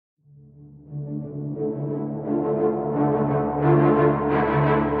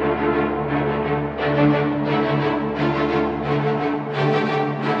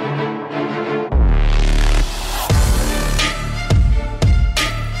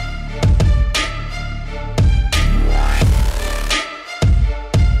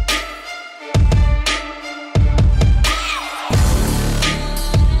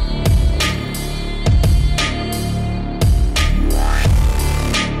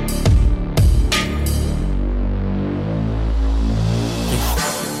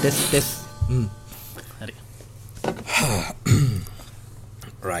Test හරි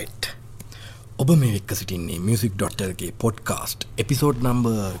right. ඔබ මේ එක්ක සිටින්නේ music.lk ගේ පොඩ්කාස්ට් එපිසෝඩ්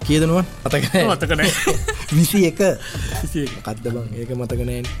නම්බර් කීයදනවා මතක නැහැ 21 මොකද්ද බං ඒක මතක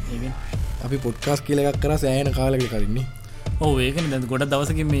නැහැ. අපි පොඩ්කාස්ට් කියලා එකක් කරා සෑහෙන කාලයකට කලින්නේ. ඔව් ඒකනේ දැන් ගොඩක්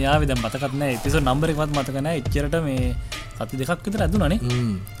දවසකින් මේ ආවේ දැන් මතකත් නැහැ එපිසෝඩ් නම්බර් එකවත් මතක නැහැ එච්චරට මේ සති දෙකක් විතර ඇදුණානේ.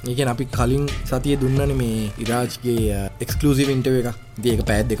 ඒ කියන්නේ අපි කලින් සතියේ දුන්නනේ මේ ඉරාජ්ගේ එක්ස්ක්ලූසිව් ඉන්ටර්විව් එකක්. ඉතින් ඒක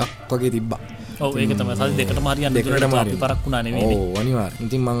පැය දෙකක් වගේ තිබ්බා. ඔව් ඒක තමයි සති දෙකටම හරියන්නේ අපි පරක් වුණා නෙමෙයි. ඔව් අනිවාර්යෙන්.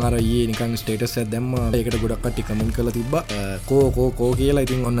 ඉතින් මම අර ඊයේ නිකන් ස්ටේටස් එකක් දැම්මා. ඒකට ගොඩක් කට්ටිය කමෙන්ට් කරලා තිබ්බා. කෝ කියලා.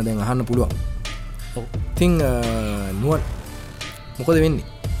 ඉතින් ඔන්න දැන් අහන්න පුළුවන්. ඔව්. ඉතින් නුවන් මොකද වෙන්නේ?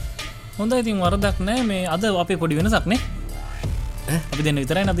 හොඳයි ඉතින් වරදක් නැහැ මේ අද අපේ පොඩි වෙනසක් නේ. අපි දෙන්න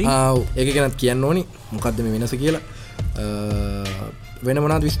විතරයි නේද? ඔව් ඒක ගැනත් කියන්න ඕනි. මොකද්ද මේ වෙනස කියලා. වෙන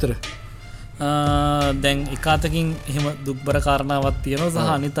මොනවද විස්තර? දැන් එක අතකින් එහෙම දුක්බර කාරණාවක් තියෙනවා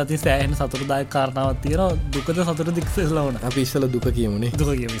සහ අනිත් අතින් සෑහෙන සතුටුදායක කාරණාවක් තියෙනවා. දුකද සතුටද ඉස්සෙල්ලා වුණා. අපි ඉස්සෙල්ලා දුක කියමුනේ.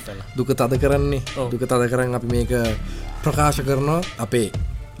 දුක කියමු ඉස්සෙල්ලා. දුක තද කරන්නේ. දුක තද කරන් අපි මේක ප්‍රකාශ කරනවා අපේ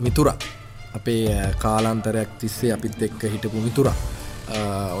මිතුරා. අපේ කාලාන්තරයක් තිස්සේ අපිත් එක්ක හිටපු මිතුරා.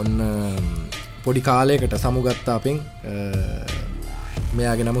 ඔන්න පොඩි කාලයකට සමුගත්තා අපෙන්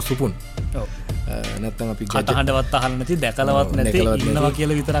මෙයාගේ නම සුපුන්. ඔව්. නැත්තම් අපි කටහඬවත් අහන්න නැති දැකලවත් නැති ඉන්නවා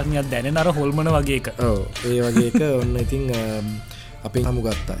කියලා විතරක් නිකන් දැනෙන අර හොල්මන වගේ එක. ඔව් ඒ වගේ එක ඔන්න ඉතින් අපෙන්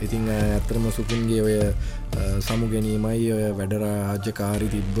සමුගත්තා. ඉතින් ඇත්තටම සුපුන්ගේ ඔය සමු ගැනීමයි ඔය වැඩ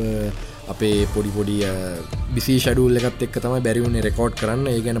රාජකාරී තිබ්බ අපේ පොඩි බිසි ෂෙඩියුල් එකත් එක්ක තමයි බැරි වුණේ රෙකෝඩ් කරන්න.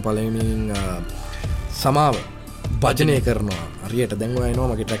 ඒ ගැන පළවෙනියෙන් සමාව භජනය කරනවා. හරියට දැන් ඔය එනවා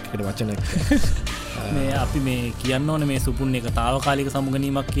මගේ ට්‍රැක් එකට වචනයක්. මේ අපි මේ කියන්න ඕනේ මේ සුපුන් එක తాවකාලික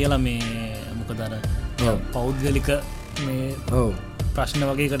සමුගැනීමක් කියලා මේ මොකද අර පෞද්ගලික මේ ප්‍රශ්න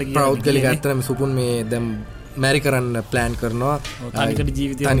වගේ එකට කියන පෞද්ගලික ඇත්තටම සුපුන් මේ දැන් මැරි කරන්න ප්ලෑන් කරනවා. තනිකට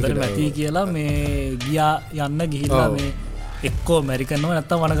ජීවිතය හොඳට නැති කියලා මේ ගියා යන්න ගිහිල්ලා මේ එක්කෝ මැරි කරනවා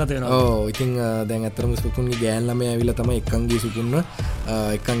නැත්තම් වනගත වෙනවා. ඔව් ඉතින් දැන් ඇත්තටම සුපුන්ගේ ගෑන් ළමයා ඇවිල්ලා තමයි එක්කන් ගිය සුපුන්ව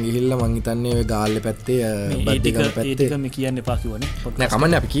එක්කන් ගිහිල්ලා මං හිතන්නේ ඔය ගාල්ලේ පැත්තේ බද්දේගම පැත්තේ ඒක මේ කියන්න එපා කිව්වනේ. නෑ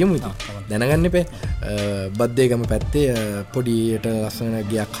කමන්නේ අපි කියමු ඉතින්. දැනගන්න එපේ. බද්දේගම පැත්තේ පොඩියට ලස්සන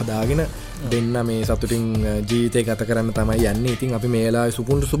ගයක් හදාගෙන දෙන්න මේ සතුටින් ජීවිතේ ගත කරන්න තමයි යන්නේ. ඉතින් අපි මේ වෙලාවේ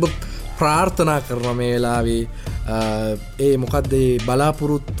සුපුන්ට සුබ ප්‍රාර්ථනා කරනවා මේ වෙලාවේ ඒ මොකද්ද ඒ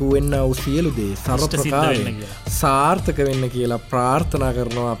බලාපොරොත්තු වෙන්න වූ සියලු දේ සර්ව ප්‍රකාරයෙන් සාර්ථක වෙන්න කියලා ප්‍රාර්ථනා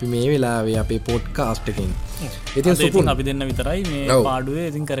කරනවා අපි මේ වෙලාවේ අපේ පොඩ්කාස්ට් එකෙන්. ඉතින් සුපුන් අපි දෙන්න විතරයි මේ පාඩුවේ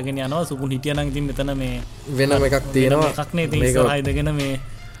ඉතින් කරගෙන යනවා. සුපුන් හිටියනම් ඉතින් මෙතන මේ වෙනම එකක් තියෙනවා. එකක් නේ ඉතින් ඉස්සරහා ඉඳගෙන මේ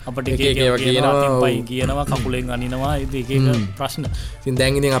අපිට එක කියනවා කකුලෙන් අනිනවා ඒක එක ප්‍රශ්න. ඉතින්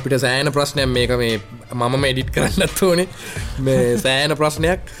දැන් ඉතින් අපිට සෑහෙන ප්‍රශ්නයක් මේක මේ මමම එඩිට් කරන්නත් ඕනේ. මේ සෑහෙන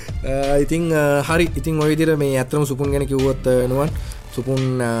ප්‍රශ්නයක්. ඉතින් හරි ඉතින් ඔය විදිහට මේ ඇත්තම සුපුන් ගැන කිව්වොත් නුවන්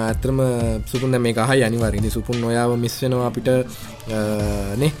සුපුන් ඇත්තම සුපුන් දැන් මේක අහයි අනිවාර්යෙන්. ඉතින් සුපුන් ඔයාව මිස් වෙනවා අපිට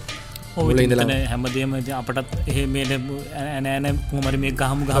නේ. මුලින් ඉඳලා හැමදේම අපටත් එහෙ මේ නෑ මොමරි මේ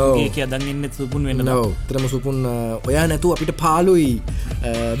ගහමු කිය දන් ඉන්නේ සුපුන් වෙන්න. ඔව් ඇත්තම සුපුන් ඔයා නැතුව අපිට පාළුයි.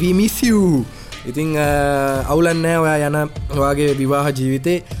 We miss you. ඉතින් අවුලක් නැහැ ඔයා යන ඔයාගේ විවාහ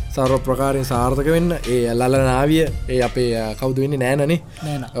ජීවිතේ සර්ව ප්‍රකාරයෙන් සාර්ථක වෙන්න. ඒ ලලනාවිය ඒ අපේ කවුද වෙන්නේ නෑනනේ.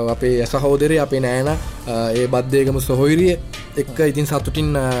 ඔව් අපේ සහෝදරය අපේ නෑනා ඒ බද්දේගම සොහොයුරිය එක්ක ඉතින්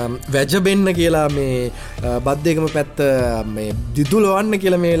සතුටින් වැජබෙන්න කියලා මේ බද්දේගම පැත්ත මේ දිදුලවන්න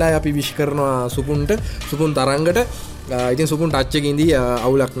කියලා මේ වෙලාවේ අපි විශ් කරනවා සුපුන්ට සුපුන් තරංගට. ඉතින් සුපුන් ටච් එකේ ඉඳී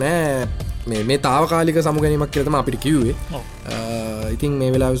අවුලක් නැහැ. මේ తాවකාලික සමුගැනීමක් කියලා තමයි අපිට කිව්වේ. ඉතින්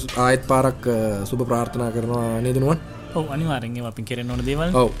මේ වෙලාවේ ආයෙත් පාරක් සුබ ප්‍රාර්ථනා කරනවා නේද නුවන්? ඔව් අනිවාර්යෙන් ඒවා අපින් කෙරෙන්න ඕන දේවල්.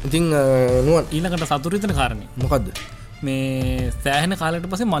 ඔව් ඉතින් නුවන් ඊළඟට සතුටු වෙන කාරණේ මොකද්ද? මේ සෑහෙන කාලයකට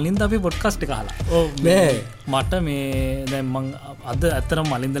පස්සේ මලින්ද අපේ පොඩ්කාස්ට් එක අහලා. ඔව් මට මේ දැන් මං අද ඇත්තටම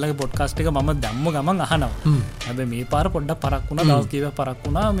මලින්දලගේ පොඩ්කාස්ට් එක මම දැම්ම ගමන් අහනවා. හැබැයි මේ පාර පොඩ්ඩක් පරක් වුණා. දවස් කීපයක් පරක්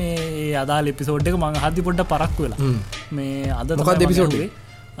වුණා. මේ අදාළ එපිසෝඩ් එක මං අහද්දි පොඩ්ඩක් පරක් වෙලා. මේ අද මොකක්ද එපිසෝඩ් එක?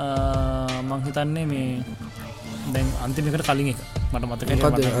 මං හිතන්නේ මේ දැන් අන්තිමකට කලින් එක මට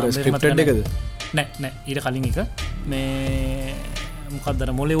මතකයි. ස්ක්‍රිප්ටඩ් එකද? නෑ ඊට කලින් එක මේ මොකක්ද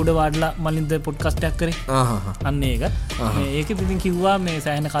මොලේ උඩ වාඩිලා මලින්ද පොඩ්කාස්ට් එකක් කරේ. අන්න ඒක. මේකෙත් ඉතින් කිව්වා මේ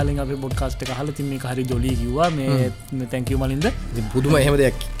සෑහෙන කාලෙන් අපේ පොඩ්කාස්ට් එක අහලා ඉතින් මේක හරි ජොලි කිව්වා මේ thank you මලින්ද. ඉතින් පුදුම එහෙම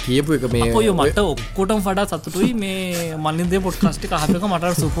දෙයක් කියපු එක මේ අපෝ මට ඔක්කොටම වඩා සතුටුයි මේ මලින්ද පොඩ්කාස්ට් එක අහපු එක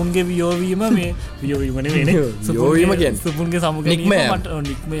මට සුපුන්ගේ වියෝවීම මේ වියෝවීම නෙවෙයි වියෝවීම කියන්නේ සුපුන්ගේ සමුගැනීම මට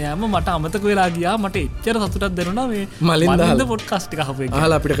නික්මයාම මට අමතක වෙලා ගියා. මට එච්චර සතුටක් දැනුණා මේ මලින්ද පොඩ්කාස්ට් එක අහපු එක.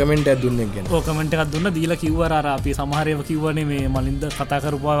 අහලා අපිට කමෙන්ට් එකක් දුන්නා කියන්නේ. ඔව් කමෙන්ට් එකක් දුන්නා දීලා කිව්වා අර අපි සමහර ඒවා කිව්වනේ මේ මලින්ද මලින්ද කතා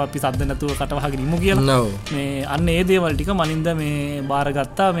කරපුවා අපි සද්ද නැතුව කටවහගෙන ඉමු කියලා මේ අන්න ඒ දේවල් ටික මලින්ද මේ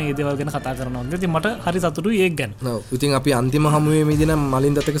බාරගත්තා මේ දේවල් ගැන කතා කරනවා. ඉතින් මට හරි සතුටුයි ඒක ගැන. ඉතින් අපි අන්තිම හමුවේදී නම්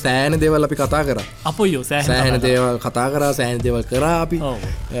මලින්දත් එක්ක සෑහෙන දේවල් අපි කතා කරා. අපොයියෝ සෑහෙන දේවල් කතා කරා, සෑහෙන දේවල් කරා අපි.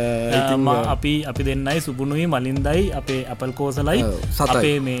 අපි දෙන්නයි සුබුණුයි මලින්දයි අපේ අපල් කෝසලයි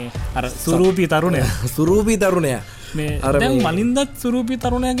අපේ මේ අර සුරූපී තරුණයා මේ දැන් මලින්දත් සුරූපී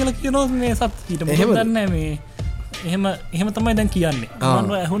තරුණයා කියලා කියනවා මේ සත් ඊට මොකද දන්නේ මේ එහෙම තමයි දැන් කියන්නේ.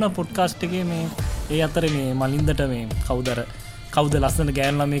 මම ඇහුණා පොඩ්කාස්ට් එකේ මේ ඒ අතරේ මේ මලින්දට මේ කවුද ලස්සන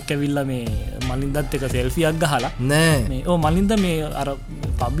ගෑනු ළමෙක් ඇවිල්ලා මේ මලින්දත් එක සෙල්ෆියක් ගහලා නෑ මේ මලින්ද මේ අර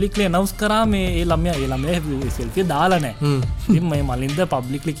පබ්ලික්ලි අනවුන්ස් කරා මේ ඒ ළමයා සෙල්ෆිය දාලා නෑ. ඉතින් මේ මලින්ද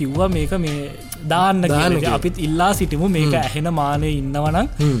පබ්ලික්ලි කිව්වා මේක මේ දාන්න කියලා. අපිත් ඉල්ලා සිටිමු මේක ඇහෙන මානේ ඉන්නවනම්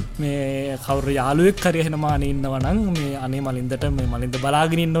මේ කවුරු යාළුවෙක් හරි ඇහෙන මානේ ඉන්නවනම් මේ අනේ මලින්දට මේ මලින්ද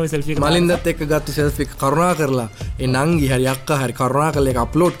බලාගෙන ඉන්න ඔය සෙල්ෆි එක මලින්දත් එක්ක ගත්ත සෙල්ෆි එක කරුණා කරලා ඒ නංගි හරි අක්කා හරි කරුණා කරලා ඒක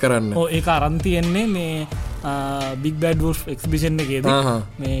අප්ලෝඩ් කරන්න. ඔව් ඒක අරන් තියෙන්නේ මේ බිග් බෑඩ් වුල්ෆ් එක්ස්බිෂන් එකේදී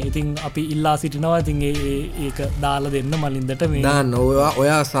මේ ඉතින් අපි ඉල්ලා සිටිනවා ඉතින් ඒක දාලා දෙන්න මලින්දට මේ දාන්න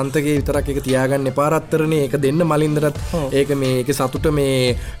ඔයා සන්තකේ විතරක් ඒක තියාගන්න එපා රත්තරනේ ඒක දෙන්න මලින්දටත් ඒක මේ ඒක සතුට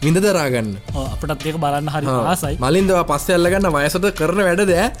මේ විඳ දරා ගන්න. ඔව් අපිටත් ඒක බලන්න හරි ආසයි. මලින්දව පස්සේ අල්ලගන්න වයසට කරන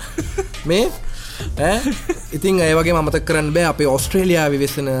වැඩද මේ ඉතින් ඒ වගේ මතක් කරන්න බෑ අපේ ඕස්ට්‍රේලියාවේ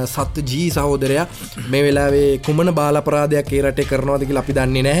වෙසෙන සත් ජී සහෝදරයා මේ වෙලාවේ කුමන බාල අපරාධයක් ඒ රටේ කරනවද කියලා අපි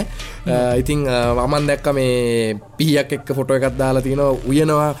දන්නේ නැහැ. ඉතින් මම දැක්ක මේ පිහියක් එක්ක ෆොටෝ එකක් දාලා තිනවා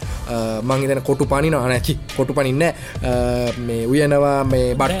උයනවා මං හිතන කොටු පනිනවා නැචි කොටු පනින්නේ මේ උයනවා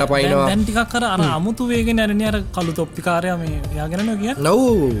මේ බට්ට පනිනවා දැන් ටිකක් අර අමුතු වේගෙන යන්නේ අර කළු තොප්පිකාරයා මේ යාගෙන යනවා කියන්නේ.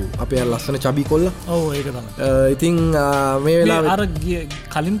 නෝ අපේ ලස්සන චබි කොල්ල. ඔව් ඒක තමයි. ඉතින් මේ වෙලාවේ අර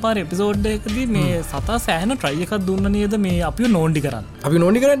කලින් පාර එපිසෝඩ් එකකදී මේ සතා සෑහෙන ට්‍රයි එකක් දුන්න නේද මේ අපිව නෝන්ඩි කරන්න. අපි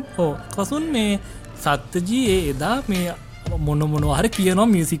නෝන්ඩි කරන්නේ? ඔව්. කසුන් මේ සත්ජී එදා මේ මොනවා හරි කියනවා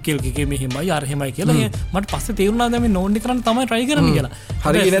මියුසික් එකේ මෙහෙමයි අර එහෙමයි කියලා. මට පස්සේ තේරුණා දැන් මේ නෝන්ඩි කරන්න තමයි try කරන්නේ කියලා.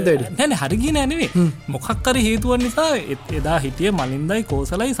 හරි ගියේ නැද්ද වැඩි? නෑ හරි ගියේ නෑ නෙවෙයි. මොකක් හරි හේතුවක් නිසා එදා හිටියේ මලින්දයි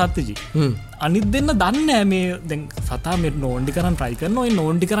කෝසලයි සත්ජී. අනිත් දෙන්න දන්නේ නෑ මේ දැන් සතා මේ නෝන්ඩි කරන්න try කරනවා. ඒ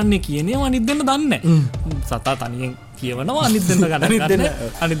නෝන්ඩි කරන්නේ කියන්නේ අනිත් දෙන්න දන්නේ නෑ. සතා තනියෙන් කියවනවා අනිත් දෙන්න ගන්න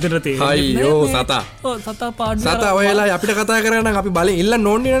අනිත් දෙන්න තේරෙන්නේ අයියෝ සතා. ඔව් සතා පාඩු සතා ඔයලා අපිට කතා කරා නම් අපි බලෙන් ඉල්ලන්න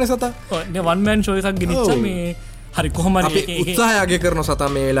ඕනේ නේද සතා? ඔව් නේ වන් මෑන් ෂෝ එකක් ගෙනිච්චා මේ හරි කොහොම හරි අපි උත්සාහය කරන සතා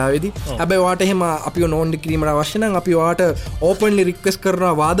මේ වෙලාවේදී. හැබැයි ඔයාට එහෙම අපිව නෝන්ඩි කිරීමට අවශ්‍ය නම් අපි ඔයාට ඕපන්ලි රික්වෙස්ට්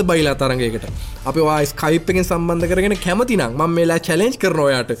කරනවා වාද බයිලා තරඟයකට. අපි ඔයා ස්කයිප් එකෙන් සම්බන්ධ කරගෙන කැමති නම් මම මේලා චැලෙන්ජ් කරනවා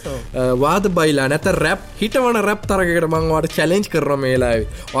ඔයාට. වාද බයිලා නැත්නම් රැප් හිටවන රැප් තරඟයකට මම ඔයාට චැලෙන්ජ් කරනවා මේ වෙලාවේ.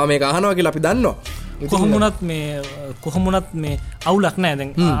 ඔයා මේක අහනවා කියලා අපි දන්නවා. කොහොමුණත් මේ අවුලක් නෑ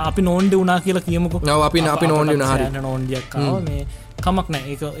දැන් අපි නෝන්ඩි වුණා කියලා කියමුකෝ. ඔව් අපි නෝන්ඩි වුණා හරි. නෝන්ඩියක් ආවා මේ කමක්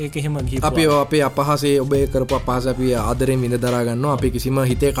නෑ ඒක එහෙම ගිහින් අපි අපේ අපහාසයේ ඔබේ කරපු අපහාස අපි ආදරෙන් විඳ දරා ගන්නවා. අපි කිසිම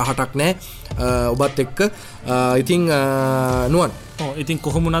හිතේ කහටක් නෑ ඔබත් එක්ක. ඉතින් නුවන් ඉතින්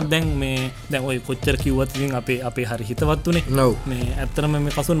කොහොමුණත් දැන් ඔය කොච්චර කිව්වත් ඉතින් අපේ හරි හිතවත් උනේ. මේ ඇත්තටම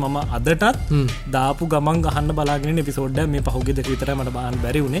මේ කසුන් මම අදටත් දාපු ගමන් ගහන්න බලාගෙන ඉන්න එපිසෝඩ් එක මේ පහුගිය දෙක විතරයි මට බලන්න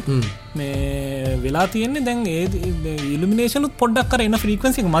බැරි උනේ. මේ වෙලා තියෙන්නේ දැන් ඒ ඉලුමිනේෂන් උත් පොඩ්ඩක් අර එන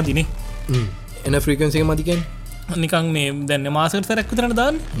ෆ්‍රීකවන්සි එක මදිනේ. එන ෆ්‍රීකවන්සි එක මදි කියන්නේ නිකන් මේ දැන් මාසෙකට සැරයක් විතරනේ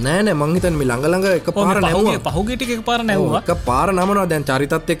දාන්නේ. නෑ මං හිතන්නේ මේ ළඟ එකපාර නැවුවා. පහුගිය ටික එකපාර නැවුවා. එකපාර නමනවා දැන්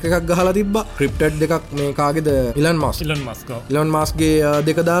චරිතත් එක්ක එකක් ගහලා තිබ්බා. ක්‍රිප්ටඩ් දෙකක් මේ කාගේද ඉලන් මාස්ක්ගේ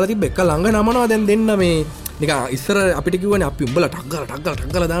දෙක දාලා තිබ්බ එක ළඟ නමනවා දැන් දෙන්න මේ නිකන් ඉස්සර අපිට කිව්වනේ අපි උඹලා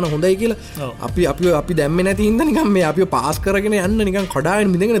ටක් ගාලා දාන හොඳයි කියලා. අපි දැම්මේ නැති හින්දා නිකන් මේ අපිව පාස් කරගෙන යන්න නිකන්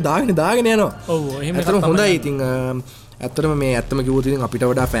කඩාගෙන මිදගෙන දාගෙන යනවා. ඔව් එහෙම හොඳයි. ඉතින් ඇත්තටම මේ ඇත්තම කිව්වොත් ඉතින් අපිට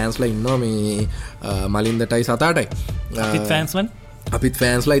වඩා ෆෑන්ස්ලා ඉන්නවා මේ මලින්දටයි සතාටයි. අපිත්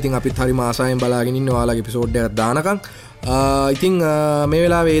ෆෑන්ස්ලා ඉතින් අපිත් හරි ආසාවෙන් බලාගෙන ඉන්නවා ඔයාලගේ එපිසෝඩ් එකක් දානකම්. ඉතින් මේ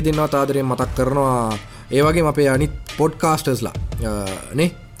වෙලාවේ ඒ දෙන්නවත් ආදරෙන් මතක් කරනවා. ඒ වගේම අපේ අනිත් පොඩ්කාස්ටර්ස්ලා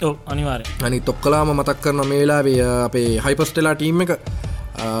නේ. ඔව් අනිවාර්යෙන්. අනිත් ඔක්කොලාම මතක් කරනවා මේ වෙලාවේ අපේ හයිපර්ස්ටෙලා ටීම් එක.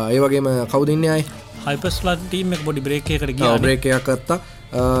 ඒ වගේම කවුද ඉන්නේ ආයේ? හයිපර්ස්ටෙලා ටීම් එක පොඩි බ්‍රේක් එකකට ගියා. ඔව් බ්‍රේක් එකක් ගත්තා.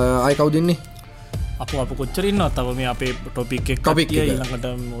 ආයේ කවුද ඉන්නේ? අප කොච්චර ඉන්නවත් තව මේ අපේ ටොපික් එක ඊළඟට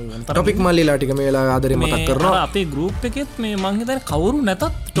ටොපික් මල්ලිලා ටික මේ වෙලාවේ ආදරෙන් මතක් කරනවා. අපේ ගෲප් එකෙත් මේ මං හිතන්නේ කවුරු නැතත්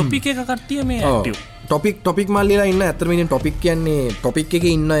ටොපික් එක කට්ටිය මේ ඇක්ටිව්. ටොපික් මල්ලිලා ඉන්න. ඇත්තටම ඉතින් ටොපික් කියන්නේ ටොපික්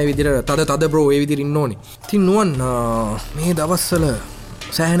එකේ ඉන්න ඒ විදිහට තද බ්‍රෝ ඒ විදිහට ඉන්න ඕනේ. ඉතින් නුවන් මේ දවස්වල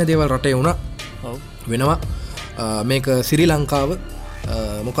සෑහෙන දේවල් රටේ වුණා. වෙනවා. මේක ශ්‍රී ලංකාව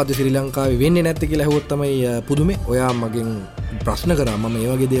මොකද ශ්‍රී ලංකාවේ වෙන්නේ නැත්තේ කියලා ඇහුවොත් තමයි පුදුමේ. ඔයා මගෙන් ප්‍රශ්න කරා මම මේ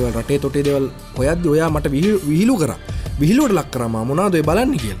වගේ දේවල් රටේ තොටේ දේවල් හොයද්දි ඔයා මට විහිළු කරා. විහිළුවට ලක් කරා මම මොනවද ඔය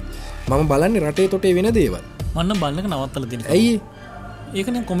බලන්නේ කියලා. මම බලන්නේ රටේ තොටේ වෙන දේවල්. මන්න බලන්නක නවත්තලා තියෙනවා. ඇයි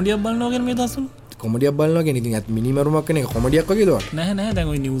ඒකනේ කොමඩියක් බලනවා වගේ මේ දවස්වල. කොමඩියක් බලනවා ඉතින් ඇත් මිනිමරුමක් කෙනෙක් කොමඩියක් වගේ දවට නැහැ දැන්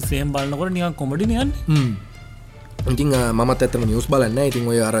ඔය නිවුස් එහෙම බලනකොට නිකන් කොමඩි නියන්නේ ඉතින් මමත් ඇත්තම නිවුස් බලන්න ඉතින්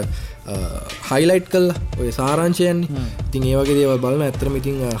ඔය අර හයිලයිට් කල්ලා ඔය සාරංශයන්නේ ඉතින් ඒ වගේ දේවල් බලන ඇත්තම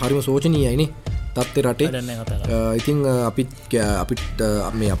ඉතින් හරිම සෝචනීයයිනේ තත්ත්වය රටේ ඉතින් අපිට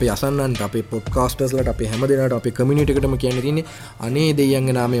මේ අපේ අසන්නන්ට අපේ පොඩ්කාස්ටර්ස්ලට අපේ හැම දෙනාට අපේ කමියුනිටි එකටම කියන්න තියෙන්නේ අනේ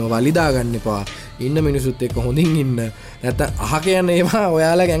දෙයියන්ගේ නාමයම වලිදා ගන්න එපා ඉන්න මිනිසුත් එක්ක හොඳින් ඉන්න නැත්නම් අහ කියන්නේ ඒවා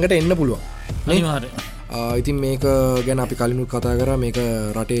ඔයාලා ඇඟට එන්න පුළුවන් අනිවාර්යයෙන් ඉතින් මේක ගැන අපි කලිනුත් කතා කරා මේක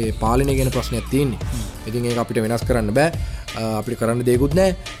රටේ පාලනය ගැන ප්‍රශ්නයක් තියෙන්නේ ඉතින් ඒක අපිට වෙනස් කරන්න බෑ අපිට කරන්න දෙයක්වත්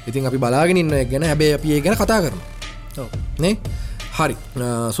නැහැ ඉතින් අපි බලාගෙන ඉන්න එක ගැන හැබැයි අපි ඒ ගැන කතා කරනවා නේ හරි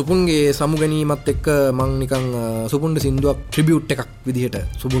සුපුන්ගේ සමුගැනීමත් එක්ක මං නිකන් සුපුන්ට සින්දුවක් ට්‍රිබියුට් එකක් විදිහට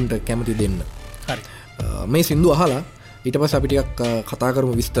සුපුන්ට කැමති දෙන්න හරි මේ සින්දුව අහලා ඊට පස්සේ අපි ටිකක් කතා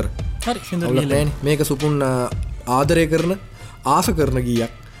කරමු විස්තර හරි සින්දුව මේක සුපුන් ආදරය කරන ආස කරන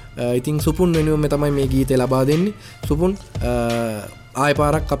ගීයක් ඉතින් සුපුන් වෙනුවෙන් තමයි මේ ගීතය ලබා දෙන්නේ සුපුන් ආය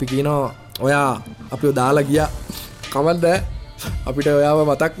පාරක් අපි කියනවා ඔයා අපිව දාලා ගියා කමක් නැහැ අපිට ඔයාව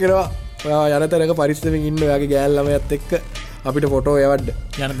මතක් වෙනවා ඔයා යන තැනක පරිස්සමෙන් ඉන්න ඔයාගේ ගෑල් ළමයාත් එක්ක අපිට ෆොටෝ යවන්න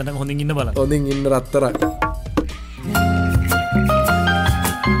යන තැනක හොඳින් ඉන්න බලන්න හොඳින් ඉන්න රත්තරන්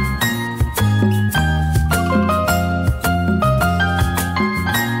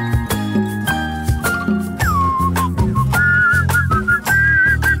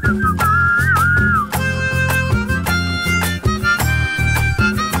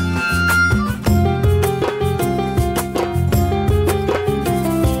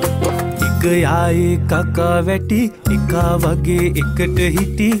යායේ කකා වැටි එකා වගේ එකට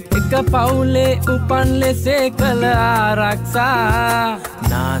හිටි එක පවුලේ උපන් ලෙසේ කළ ආරක්ෂා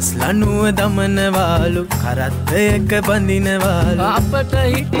නාස්ලනුව දමනවාලු කරත්තයක බඳිනවාලු අපට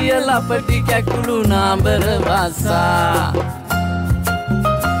හිටිය ලපටි කැකුළු නාඹර වසා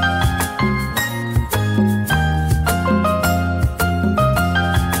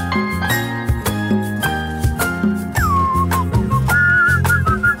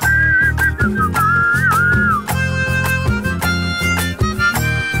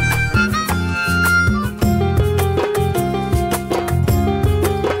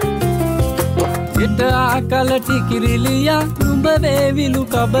කලටි කිරිලියා නුඹ වේවිලු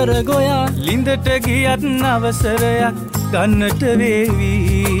කබර ගොයා ලින්දට ගියත් අවසරයක් ගන්නට වේවි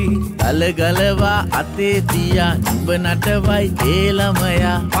ගලගලවා අතේ තියා නුඹ නටවයි ඒ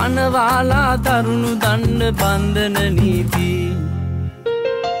ළමයා පනවාලා තරුණු දණ්ඩ බන්ධන නීති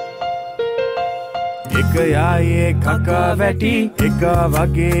එක යායේ කකා වැටි එකා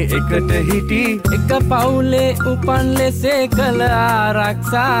වගේ එකට හිටි එක පවුලේ උපන් ලෙසේ කළ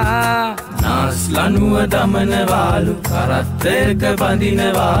ආරක්ෂා නාස්ලනුව දමනවාලු කරත්තයක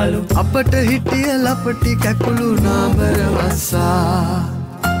බඳිනවාලු අපට හිටිය ලපටි කැකුළු නාඹර වසා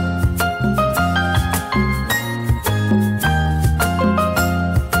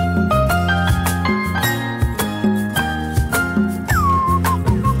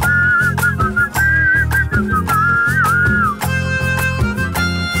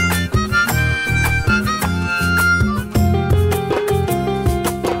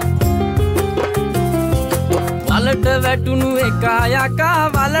වැටුණු එකා යකා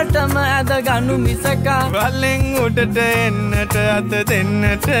වලටම ඇද ගනු මිසකා වලෙන් උඩට එන්නට අත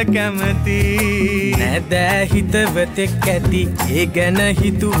දෙන්නට කැමති නැදෑ හිතවතෙක් ඇති ඒ ගැන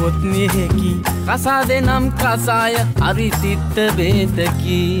හිතුවොත් නෙහෙකි කසාදේ නම් කසාය අරිතිත්ත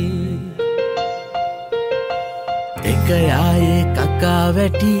බේතකි එක යායේ කකා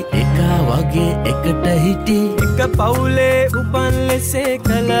වැටි එකා වගේ එකට හිටි එක පවුලේ උපන් ලෙසේ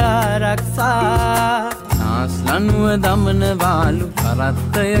කළ ආරක්ෂා නාස්ලනුව දමනවාලු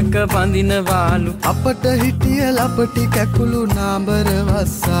කරත්තයක බඳිනවාලු අපට හිටිය ලපටි කැකුළු නාඹර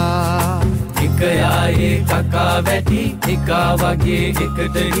වසා එක යායේ කකා වැටි එකා වගේ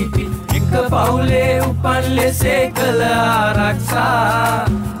එකට හිටි එක පවුලේ උපන් ලෙසේ කළ ආරක්ෂා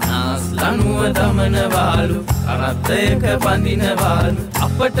නාස්ලනුව දමනවාලු කරත්තයක බඳිනවාලු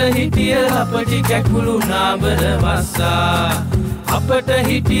අපට හිටිය ලපටි කැකුළු නාඹර වසා අපට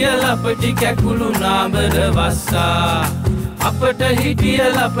හිටිය ලපටි කැකුළු නාඹර වස්සා අපට හිටිය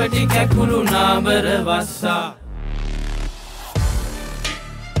ලපටි කැකුළු නාඹර වස්සා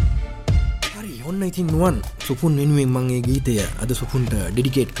හරි ඔන්න ඉතින් නුවන් සුපුන් වෙනුවෙන් මම මේ ගීතය අද සුපුන්ට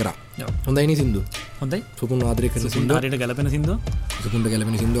ඩෙඩිකේට් කරා හොඳයිනේ සින්දු හොඳයි සුපුන් ආදරය කරන සින්දුව හරියට ගැලපෙන සින්දුව සුපුන්ට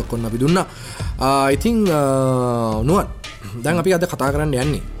ගැලපෙන සින්දුවක් ඔන්න අපි දුන්නා ඉතින් නුවන් දැන් අපි අද කතා කරන්න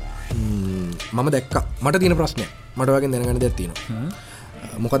යන්නේ මම දැක්කා මට තියෙන ප්‍රශ්නයක් මට වගේ දැනගන්න දෙයක්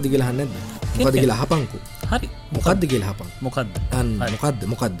තියෙනවා මොකද්ද කියලා අහන්නේ නැද්ද මොකද්ද කියලා අහපන්කෝ හරි මොකද්ද කියලා අහපන් මොකද්ද අන්න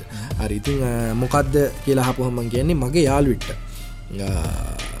මොකද්ද හරි ඉතින් මොකද්ද කියලා අහපුවම මම කියන්නේ මගේ යාළුවෙක්ට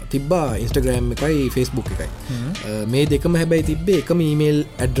තිබ්බා ඉන්ස්ටග්‍රෑම් එකයි ෆෙස්බුක් එකයි මේ දෙකම හැබැයි තිබ්බේ එකම ඊමේල්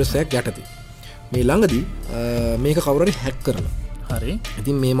ඇඩ්‍රසයක් යටති මේ ළඟදී මේක කවුරරි හැක් කරලා හරි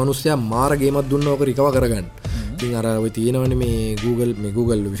ඉතින් මේ මනුස්සයා මාරගේමත් දුන්න ඕක රිකව කරගන්න ඉතින් අර ඔය තියෙනවනේ මේ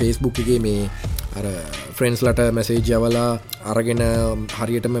Google Facebook එකේ මේ අර ෆ්‍රෙන්ඩ්ස්ලට මැසේජ් යවලා අරගෙන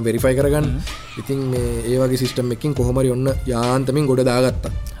හරියටම වෙරිෆයි කරගන්න ඉතින් මේ ඒ වගේ සිස්ටම් එකකින් කොහොම හරි ඔන්න යාන්තමින් ගොඩ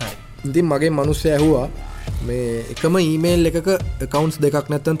දාගත්තා ඉතින් මගේ මනුස්සයා ඇහුවා මේ එකම ඊමේල් එකක accounts දෙකක්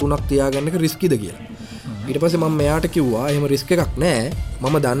නැත්නම් තුනක් තියාගන්න එක රිස්කිද කියලා ඊට පස්සේ මම මෙයාට කිව්වා එහෙම රිස්ක් එකක් නෑ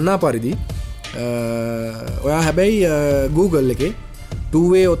මම දන්නා පරිදි ඔයා හැබැයි Google එකේ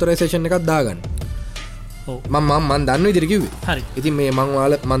two-way authorization එකක් දාගන්න මම දන්න විදිහට කිව්වේ හරි ඉතින් මේ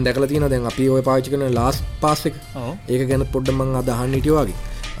මම දැකලා තියෙනවා දැන් අපි ඔය පාවිච්චි කරන last pass එක ඒක ගැන පොඩ්ඩක් මම අද අහන්න හිටියා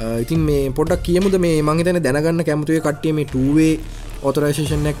වගේ ඉතින් මේ පොඩ්ඩක් කියමුද මේ මම හිතන්නේ දැනගන්න කැමති ඔය කට්ටිය මේ two-way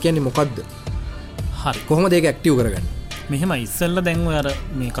authorization එක කියන්නේ මොකද්ද හරි කොහොමද ඒක ඇක්ටිව් කරගන්නේ මෙහෙම ඉස්සෙල්ලා දැන් ඔය අර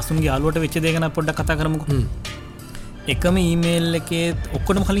මේ කසුන්ගේ යාළුවට වෙච්ච දේ ගැන පොඩ්ඩක් කතා කරමුකෝ එකම ඊමේල් එකේ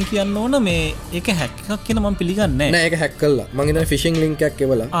ඔක්කොටම කලින් කියන්න ඕන මේ ඒක හැක් එකක් කියන මම පිළිගන්නේ නෑ ඒක හැක් කළා මම හිතන්නේ ෆිෂින් ලින්ක් එකක්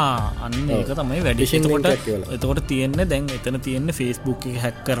එවලා අන්න ඒක තමයි වැඩි එතකොට තියෙන්නේ දැන් එතන තියෙන්නේ Facebook එක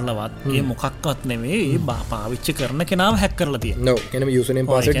හැක් කරලවත් ඒ මොකක්වත් නෙවෙයි ඒ පාවිච්චි කරන කෙනාව හැක් කරලා තියෙනවා නෝ කියන්නේ යූසර්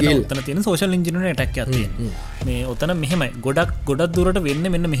නේම් පාස්වර්ඩ් ගිහලා ඔතන තියෙන සෝෂල් ඉන්ජිනියරින් ඇටැක් එකක් තියෙනවා මේ ඔතන මෙහෙමයි ගොඩක් දුරට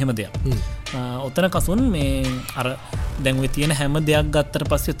වෙන්නේ මෙන්න මෙහෙම දෙයක් ඔතන කසුන් මේ අර දැන් ඔය තියෙන හැම දෙයක් ගත්තට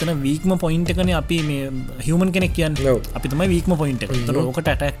පස්සේ ඔතන වීක්ම පොයින්ට් එකනේ අපි මේ හියුමන් කෙනෙක් කියන්නේ අපි තමයි වීක්ම පොයින්ට් එක. ඒතර ඕකට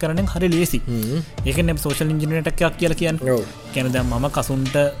ඇටැක් කරන එක හරි ලේසි. ඒකනේ සෝෂල් ඉන්ජිනියරින් ඇටැක් එකක් කියලා කියන්නේ. කියන්නේ දැන් මම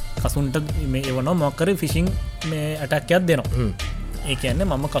කසුන්ට මේ එවනවා මොකක් කරේ ෆිෂින් මේ ඇටැක් එකක් දෙනවා. ඒ කියන්නේ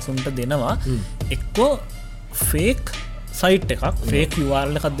මම කසුන්ට දෙනවා එක්කෝ ෆේක් සයිට් එකක් ෆේක්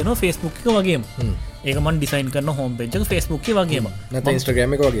URL එකක් දෙනවා Facebook එක වගේම. ඒක මම ඩිසයින් කරන හෝම් පේජ් එක Facebook එකේ වගේම. නැත්නම්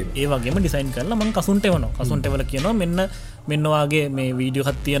Instagram එක වගේම. ඒ වගේම ඩිසයින් කරලා මම කසුන්ට එවනවා. කසුන්ට එවලා කියනවා මෙන්න වාගේ මේ වීඩියෝ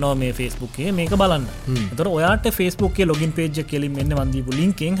එකක් තියෙනවා මේ Facebook එකේ මේක බලන්න. ඒතර ඔයාට Facebook එකේ login page එක කියලා මෙන්න මන් දීපු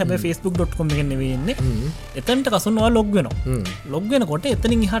link එකෙන් හැබැයි facebook.com එකෙන් නෙවෙයි එන්නේ. එතනට කසුන් ඔයා log වෙනවා. log වෙනකොට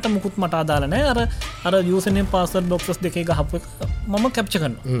එතනින් එහාට මුකුත් මට අදාළ නැහැ. අර username password boxes දෙකේ ගහපු එක මම capture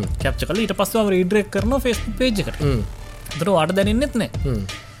කරනවා. capture කරලා ඊට පස්සේ ආව redirect කරනවා Facebook page එකට. ඒතර ඔයාට දැනෙන්නෙත් නැහැ.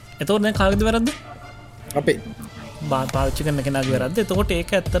 එතකොට දැන් කාගෙද වැරද්ද? අපේ පාවිච්චි කරන කෙනාගේ වැරද්ද. එතකොට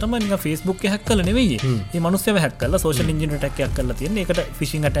ඒක ඇත්තටම නිකන් Facebook එක හැක් කළා නෙවෙයි. මේ මිනිස්සුව හැක් කළා සෝෂල් ඉන්ජිනියරින් ඇටැක් එකක් කරලා තියෙන්නේ. ඒකට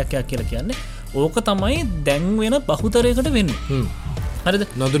ෆිෂින් ඇටැක් එකක් කියලා කියන්නේ. ඕක තමයි දැන් වෙන බහුතරයකට වෙන්නේ. හරිද?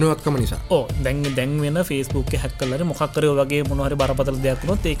 නොදැනුවත්කම නිසා. ඔව් දැන් වෙන Facebook එක හැක් කළාට මොකක් කරේ වගේ මොන හරි බරපතල දෙයක්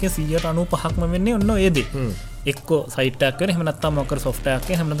වුණොත් ඒකේ 195%ක්ම වෙන්නේ ඔන්න ඔය දේ. එක්කෝ සයිට් එකක් කරේ එහෙම නැත්නම් මොකක් කර software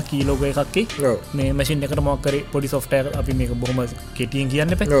එකක් එහෙම නැත්නම් key logo එකක් මේ machine එකට මොකක් කරේ පොඩි software අපි මේක බොහොම කෙටියෙන්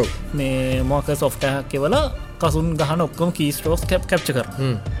කියන්න එපා. මේ මොකක් කර software එකක් එවලා කසුන් ගහන ඔක්කොම key strokes capture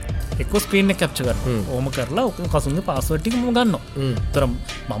කරනවා. එක්කෝ screen එක capture කරනවා. ඕම කරලා ඔක්කොම කසුන්ගේ password ටික මම ගන්නවා. ඒතර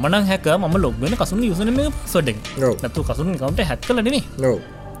මම නම් hacker මම log වෙන කසුන්ගේ username එක password එක. නැත්නම් කසුන්ගේ account එක hack කළා නෙමෙයි.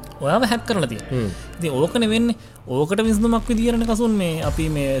 ඔයාම හැක් කරලා තියෙනවා. ඉතින් ඕකනේ වෙන්නේ. ඕකට විසඳුමක් විදියටනේ කසුන් මේ අපි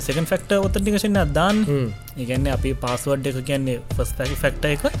මේ second factor authentication එකක් දාන්නේ. ඒ කියන්නේ අපි password එක කියන්නේ first factor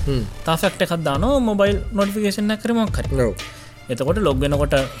එක තා factor එකක් දානවා mobile notification එකක් කරේ මොකක් හරි. එතකොට log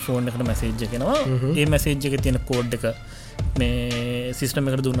වෙනකොට phone එකට message එක එනවා. ඒ message එකේ තියෙන code එක මේ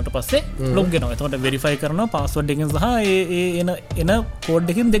system එකට දුන්නට පස්සේ log වෙනවා. එතකොට verify කරනවා password එකෙන් සහ ඒ එන code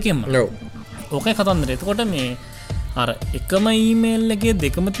එකකින් දෙකෙන්ම. ඕකයි කතන්දරේ. එතකොට මේ අර එකම ඊමේල් එකේ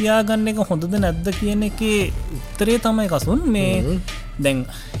දෙකම තියාගන්න එක හොඳද නැද්ද කියන එකේ උත්තරේ තමයි කසුන් මේ දැන්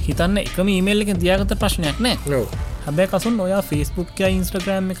හිතන්න එකම ඊමේල් එකෙන් තියාගත්ත ප්‍රශ්නයක් නෑ. හැබැයි කසුන් ඔයා Facebook එකයි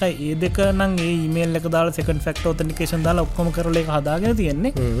Instagram එකයි ඒ දෙක නම් ඒ ඊමේල් එක දාලා second factor authentication දාලා ඔක්කොම කරලා ඒක හදාගෙන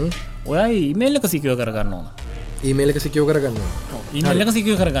තියෙන්නේ. ඔයා ඒ ඊමේල් එක secure කරගන්න ඕන. ඊමේල් එක secure කරගන්න ඕන. ඊමේල් එක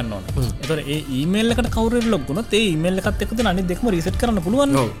secure කරගන්න ඕන. ඒතකොට ඒ ඊමේල් එකට කවුරු හරි log වුණොත් ඒ ඊමේල් එකත් එක්ක තියෙන අනිත් දෙකම reset කරන්න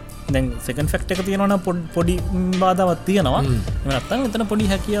පුළුවන්. දැන් second factor එක තියෙනවා නම් පොඩි බාධාවක් තියෙනවා. එහෙම නැත්නම් එතන පොඩි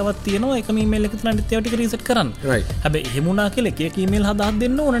හැකියාවක් තියෙනවා එකම ඊමේල් එකේ තියෙන අනිත් ඒවා ටික reset කරන්න. හැබැයි එහෙම වුණා කියලා එක ඊමේල් හදා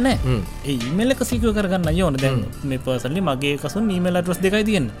දෙන්න ඕන නෑ. ඒ ඊමේල් එක secure කරගන්න ඕනේ. දැන් මේ personally මගේ කසුන් ඊමේල් address දෙකයි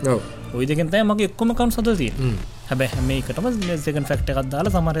තියෙන්නේ. ওই දෙකෙන් තමයි මගේ ඔක්කොම accounts හදලා තියෙන්නේ. හැබැයි හැම එකටම second factor එකක්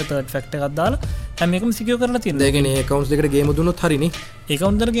දාලා සමහර third factor එකක් දාලා හැම එකම secure කරලා තියෙනවා. ඒ කියන්නේ accounts දෙකට ගේම දුන්නොත් හරිනේ. ඒ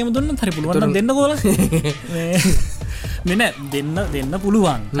account දෙකට ගේම දුන්නොත් හරි පුළුවන් නම් දෙන්න කොහොමද? මෙන්න දෙන්න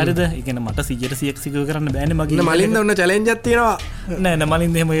පුළුවන්. හරිද? ඒ කියන්නේ මට 100% secure කරන්න බෑනේ මගේ. මලින්ද ඔන්න challenge එකක් තියෙනවා. නෑ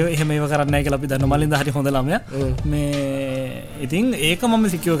මලින්ද එහෙම ඒව කරන්නේ නැහැ කියලා අපි දන්නවා. මලින්ද හරි හොඳ ළමයා. මේ ඉතින් ඒක මම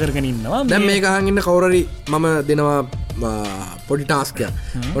secure කරගෙන ඉන්නවා. දැන් මේක අහන් ඉන්න කවුරු හරි මම දෙනවා පොඩි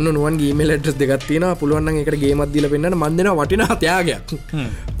ටාස්කයක් ඔන්න නුවන් ඊමේල් ඇඩ්‍රස් දෙකක් තියෙනවා පුළුවන් නම් ඒකට ගේමක් දීලා පෙන්නන්න මන් දෙනවා වටිනා ත්‍යාගයක්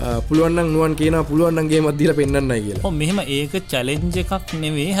පුළුවන් නම් නුවන් කියනවා පුළුවන් නම් ගේමක් දීලා පෙන්නන්නයි කියලා. ඔව් මෙහෙම ඒක චැලෙන්ජ් එකක්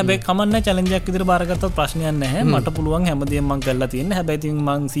නෙවෙයි හැබැයි කමන්න චැලෙන්ජ් එකක් විදිහට බාරගත්තත් ප්‍රශ්නයක් නැහැ මට පුළුවන් හැමදේම මම කරලා තියෙන්නේ හැබැයි ඉතින්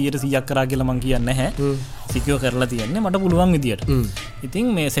මං 100% කරා කියලා මං කියන්නේ නැහැ සිකියෝ කරලා තියෙන්නේ මට පුළුවන් විදියට.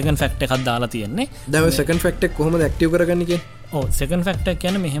 ඉතින් මේ සෙකන්ඩ් ෆැක්ට් එකක් දාලා තියෙන්නේ. දැන් ඔය සෙකන්ඩ් ෆැක්ට් එක කොහොමද ඇක්ටිව් කරගන්නේ කියන්නේ? ඔව් සෙකන්ඩ් ෆැක්ට් එක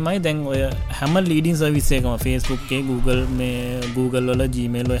කියන්නේ මෙහෙමයි දැන් ඔය හැම ලීඩින් සර්විස් එකම Facebook එකේ Google වල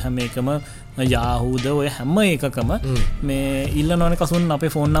Gmail වල හැම එකම Yahoo ද ඔය හැම එකකම මේ ඉල්ලනවනේ කසුන්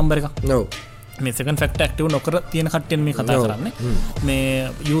අපේ ෆෝන් නම්බර් එක. ඔව්. මේ සෙකන්ඩ් ෆැක්ටර් ඇක්ටිව් නොකර තියෙන කට්ටියන් මේ කතා කරන්නේ. මේ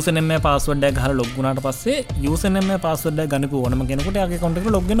යූසර්නේම් එක පාස්වර්ඩ් එක ගහලා ලොග් වුණාට පස්සේ යූසර්නේම් එක පාස්වර්ඩ් එක ගන්නපු ඕනම කෙනෙකුට යාගේ account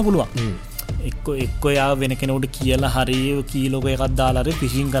එකට ලොග් වෙන්න පුළුවන්. එක්ක යා වෙන කෙනෙකුට කියලා හරි කීලෝග එකක් දාලා හරි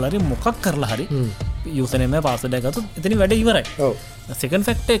ෆිෂින් කරලා හරි මොකක් කරලා හරි යූසර්නේම් එක පාස්වර්ඩ් එක ගත්තොත් එතනින් වැඩ ඉවරයි. ඔව්. සෙකන්ඩ්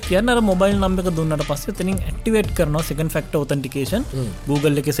ෆැක්ටර් එක කියන්නේ අර මොබයිල් නම්බර් එක දුන්නාට පස්සේ එතනින් ඇක්ටිවේට් කරනවා සෙකන්ඩ් ෆැක්ටර් ඔතෙන්ටිකේෂන්.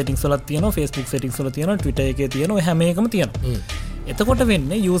 Google එකේ settings වලත් තියෙනවා, Facebook settings වල තියෙනවා, Twitter එකේ තියෙනවා, ඔය හැම එකම තියෙනවා. එතකොට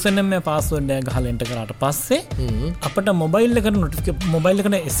වෙන්නේ යූසර්නේම් එක පාස්වර්ඩ් එක ගහලා එන්ටර් කරාට පස්සේ අපිට මොබයිල් එකට නොටිෆිකේෂන් මොබයිල්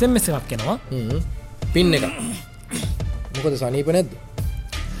එකට SMS එකක් එනවා. පින් එක. මොකද සනීප නැද්ද?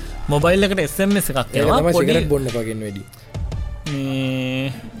 මොබයිල් එකට SMS එකක් එනවා. ඒක තමයි සිගරට් බොන්න එපා කියන වැඩි.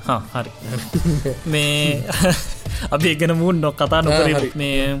 හරි. මේ අපි ඒකන මූන් කතා නොකරමු.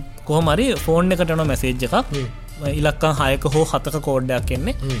 මේ කොහොම හරි ෆෝන් එකට එන මැසේජ් එකක් ඉලක්කම් 6ක හෝ 7ක කෝඩ්ඩයක්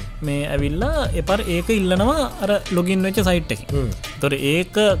එන්නේ මේ ඇවිල්ලා එපාර ඒක ඉල්ලනවා අර ලොගින් වෙච්ච සයිට් එකේ. ඒතොර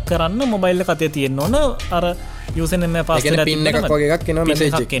ඒක කරන්න මොබයිල් එක අතේ තියෙන්න ඕන අර යූසර්නේම් එක පාස්වර්ඩ් පින් එකක් වගේ එකක් එනවා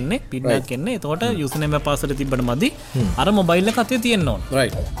මැසේජ් එකක් එන්නේ පින් එකක් එන්නේ. එතකොට යූසර්නේම් එක පාස්වර්ඩ් තිබ්බට මදි අර මොබයිල් එක අතේ තියෙන්න ඕන.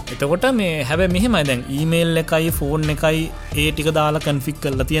 රයිට්. එතකොට මේ හැබැයි මෙහෙමයි දැන් ඊමේල් එකයි ෆෝන් එකයි ඒ ටික දාලා කන්ෆිග්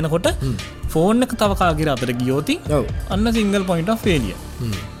කරලා තියෙනකොට ෆෝන් එක තව කාගෙර අතට ගියොත් අන්න සිංගල් පොයින්ට් ඔෆ් ෆේලියර්.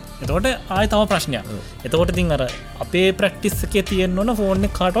 එතකොට ආයෙ තව ප්‍රශ්නයක්. එතකොට ඉතින් අර අපේ ප්‍රැක්ටිස් එකේ තියෙන්න ඕන ෆෝන්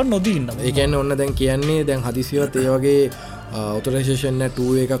එක කාටවත් නොදී ඉන්න. ඒ කියන්නේ ඔන්න දැන් කියන්නේ දැන් හදිසියවත් ඒ වගේ ඔතොරයිසේෂන් එක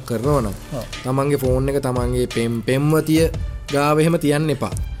 2 එකක් කරනවා නම් තමන්ගේ ෆෝන් එක තමන්ගේ පෙම්වතිය ගාව එහෙම තියන්න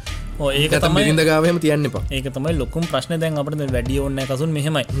එපා. ඒක තමයි බිරිඳ ගාව එහෙම තියන්න එපා. ඒක තමයි ලොකුම ප්‍රශ්නේ දැන් අපිට දැන් වැඩි ඕනේ නැහැ කසුන්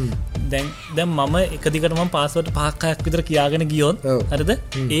මෙහෙමයි. දැන් මම එක දිගට මම පාස්වර්ඩ් 5ක් 6ක් විතර කියාගෙන ගියොත් හරිද?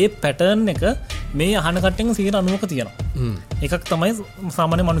 ඒ පැටර්න් එක මේ අහන කට්ටියන් 90%ක තියෙනවා. එකක් තමයි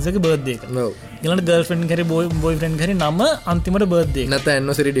සාමාන්‍ය මිනිස්සුගේ බර්ත්ඩේ එක. ඊළඟට ගර්ල්ෆ්‍රෙන්ඩ් හරි බොයිෆ්‍රෙන්ඩ් හරි නම අන්තිමට බර්ත්ඩේ එක. නැත්නම්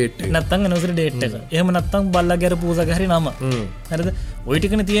ඇනිවර්සරි ඩේට් එක. නැත්නම් ඇනිවර්සරි ඩේට් එක. එහෙම නැත්නම් බල්ලාගේ අර පූසාගේ හරි නම. හරිද? ওই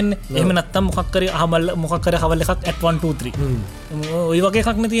ටිකනේ තියෙන්නේ. එහෙම නැත්නම් මොකක් හරි අහබල් මොකක් හරි හවල් එකක් @123. ওই වගේ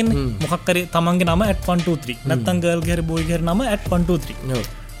එකක් නේ තියෙන්නේ. මොකක් හරි තමන්ගේ නම @123. නැත්නම් ගර්ල් ගේ හරි බොයි ගේ හරි නම @123.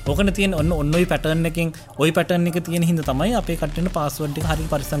 ඕකනේ තියෙන ඔන්න ඔය පැටර්න් එකෙන් ওই පැටර්න් එක තියෙන හින්දා තමයි අපේ කට්ටියට පාස්වර්ඩ් එක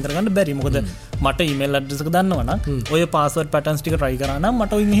හරියට පරිස්සම් කරගන්න බැරි. මොකද මට ඊමේල් ඇඩ්‍රස් එක දන්නවනම් ඔය පාස්වර්ඩ් පැටර්න්ස් ටික try කරා නම්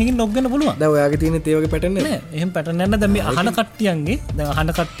මට ඔය මෙහෙකින් log වෙන්න පුළුවන්. දැන් ඔයාගේ තියෙන ඒ වගේ පැටර්න් නේද? නෑ. එහෙම පැටර්න් එකක් නෑ. දැන් මේ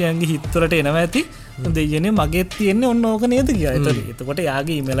අහන කට්ටියන්ගේ හිතවලට එනවා ඇති. දෙයනේ මගේ තියෙන්නේ ඔන්න ඕක නේද කියලා. එතකොට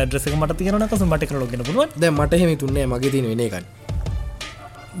යාගේ ඊමේල් ඇඩ්‍රස් එක මට තියෙනවා නම් මට ඒක log වෙන්න පුළුවන්. දැන් මට එහෙම තුන්නේ මගේ තියෙන වෙන එකක්.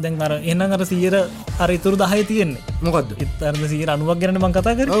 දැන් අර එහෙනම් අර 100 අර ඉතුරු 10 තියෙන්නේ. මොකද්ද? ඉතින් 190ක් ගැන මම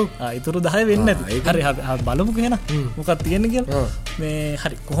කතා කරේ. ඉතුරු 10 වෙන්නේ නැති. හරි බලමුකෝ එහෙනම්. මොකක්ද තියෙන්නේ කියලා. මේ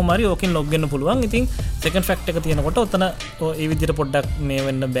හරි කොහොම හරි ඕකෙන් log වෙන්න පුළුවන්. ඉතින් second fact එක තියෙනකොට ඔතන ඒ විදිහට පොඩ්ඩක් මේ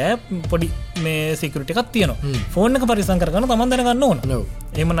වෙන්න බෑ. පොඩි මේ security එකක් තියෙනවා. ෆෝන් එක පරිස්සම් කරගන්න තමන් දැනගන්න ඕන.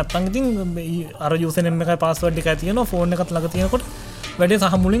 එහෙම නැත්නම් ඉතින් අර username එකයි password එකයි තියෙනවා. ෆෝන් එකත් ළඟ තියෙනකොට වැඩේ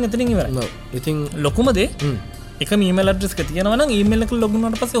සහ මුලින් එතනින් ඉවරයි. ඉතින් ලොකුම දේ එක ඊමේල් ඇඩ්‍රස් එක තියෙනවා නම් ඊමේල් එක ලොග්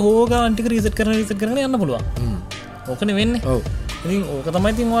වුණාට පස්සේ හොගාන් ටික රීසෙට් කරගෙන යන්න පුළුවන්. ඕකනේ වෙන්නේ. ඔව්. ඉතින් ඕක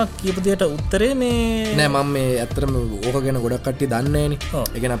තමයි ඉතින් ඔයා කියපු දෙයට උත්තරේ මේ නෑ මම මේ ඇත්තටම ඕක ගැන ගොඩක් කට්ටිය දන්නේ නෑනේ.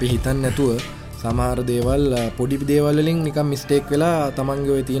 ඒ කියන්නේ අපි හිතන්නේ නැතුව සමහර දේවල් පොඩි දේවල් වලින් නිකන් මිස්ටේක් වෙලා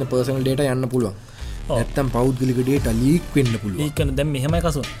තමන්ගේ ඔය තියෙන පර්සනල් ඩේටා යන්න පුළුවන්. නැත්තම් පෞද්ගලික ඩේටා ලීක් වෙන්න පුළුවන්. ලීක් කරන දැන් මෙහෙමයි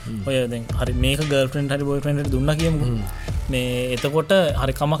කසුන්. ඔය දැන් හරි මේක ගර්ල්ෆ්‍රෙන්ඩ් හරි බොයිෆ්‍රෙන්ඩ් හරි දුන්නා කියමුකෝ. මේ එතකොට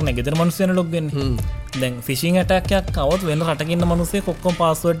හරි කමක් නැහැ. ගෙදර මිනිස්සුයන ලොග් වෙන්නේ. දැන් ෆිෂින් ඇටැක් එකක් આવොත් වෙන රටක ඉන්න මිනිස්සෙක් ඔක්කොම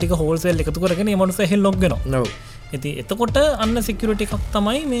පාස්වර්ඩ් ටික හෝල්සේල් එකතු කරගෙන මේ මිනිස්සු එහෙන් ලොග් වෙනවා. ඉතින් එතකොට අන්න සිකියුරිටි එකක්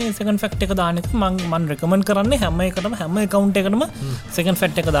තමයි මේ සෙකන්ඩ් ෆැක්ට් එක දාන එක මම රෙකමන්ඩ් කරන්නේ හැම හැම account එකකටම සෙකන්ඩ්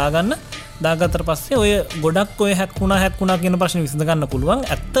ෆැක්ට් එක දාගන්න. දාගත්තට පස්සේ ඔය ගොඩක් ඔය හැක් වුණා කියන ප්‍රශ්නේ විසඳ ගන්න පුළුවන්.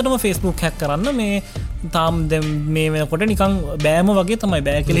 ඇත්තටම Facebook හැක් කරන්න මේ තාම දැන් මේ වෙනකොට නිකන් බෑම වගේ තමයි.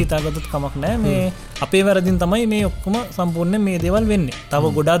 බෑ කියලා හිතාගත්තොත් කමක් නැහැ. මේ අපේ වැරදින් තමයි මේ ඔක්කොම සම්පූර්ණයෙන් මේ දේවල් වෙන්නේ.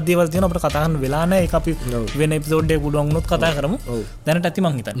 තව ගොඩක් දේවල් තියෙනවා අපිට කතා කරන්න වෙලා නැහැ. ඒක අපි වෙන එපිසෝඩ් එකක පුළුවන් වුණොත් කතා කරමු. දැනට ඇති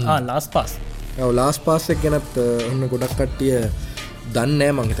මං හිතන්නේ. last pass ලාස්ට් පාස් එක ගැනත් ඔන්න ගොඩක් කට්ටිය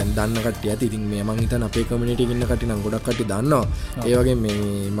දන්නේ නැහැ මං හිතන්නේ. දන්න කට්ටිය ඇති. ඉතින් මේ මං හිතන්නේ අපේ කමියුනිටි එකේ ඉන්න කට්ටිය නම් ගොඩක් කට්ටිය දන්නවා. ඒ වගේ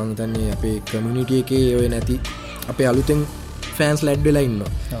මේ මං හිතන්නේ අපේ කමියුනිටි එකේ ඔය නැති අපේ අලුතෙන් ෆෑන්ස් ලැඩ් වෙලා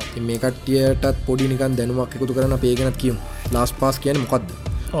ඉන්නවා. ඉතින් මේ කට්ටියටත් පොඩි නිකන් දැනුමක් එකතු කරන්න අපි ඒ ගැනත් කියමු. ලාස් පාස් කියන මොකක්ද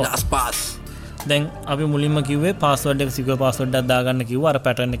ලාස් පාස් දැන් අපි මුලින්ම කිව්වේ පාස්වර්ඩ් එක සිකුවර් පාස්වර්ඩ් එකක් දාගන්න කිව්වා අර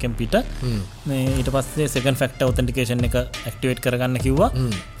පැටර්න් එකෙන් පිට මේ ඊට පස්සේ සෙකන්ඩ් ෆැක්ටර් ඔතෙන්ටිකේෂන් එක ඇක්ටිවේට් කරගන්න කිව්වා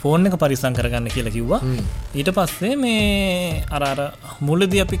ෆෝන් එක පරිස්සම් කරගන්න කියලා කිව්වා ඊට පස්සේ මේ අර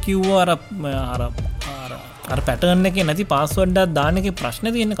මුලදී අපි කිව්වා අර පැටර්න් එකේ නැති පාස්වර්ඩ් එකක් දාන එකේ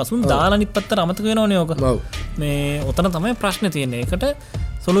ප්‍රශ්නේ තියෙන්නේ කසුන් දාලා අනිත් පැත්තට අමතක වෙනවනේ ඕක මේ ඔතන තමයි ප්‍රශ්නේ තියෙන්නේ ඒකට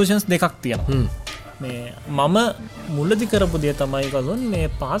සොලියුෂන්ස් දෙකක් තියෙනවා මේ මම මුලදි කරපු දේ තමයි කසුන් මේ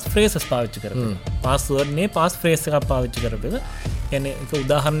පාස් ෆ්‍රේසස් පාවිච්චි කරපු පාස්වර්ඩ් නේ පාස් ෆ්‍රේස් එකක් පාවිච්චි කරපු එක කියන්නේ ඒක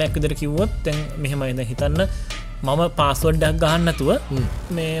උදාහරණයක් විදිහට කිව්වොත් දැන් මෙහෙමයි දැන් හිතන්න මම පාස්වර්ඩ් එකක් ගහන්න නැතුව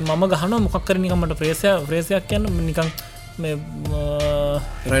මේ මම ගහනවා මොකක් කර නිකන් මට ෆ්‍රේස් එකක් කියන්නේ නිකන් මේ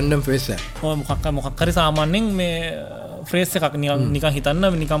රැන්ඩම් ෆ්‍රේස් එක මොකක් හරි සාමාන්‍යයෙන් මේ ෆ්‍රේස් එකක් නිකන් හිතන්න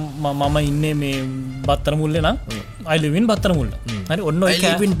නිකන් මම ඉන්නේ මේ බත්තර මුල්ලේ නම් I live in බත්තර මුල්ල හරි ඔන්න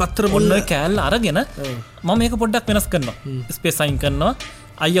ඔය කෑල්ල අරගෙන මම මේක පොඩ්ඩක් වෙනස් කරනවා ස්පේස් අයින් කරනවා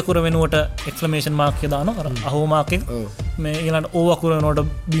අයකුර වෙනුවට එක්ස්ක්ලමේෂන් මාක් එක දානවා අර අහෝ මාක් එක මේ ඊළඟට ඕ අකුර වෙනුවට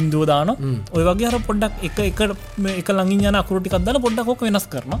බිංදුව දානවා ඔය වගේ අර පොඩ්ඩක් එක ළඟින් යන අකුරු ටිකක් දාලා පොඩ්ඩක් ඕක වෙනස්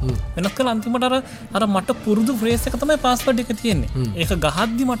කරනවා වෙනස් කරලා අන්තිමට අර මට පුරුදු ෆ්‍රේස් එක තමයි පාස්වර්ඩ් එක තියෙන්නේ ඒක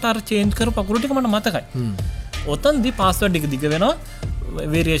ගහද්දි මට අර චේන්ජ් කරපු අකුරු ටික මට මතකයි ඔතනදී පාස්වර්ඩ් එක දිග වෙනවා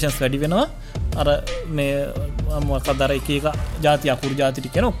වේරියේෂන්ස් වැඩි වෙනවා අර මේ මොකක්ද අර එක ಜಾති අකුරු ಜಾති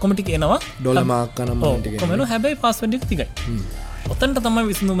ටික එන ඔක්කොම ටික එනවා ඩොලර් මාක් කරන මොන ටික එනවා හැබැයි පාස්වර්ඩ් එක දිගයි ඔතනට තමයි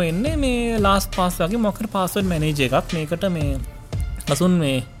විසඳුම එන්නේ මේ ලාස්ට් පාස් වගේ මොකක්ද පාස්වර්ඩ් මැනේජර් එකක් මේකට මේ කසුන්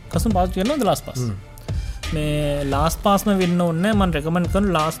පාස් කරනවද ලාස්ට් පාස් මේ ලාස්ට් පාස්ම වෙන්න ඕනේ මම රෙකමන්ඩ් කරන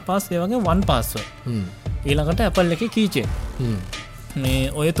ලාස්ට් පාස් ඒ වගේ වන් පාස්වර්ඩ් ඊළඟට Apple එකේ කීචේන් මේ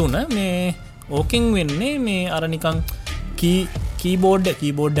ඔය තුන මේ ඕකෙන් වෙන්නේ මේ අර නිකන් කීබෝඩ් එකක්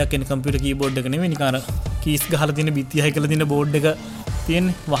කියන්නේ කම්පියුටර් කීබෝඩ් එක නෙමෙයි නිකන් අර කීස් ගහලා තියෙන බිත්තියයි කියලා තියෙන බෝඩ් එක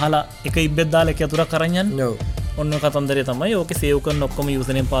තියෙන්නේ වහලා එක ඉබ්බෙක් දාලා එක අතුරක් අරන් යන්නේ ඔන්න කතන්දරේ තමයි ඕකේ සේව් කරන ඔක්කොම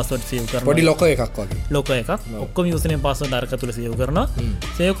යූසර් නේම් පාස්වර්ඩ් සේව් කරනවා පොඩි ලොකෝ එකක් වගේ ලොකෝ එකක් ඔක්කොම යූසර් නේම් පාස්වර්ඩ් අරක තුල සේව් කරනවා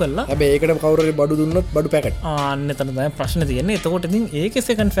සේව් කළා හැබැයි ඒකට කවුරු හරි බඩු දුන්නොත් බඩු පැකට් අන්න එතන තමයි ප්‍රශ්නේ තියෙන්නේ එතකොට ඉතින් ඒකේ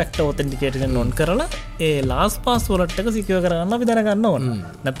සෙකන්ඩ් ෆැක්ටර් ඔතෙන්ටිකේෂන් ඔන් කරලා ඒ ලාස්ට් පාස්වර්ඩ් එක සිකියුර් කරගන්න අපි දැනගන්න ඕන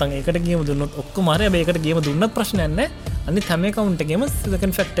නැත්නම් ඒකට ගියම දුන්නොත් ඔක්කොම හරි හැබැයි ඒකට ගියම දුන්නත් ප්‍රශ්නයක් නැහැ අනිත් හැම account එකේම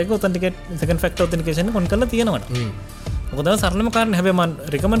සෙකන්ඩ් ෆැක්ටර් එක සෙකන්ඩ් ෆැක්ටර් ඔතෙන්ටිකේෂන් එක ඔන් කරලා තියෙනවා මොකද සරලම කාරණේ හැබැයි මම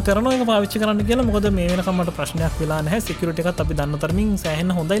රෙකමන්ඩ් කරනවා ඒක පාවිච්චි කරන්න කියලා මොකද මේ වෙනකම් මට ප්‍රශ්නයක් වෙලා නැහැ සිකියුරිටි එකත් අපි දන්න තරමින්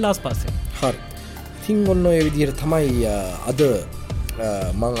සෑහෙන හොඳයි ලාස්ට් පාස් එක. හරි. ඉතින් ඔන්න ඔය විදිහට තමයි අද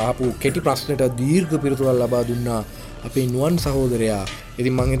මම අහපු කෙටි ප්‍රශ්නෙට දීර්ඝ පිළිතුරක් ලබා දුන්නා අපේ නුවන් සහෝදරයා.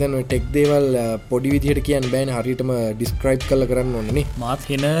 ඉතින් මම හිතන්නේ ඔය ටෙක් දේවල් පොඩි විදිහට කියන්න බෑනේ හරියටම ඩිස්ක්‍රයිබ් කරලා කරන්න ඕනේ නේ. මාත්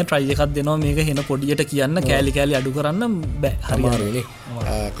හෙන try එකක් දෙනවා මේක හෙන පොඩියට කියන්න කෑලි අඩු කරන්න බෑ හරියන්නේ.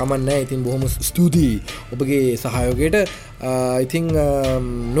 කමන්න නැහැ. ඉතින් බොහොම ස්තුතියි ඔබගේ සහයෝගයට. ඉතින්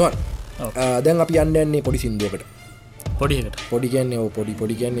නුවන් දැන් අපි යන්නේ පොඩි සින්දුවකට. පොඩි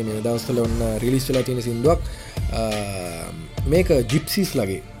කියන්නේ මේ දවස්වල ඔන්න රිලීස් වෙලා තියෙන සින්දුවක්. මේක ජිප්සීස්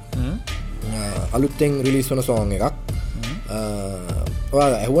ලගේ අලුත්තෙන් රිලීස් වන සෝන් එකක්.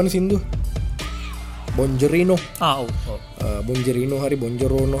 ඔයාලා ඇහුවන සින්දුව බොන්ජරීනෝ බොන්ජරීනෝ හරි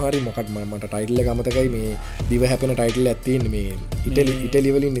බොන්ජරෝනෝ හරි මොකක්ද මට ටයිටල් එක අමතකයි මේ දිව හැපෙන ටයිටල් එකක් තියෙන්නේ මේ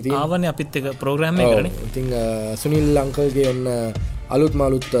ඉටලි වලින් ඉතින් ආවනේ අපිත් එක ප්‍රෝග්‍රෑම් එකකනේ. ඉතින් සුනිල් අංකල්ගේ ඔන්න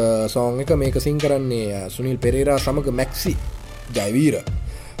අලුත් සෝන් එක මේක සින් කරන්නේ සුනිල් පෙරේරා සමග මැක්සි ජයවීර.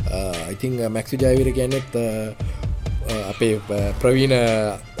 ඉතින් මැක්සි ජයවීර කියන්නේත් අපේ ප්‍රවීණ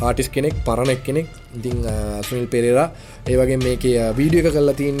ආටිස් කෙනෙක් පරණෙක් කෙනෙක්. ඉතින් සුනිල් පෙරේරා ඒ වගේ මේකේ වීඩියෝ එක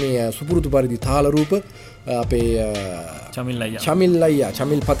කරලා තින්නේ සුපුරුදු පරිදි තාල රූප අපේ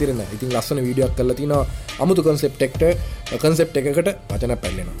චමිල් පතිරණ. ඉතින් ලස්සන වීඩියෝ එකක් කරලා තිනවා අමුතු කන්සෙප්ට් එකකට වචන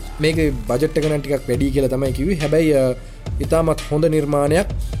පැල්ලෙනවා. මේකේ බජට් එක නම් ටිකක් වැඩි කියලා තමයි කිව්වේ. හැබැයි ඉතාමත් හොඳ නිර්මාණයක්.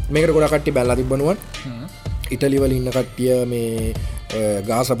 මේකට ගොඩක් කට්ටිය බැලලා තිබ්බනුවන්. ඉටලි වල ඉන්න කට්ටිය මේ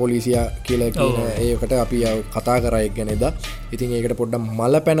ගාස පොලිසියා කියලා කියන ඒකට අපි කතා කරා එක් ගැන එදා. ඉතින් ඒකට පොඩ්ඩක්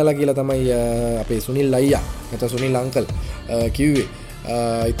මල පැනලා කියලා තමයි අපේ සුනිල් අයියා නැත්නම් සුනිල් අංකල් කිව්වේ.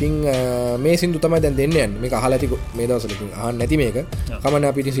 ඉතින් මේ සින්දු තමයි දැන් දෙන්න යන්නේ. මේක අහලා ඇති මේ දවස්වල ඉතින් අහන්න නැති මේක.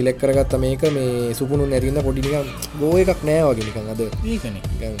 කමන්නේ අපි ඉතින් සිලෙක්ට් කරගත්ත මේක මේ සුපුණු නැති හින්දා පොඩි නිකන් ගෝ එකක් නෑ වගේ නිකන් අද. ඒකනේ.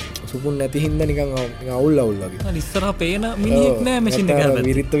 නිකන් සුපුණු නැති හින්දා නිකන් අවුල් වගේ. අර ඉස්සරහා පේන මිනිහෙක් නෑ මැෂින් එක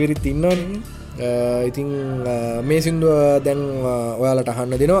හැබැයි. විරිත් ඉන්නවනේ. ඉතින් මේ සින්දුව දැන් ඔයාලට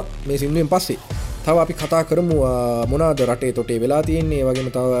අහන්න දෙනවා. මේ සින්දුවෙන් පස්සේ තව අපි කතා කරමු මොනවාද රටේ තොටේ වෙලා තියෙන්නේ. ඒ වගේම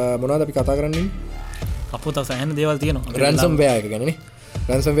තව මොනවාද අපි කතා කරන්නේ? අපෝ තව සෑහෙන දේවල් තියෙනවා. රැන්සම් වෙයා එක ගැනනේ.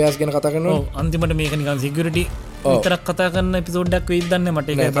 රැන්සම් වෙයාස් ගැන කතා කරනවා. ඔව් අන්තිමට මේක නිකන් සිකියුරිටි විතරක් කතා කරන එපිසෝඩ් එකක් වෙයිද දන්නේ මට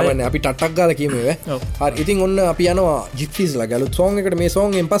ඒක තමයි අපි ටට්ටක් ගාලා කියමු ඈ. හරි ඉතින් ඔන්න අපි යනවා ජිප්සීස් ලා ගැලුත් සෝන් එකට. මේ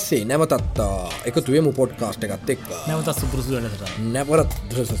සෝන් එකෙන් පස්සේ නැවතත් එකතු වෙමු පොඩ්කාස්ට් එකත් එක්ක. නැවතත් සුපුරුදු වැඩසටහන.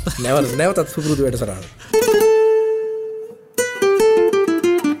 නැවතත් සුපුරුදු වැඩසටහන.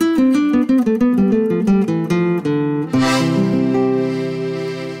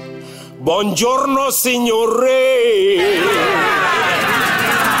 Buongiorno signore.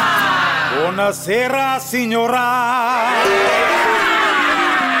 Buonasera signora.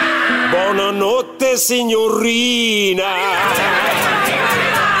 Buonanotte signorina.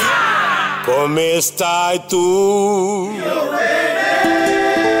 Come stai tu? Io bene.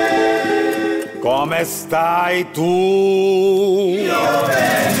 Come stai tu? Io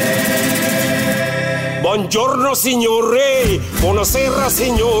bene. Buongiorno signore. Buonasera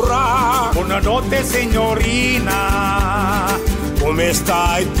signora. Buonanotte signorina. Come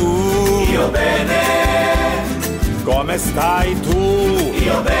stai tu? Io bene. Come stai tu?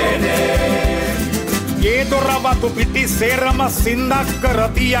 Io bene. Ietoravato pitti serama sindak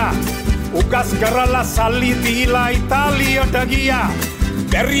karatia. Ugas karala salli dila Italiයට ගියා.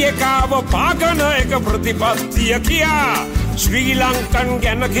 බැරියකාව පාගන එක ප්‍රතිපත්තිය කියා. ශ්‍රී Lankan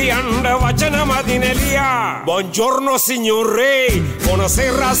ගැන කියන්න වචන මදිනෙලියා. Buongiorno signore.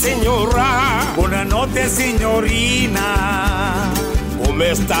 Buonasera signora. Buonanotte signorina.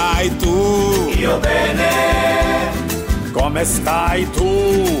 Come stai tu? Io bene. Come stai tu?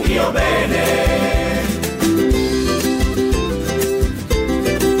 Io bene.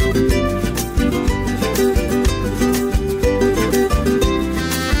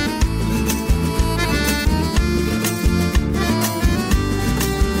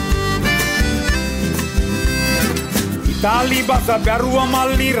 ඉතාලි බස බැරුව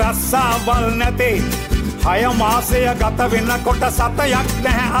මල්ලි රස්සාවල් නැතේ. 6 මාසය ගත වෙනකොට සතයක්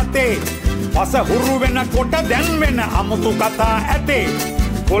නැහැ අතේ. පස හුරු වෙනකොට දැන් වෙන අමුතු කතා ඇතේ.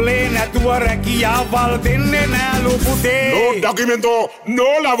 කොලේ නැතුව රැකියාවල් දෙන්නේ නෑලු පුතේ. No documento, no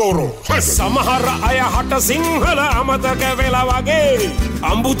lavoro. සමහර අය හට සිංහල අමතක වෙලා වගේ.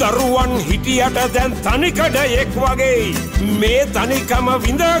 අඹුදරුවන් හිටියට දැන් තනිකඩයෙක් වගේ. මේ තනිකම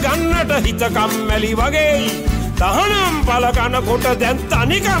විඳ ගන්නට හිත කම්මැලි වගේ. තහනම් පලකනකොට දැන්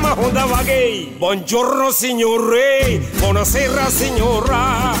තනිකම හොඳ වගේ. Buongiorno signore. Buonasera signora.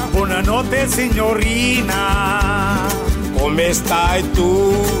 Buonanotte signorina. Come stai tu?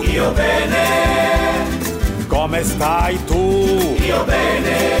 Io bene. Come stai tu? Io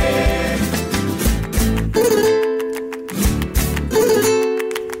bene.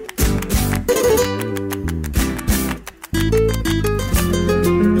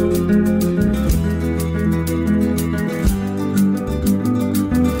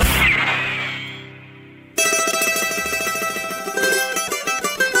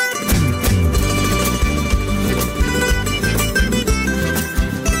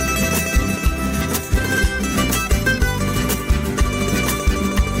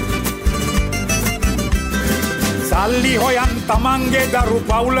 සල්ලි හොයන් තමන්ගේ දරු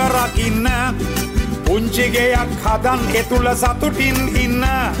පවුල රකින්න. පුංචි ගෙයක් හදන් ඒ තුල සතුටින් ඉන්න.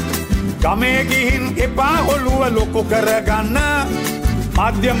 ගමේ ගිහින් එපා ඔළුව ලොකු කරගන්න.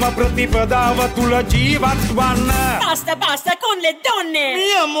 මධ්‍යම ප්‍රතිපදාව තුල ජීවත් වන්න. Basta, basta con le donne!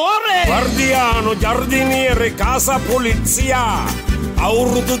 Mio amore! Guardiano, giardiniere, casa polizia.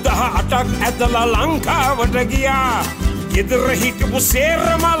 අවුරුදු 18ක් ඇදලා ලංකාවට ගියා. ගෙදර හිටපු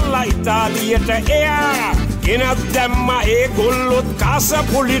සේරමල්ලා ඉතාලියට එයා. ගෙනත් දැම්ම ඒගොල්ලොත් කාසා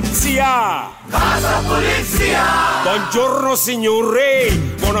පොලිසියා. Casa polizia. Buongiorno signore.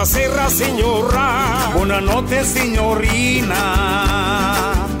 Buonasera signora. Buonanotte signorina.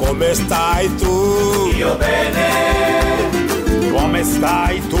 Come stai tu? Io bene. Come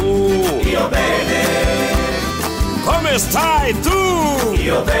stai tu? Io bene. Come stai tu?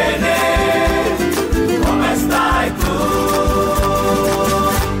 Io bene. Come stai tu?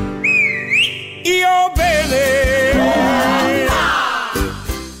 Io bene.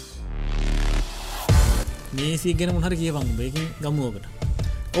 මේ සිය ගැන මොනහරි කියවන්න බෑකින් ගමුවකට.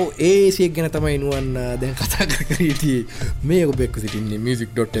 ඔව් ඒ සියක් ගැන තමයි නුවන් දැන් කතා කර හිටියේ. මේ ඔබ එක්ක සිටින්නේ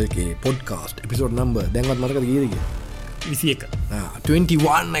music.lk podcast episode number දැන්වත් මතකද කීයද කියලා? 21.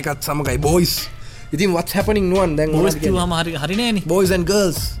 21 එකත් සමගයි boys. ඉතින් what's happening නුවන් දැන් boys කිව්වම හරි නෑනේ. boys and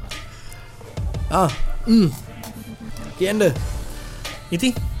girls. කියන්න.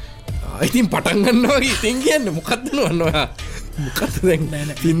 ඉතින් පටන් ගන්නවා ඉතින් කියන්න මොකක්ද නුවන් ඔයා? මොකක්ද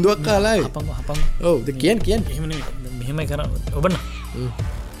දැන් සින්දුවක් කාලායි. හපන්. ඔව් කියන්න. එහෙම නෙමෙයි. මෙහෙමයි කරා ඔබන්න.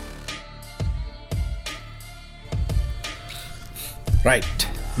 right.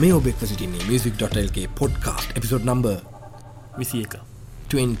 මේ ඔබ එක්ක සිටින්නේ music.lk podcast episode number 21.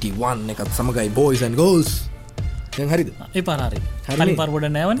 21 එකත් සමගයි boys and girls. දැන් හරිද? ඒ පාර හරි. කලින් පාර පොඩ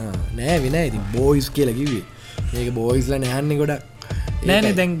නෑවනේ. නෑ විනය ඉතින් boys කියලා කිව්වේ. මේක boys ලා නෑන්නේ ගොඩක්.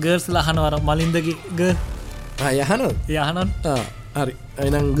 නෑනේ දැන් girls ලා අහනවා මලින්දගේ girl. යහනොත්? යහනොත්. හරි.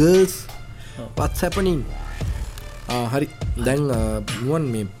 එහෙනම් girls what's happening? හරි දැන් නුවන්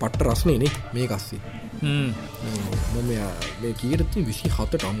මේ පට්ට රස්නේනේ මේ කස්සේ මම මේ කීරත්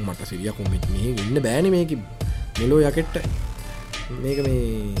 27ට අම්මට සිරියක් මේ ඉන්න බෑනේ මේක මෙලෝ යකෙට්ට මේක මේ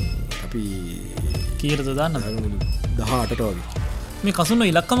අපි කීරද දාන්න 18ට වගේ මේ කසුන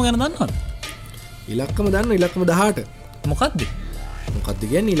ඉලක්කම ගැන දන්නවද? ඉලක්කම දන්න ඉලක්කම 18 මොකක්ද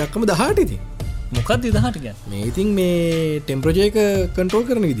කියන්නේ ඉලක්කම 18 ඉතින් මොකක්ද 18 කියන්නේ? මේ ඉතින් මේ ටෙම්පරේචර් එක කන්ට්‍රෝල්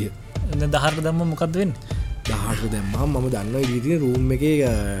කරන විදිය. දැන් 18ට දැම්මම මොකක්ද වෙන්නේ? 18ට දැම්මම මම දන්නවා ඉතින් රූම් එකේ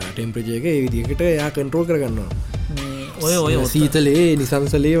ටෙම්පරේචර් එක ඒ විදිහකට එයා කන්ට්‍රෝල් කරගන්නවා. ඔය සීතලේ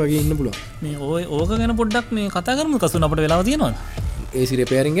නිසංසලේ වගේ ඉන්න පුළුවන්. මේ ඕක ගැන පොඩ්ඩක් මේ කතා කරමු. කසුන අපිට වෙලාව තියෙනවද? AC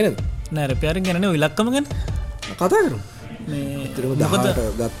රිපෙයාරින් ගැනද? නෑ රිපෙයාරින් ගැන නෙවෙයි ඉලක්කම ගැන කතා කරමු. මේ 18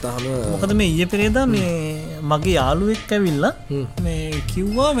 ගත්තාම මොකද මේ ඊයේ පෙරේදා මේ මගේ යාළුවෙක් ඇවිල්ලා මේ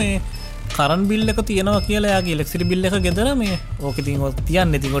කිව්වා මේ කරන් බිල් එක තියෙනවා කියලා යාගේ ඉලෙක්ට්‍රිසිටි බිල් එක ගෙදර මේ ඕක ඉතින් ඔය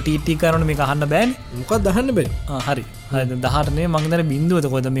තියන්නේ ඉතින් ඔය TT කරන මේක අහන්න බෑනේ. මොකක්ද අහන්න බෑ? හරි. හරි දැන් 18 නේ මං හිතන්නේ බින්දුවද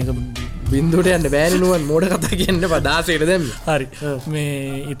කොහෙද මේක බින්දුවට යන්න බෑනේ නුවන් මෝඩ කතා කියන්න එපා 16ට දැම්ම. හරි. මේ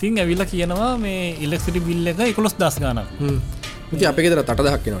ඉතින් ඇවිල්ලා කියනවා මේ ඉලෙක්ට්‍රිසිටි බිල් එක 11000 ගාණක්. ඉතින් අපේ ගෙදර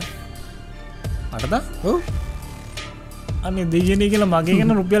 8000ක් එනවා. 8000? ඔව්. අනේ දෙයියනේ කියලා මගේ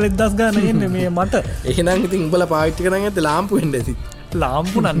ගැන රුපියල් 1000 ගාණක් එන්නේ මේ මට. එහෙනම් ඉතින් උඹලා පාවිච්චි කරන් ඇද්ද ලාම්පු වෙන්න ඇති.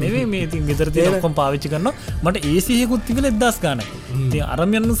 ලාම්පු නෙවෙයි මේ ඉතින් ගෙදර තියෙන ඔක්කොම පාවිච්චි කරනවා. මට AC එකකුත් තිබිලා 1000 ගාණක්. ඉතින් අර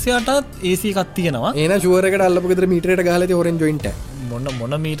මිනිස්සයාටත් AC එකක් තියෙනවා. එහෙනම් ෂුවර් එකට අල්ලපු ගෙදර මීටරයට ගහලා ඉතින් හොරෙන් ජොයින්ට් එක.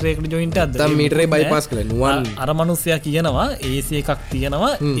 මොන මීටරයකට ජොයින්ට් එකක්ද? දැන් මීටරේ බයිපාස් කළා නුවන්. අර මිනිස්සයා කියනවා AC එකක්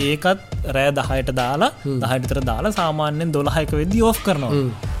තියෙනවා. ඒකත් රෑ 10ට දාලා 10ට විතර දාලා සාමාන්‍යයෙන් 12ක වෙද්දී ඕෆ් කරනවා.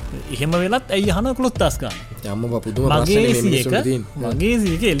 එහෙම වෙලත් ඇයි අහන 11000 ගාන. යම්ම පුදුම ප්‍රශ්නේ මේ මිනිස්සුන්ට තියෙන. මගේ AC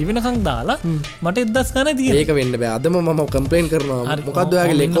එක එළි වෙනකන් දාලා මට 1000 ගානයි තියෙන්නේ. ඒක වෙන්න බෑ. අදම මම කම්ප්ලේන් කරනවා. මොකද්ද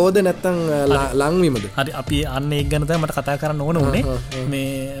ඔයාගේ ලෙකෝද නැත්තම් ලංවීමද? හරි අපි අන්න ඒක ගැන තමයි මට කතා කරන්න ඕන උනේ.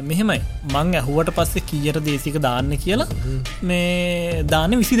 මේ මෙහෙමයි. මං ඇහුවට පස්සේ කීයට AC එක දාන්න කියලා මේ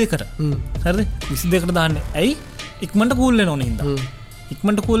දාන්නේ 22කට. හරිද? 22කට දාන්නේ. ඇයි? ඉක්මනට කූල් වෙන ඕනේ හින්දා.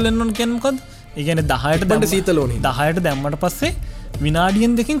 ඉක්මනට කූල් වෙන්න ඕන කියන්නේ මොකද්ද? ඒ කියන්නේ 10ට දැම්ම සීතල ඕනේ. 10ට දැම්මට පස්සේ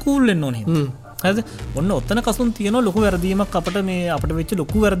විනාඩියෙන් දෙකකින් කූල් වෙන්න ඕනේ. හරිද? ඔන්න ඔතන කසුන් තියෙන ලොකු වැරදීමක් අපිට වෙච්ච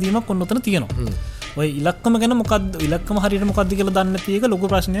ලොකු වැරදීමක් ඔන්න ඔතන තියෙනවා. ඔය ඉලක්කම ගැන මොකද්ද ඉලක්කම හරියට මොකද්ද කියලා දන්නේ නැති එක ලොකු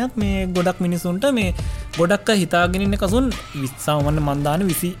ප්‍රශ්නයක් මේ ගොඩක් මිනිසුන්ට මේ ගොඩක් අය හිතාගෙන ඉන්න කසුන් සාමාන්‍ය මන්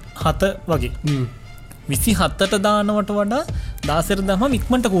දාන්නේ 27 වගේ. 27ට දානවට වඩා 16ට දාම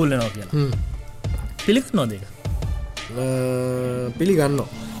ඉක්මනට කූල් වෙනවා කියලා. පිළිගන්නවද ඒක? පිළිගන්නවා.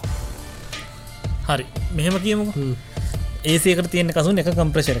 හරි. මෙහෙම කියමුකෝ. AC එකට තියෙන කසුන් එක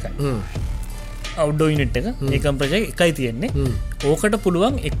කම්ප්‍රෙෂර් එකයි. අවුට්ඩෝර් යුනිට් එක ඒ කම්ප්‍රෙෂර් එක එකයි තියෙන්නේ. ඕකට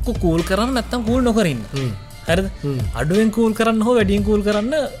පුළුවන් එක්ක කූල් කරන්න නැත්නම් කූල් නොකර ඉන්න. හරිද? අඩුවෙන් කූල් කරන්න හෝ වැඩියෙන් කූල්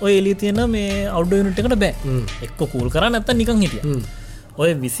කරන්න ඔය එළිය තියෙන මේ අවුට්ඩෝර් යුනිට් එකට බෑ. එක්ක කූල් කරන්න නැත්නම් නිකන් හිටියා.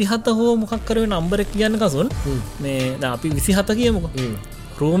 ඔය 27 හෝ මොකක් කර වෙන නම්බර් එක කියන්න කසුන් මේ දැන් අපි 27 කියමුකෝ.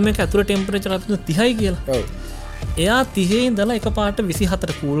 රූම් එක ඇතුළේ ටෙම්පරේචර් 30යි කියලා. ඔව්. එයා 30 ඉඳලා එකපාරට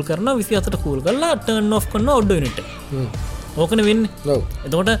 24ට කූල් කරනවා 24ට කූල් කරලා ටර්න් ඔෆ් කරනවා අවුට්ඩෝර් යුනිට් එක. ඕකනේ වෙන්නේ. ඔව්.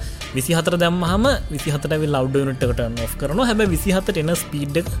 එතකොට 24 දැම්මහම 24ට ඇවිල්ලා අවුට්ඩෝර් යුනිට් එක ටර්න් ඔෆ් කරනවා. හැබැයි 24ට එන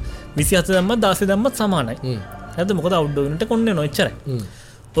ස්පීඩ් එක 27 දැම්මත් 16 දැම්මත් සමානයි. හරිද? මොකද අවුට්ඩෝර් යුනිට් එක ඔන්නේ නොච්චරයි.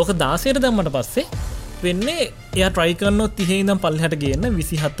 ඕක 16ට දැම්මට පස්සේ වෙන්නේ එයා try කරනවා 30 ඉඳන් පල්ලෙහාට ගේන්න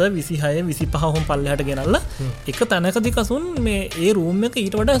 27 26 25 වහම පල්ලෙහාට ගෙනල්ලා එක තැනකදී කසුන් මේ ඒ රූම් එක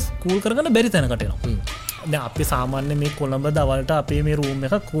ඊට වඩා කූල් කරගන්න බැරි තැනකට එනවා. දැන් අපි සාමාන්‍ය මේ කොළඹ දවල්ට අපේ මේ රූම්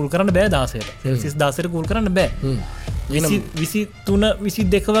එක කූල් කරන්න බෑ 16ට. සෙල්සියස් 16ට කූල් කරන්න බෑ. 23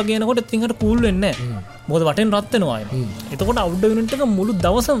 22 වගේ එනකොට ඉතින් හරියට කූල් වෙන්නේ නැහැ. මොකද වටෙන් රත් වෙනවා අයන. එතකොට අවුට්ඩෝර් යුනිට් එක මුළු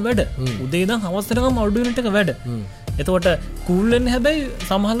දවසම වැඩ. උදේ ඉඳන් හවස වෙනකම් අවුට්ඩෝර් යුනිට් එක වැඩ. එතකොට කූල් වෙන්නේ හැබැයි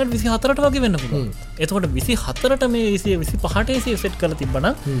සමහරවිට 24ට වගේ වෙන්න පුළුවන්. එතකොට 24ට මේ AC 25ට AC සෙට් කරලා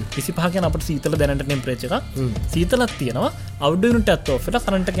තිබ්බනම් 25 කියන අපිට සීතල දැනට ටෙම්පරේචර් එකක් සීතලක් තියෙනවා. අවුට්ඩෝර් යුනිට් එකත් ඔෆ් වෙලා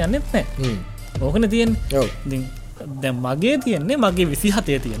කරන්ට් එක යන්නේ නැහැ. ඕකනේ තියෙන්නේ. ඔව්. දැන් මගේ තියෙන්නේ මගේ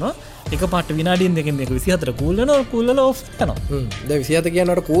 27 තියෙනවා. එකපාරට විනාඩියෙන් දෙකෙන් මේක 24ට කූල් වෙනවා කූල් වෙලා ඔෆ් වෙනවා. දැන් 27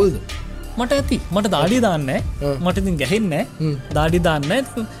 කියනකොට කූල්ද? මට ඇති. මට දාඩිය දාන්නේ නැහැ. මට ඉතින් ගැහෙන්නේ නැහැ. දාඩිය දාන්නේ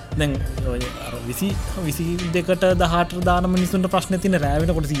නැහැ. දැන් ඔය අර 22ට 18ට දාන මිනිස්සුන්ට ප්‍රශ්නේ තියෙන රෑ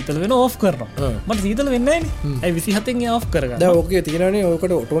වෙනකොට සීතල වෙන ඕෆ් කරනවා. මට සීතල වෙන්නේ නැහැ නේ. ඒ 27න් ඒ ඕෆ් කරගන්න. දැන් ඕකේ තියෙනනේ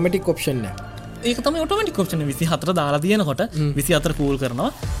ඕකට ඔටෝමැටික් ඔප්ෂන් නැහැ. ඒක තමයි ඔටෝමැටික් ඔප්ෂන් 24 දාලා තියෙනකොට 24 කූල්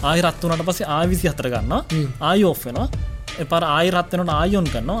කරනවා. ආයෙ රත් වුණාට පස්සේ ආයෙ 24 ගන්නවා. ආයෙ ඕෆ් වෙනවා. එපාර ආයෙ රත් වෙනකොට ආයෙ ඔන්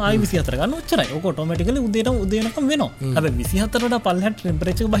කරනවා. ආයෙ 24 ගන්න ඔච්චරයි. ඕක ඔටෝමැටිකලි උදේනකම් වෙනවා. හැබැයි 24 වඩා පල්ලෙහාට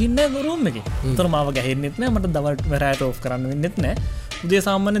ටෙම්පරේචර් එක බහින්නේ නැහැ රූම් එකේ. ඒතර මාව ගැහෙන්නෙත් නැහැ. මට දවල් රැට ඕෆ් කරන්න වෙන්නෙත් නැහැ. උදේ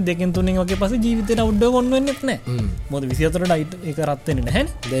සාමාන්‍ය 2 3 වගේ පස්සේ ජීවිතේට අවුඩ් එක ඔන්න වෙන්නෙත් නැහැ. මොකද 24 ඩයිට් එක රත් වෙන්නේ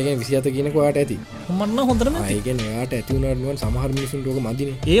නැහැනේ. දැන් 27 කියනක ඔයාට ඇති. මම නම් හොඳටම ඇති. ඒ කියන්නේ ඔයාට ඇති වුණාට නුවන් සමහර මිනිසුන්ට ඕක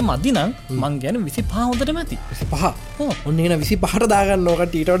මදිනේ. ඒ මදි නම් මං කියන්නේ 25 හොඳටම ඇති. 25. ඔන්න එහෙනම් 25ට දාගන්න ඕක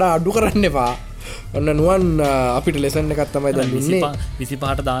ඊට වඩා අඩු කරන්න එපා. ඔන්න නුවන් අපිට ලෙසන් එකක් තමයි දැන් දුන්නේ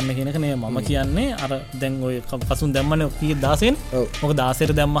 25ට දාන්න කියන එක නේ මම කියන්නේ අර දැන් ඔය පසුන් දැම්මනේ කී 16නේ. ඔක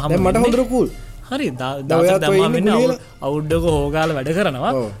 16ට දැම්මහම දැන් මට හොඳට කූල්. හරි 16ට දැම්මහම වෙන්නේ අවුඩ් එක හොගාලා වැඩ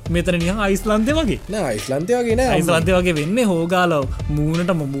කරනවා. මෙතන නිකන් අයිස්ලන්තේ වගේ. නෑ අයිස්ලන්තේ වගේ නෑ. අයිස්ලන්තේ වගේ වෙන්නේ හොගාලා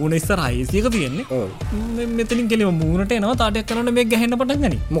මූණ ඉස්සර අයිස් එක තියෙන්නේ. මෙතනින් කෙලිම මූණට එනවා තාටයක් කරනකොට මේක ගැහෙන්න පටන්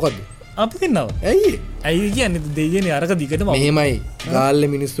ගනි. මොකද්ද? අපි දෙන්නව. ඇයි කියන්නේ දෙයියනේ අරක දිගටම මෙහෙමයි.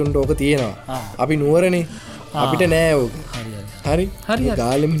 ගාල්ලේ මිනිස්සුන්ට ඕක තියෙනවා. අපි නුවරනේ. අපිට නෑ ඕක. හරි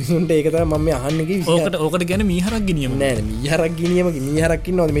ගාල්ලේ මිනිස්සුන්ට ඒක තමයි මම අහන්නේ කිව්වේ. ඕකට කියන්නේ මීහරක් ගිනියම. නෑ මීහරක් ගිනියම මීහරක්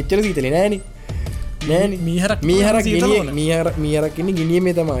ඉන්නවද මෙච්චර සීතලේ නෑනේ. නෑනේ මීහරක් ඉන්නේ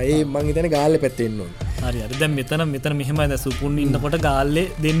ගිනියමේ තමයි. ඒ මං හිතන්නේ ගාල්ලේ පැත්තේ ඉන්න ඕනේ. හරි දැන් මෙතන මෙහෙමයි දැන් සුපුන් ඉන්නකොට ගාල්ලේ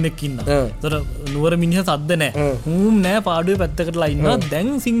දෙන්නෙක් ඉන්නවා. ඒතර නුවර මිනිහා සද්ද නැහැ. හූම් නැහැ පාඩුවේ පැත්තකටලා ඉන්නවා.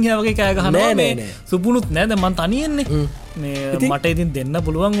 දැන් සිංහයා වගේ කෑ ගහනවා මේ සුපුනුත් නැහැ. දැන් මං තනියෙන්නේ. මේ මට ඉතින් දෙන්න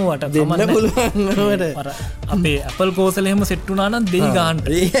පුළුවන් ඕවට දෙන්න පුළුවන් අර අපේ ඇපල් කෝසල එහෙම සෙට් වුණා නම් දෙයි ගහන්න.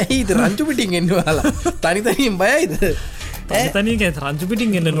 ඒයි රංචු පිටින් එන්න ඔයාලා. තනියෙන් බයයිද? තනියක රංචු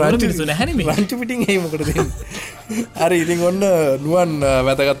පිටින් එන්න නුවර මිනිස්සු නැහැනේ මේ. රංචු පිටින් එයි මොකටද දෙන්නේ? හරි ඉතින් ඔන්න නුවන්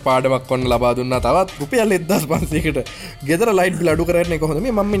වැදගත් පාඩමක් ඔන්න ලබා දුන්නා. තවත් රුපියල් 1500කට ගෙදර ලයිට් බිල් අඩු කරන්න එක හොඳ.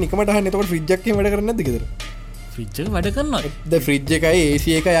 මම මේ නිකමට අහන්නේ එතකොට ෆ්‍රිජ් එකක් එහෙම වැඩ කරන්නේ නැද්ද ගෙදර? ෆ්‍රිජ් එක වැඩ කරනවා. දැන් ෆ්‍රිජ් එකයි AC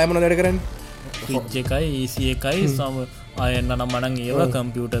එකයි ආයෙ මොනවද වැඩ කරන්නේ? ෆ්‍රිජ් එකයි AC එකයි සම ආයෙන්න නම් මනම් ඒවා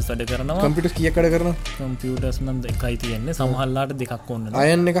කම්පියුටර්ස් වැඩ කරනවා. කම්පියුටර්ස් කීයක් වැඩ කරනවා? කම්පියුටර්ස් නම් එකයි තියෙන්නේ. සමහරලාට දෙකක් ඕන.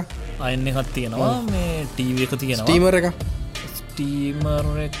 අයන් එක? අයන් එකක් තියෙනවා. මේ ටීවී එක තියෙනවා. ස්ටීමර් එක? ස්ටීමර්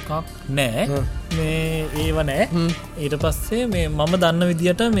එකක් නෑ. මේ ඒව නෑ. ඊට පස්සේ මේ මම දන්න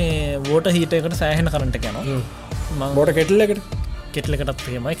විදියට මේ වෝටර් හීටර් එකට සෑහෙන කරන්ට් එක යනවා. මම වෝටර් කෙටල් එකට? කෙටල් එකටත්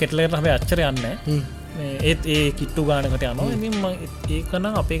එහෙමයි. කෙටල් එකට හැබැයි අච්චර යන්නේ නෑ. ඒත් ඒ කිට්ටු ගානකට යනවා. ඉතින් මම ඒක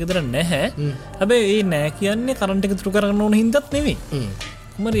නම් අපේ ගෙදර නැහැ. හැබැයි ඒ නෑ කියන්නේ කරන්ට් එක තුරු කරගන්න ඕන හින්දාත් නෙවෙයි.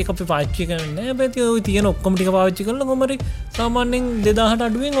 කොහමද ඒක අපි පාවිච්චි කරන්නේ නැහැ. හැබැයි ඔය තියෙන ඔක්කොම ටික පාවිච්චි කරලා කොහමද සාමාන්‍යයෙන් 2000ට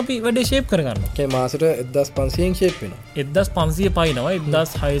අඩුවෙන් අපි වැඩේ ෂේප් කරගන්නවා. ඒ මාසෙට 1500න් ෂේප් වෙනවා. 1500 පයින්නවා.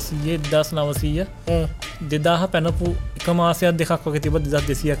 1600 1900 2000 පැනපු එක මාසයක් දෙකක් වගේ තිබ්බ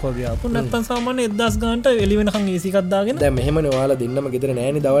 2200ක් වගේ ආපු. නැත්තම් සාමාන්‍ය 1000 ගානට එළි වෙනකන් AC එකක් දාගෙන දැන් මෙහෙමනේ ඔයාලා දෙන්නම ගෙදර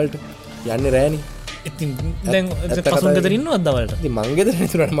නෑනේ දවල්ට. යන්නේ රෑනේ. ඉතින් දැන් කසුන් ගෙදර ඉන්නවද දවල්ට? ඉතින් මං ගෙදර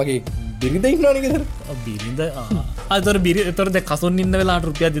නේතුනට මගේ බිරිඳ ඉන්නවනේ ගෙදර. බිරිඳ අතර බිරිඳ දැන් කසුන් ඉන්න වෙලාවට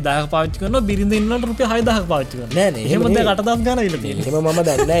රුපියල් 2000ක් පාවිච්චි කරනවා. බිරිඳ ඉන්නවට රුපියල් 6000ක් පාවිච්චි කරනවා. නෑ නෑ. එහෙම දැන් 8000 ගානක් ඉල්ල තියෙනවා. එහෙම මම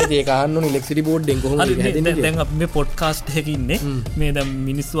දන්නේ නෑ. ඒක අහන්න ඕනේ ඉලෙක්ට්‍රිසිටි බෝඩ් එකෙන් කොහොමද ඒක හැදෙන්නේ කියලා. දැන් අපි මේ පොඩ්කාස්ට් එකක ඉන්නේ. මේ දැන්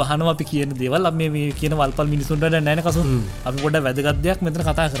මිනිස්සු අහනවා අපි කියන දේවල්. අපි මේ කියන වල්පල් මිනිස්සුන්ට දැන් නෑනේ කසුන්. අපි පොඩ්ඩක් වැදගත් දෙයක් මෙතන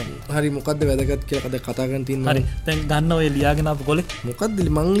කතා කරමු. හරි මොකද්ද වැදගත් කියලා කතා කරන් තියන්නේ? හරි. දැන් ගන්න ඔය ලියාගෙන ආපු කොලේ. මොකද්ද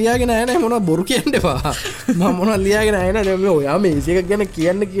මං ලියාගෙන ආයේ නෑ මොනවා බොරු කියන්න එපා. මම මොනවා ලියාගෙන ආයේ නෑ. දැන් මේ ඔයා මේ AC එකක් ගැන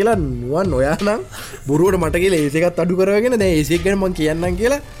කියන්න කියලා නුවන් ඔයා නම් බොරුවට මට කියලා AC එකත් අඩු කරවගෙන දැන් AC එක ගැන මං කියන්නම්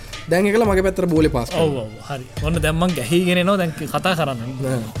කියලා දැන් ඒකලා මගේ පැත්තට බෝලේ පාස් කරනවා. ඔව් ඔව් හරි. ඔන්න දැන් මං ගැහිගෙන එනවා දැන් කතා කරන්න.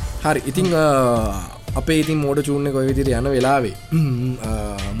 හරි. ඉතින් අපේ ඉතින් මෝඩ චූන් එක ඔය විදිහට යන වෙලාවේ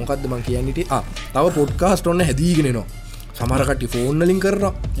මොකද්ද මං කියන්න හිටියේ? තව පොඩ්කාස්ට් ඔන්න හැදීගෙන එනවා. සමහර කට්ටිය ෆෝන් වලින්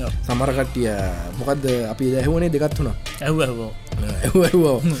කරනවා. සමහර කට්ටිය මොකද්ද අපි ඇහුවනේ දෙකක් තුනක්.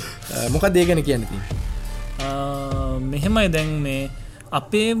 ඇහුවා. මොකද්ද ඒ ගැන කියන්න තියෙන්නේ? මෙහෙමයි දැන් මේ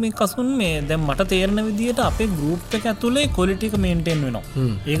අපේ මේ කසුන් මේ දැන් මට තේරෙන විදිහට අපේ ගෲප් එක ඇතුලේ ක්වොලිටි එක මේන්ටේන් වෙනවා.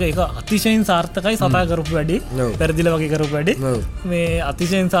 ඒක අතිශයින් සාර්ථකයි සතා කරපු වැඩේ. පෙරදිලා වගේ කරපු වැඩේ. මේ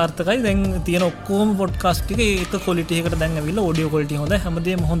අතිශයින් සාර්ථකයි. දැන් තියෙන ඔක්කොම පොඩ්කාස්ට් ටික ඒක ක්වොලිටි එකකට දැන් ඇවිල්ලා ඔඩියෝ ක්වොලිටි හොඳයි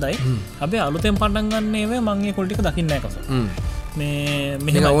හැමදේම හොඳයි. හැබැයි අලුතෙන් පටන් ගන්න ඒවා මම මේ ක්වොලිටි එක දකින්නේ නැහැ කසුන්. මේ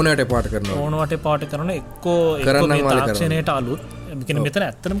මෙහෙම ඕනවට පාට කරනවා. ඕනවට පාට කරන එක්කෝ මේ තාක්ෂණයට අලුත් මෙතන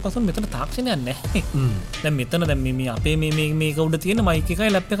ඇත්තටම කසුන් මෙතන තාක්ෂණයක් නැහැ. දැන් මෙතන දැන් මේ අපේ මේක උඩ තියෙන මයික් එකයි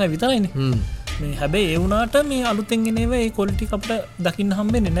ලැප් එකයි විතරයිනේ. මේ හැබැයි ඒ වුණාට මේ අලුතෙන් එන ඒවා ඒ ක්වොලිටි එක අපිට දකින්න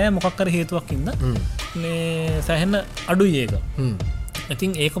හම්බෙන්නේ නැහැ මොකක් හරි හේතුවක් හින්දා. මේ සැහෙන අඩුයි ඒක.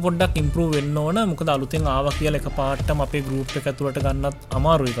 ඉතින් ඒක පොඩ්ඩක් ඉම්ප්‍රූව් වෙන්න ඕන. මොකද අලුතෙන් ආවා කියලා එකපාරටම අපේ ගෲප් එක ඇතුළට ගන්නත්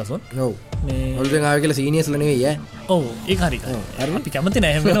අමාරුයි කසුන්. ඔව්. මේ අලුතෙන් ආවා කියලා සීනියර්ස්ලා නෙවෙයි ඈ. ඔව් ඒක හරි. අපි කැමති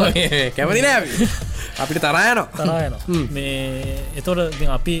නැහැ එහෙම වෙනවා. කැමති නැහැ අපි. අපිට තරහා යනවා. මේ ඒතකොට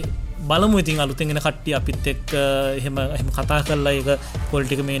ඉතින් අපි බලමු ඉතින් අලුතෙන් එන කට්ටිය අපිත් එක්ක එහෙම කතා කරලා ඒක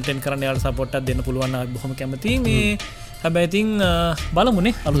ක්වොලිටි එක මේන්ටේන් කරන්න යාළුවා සපෝට් එකක් දෙන්න පුළුවන් නම් බොහොම කැමතියි. මේ හැබැයි ඉතින්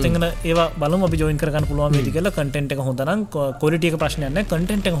බලමුනේ අලුතෙන් එන ඒවා බලමු අපි ජොයින් කරගන්න පුළුවන් වේද කියලා. කන්ටෙන්ට් එක හොඳ නම් ක්වොලිටි එක ප්‍රශ්නයක් නැහැ.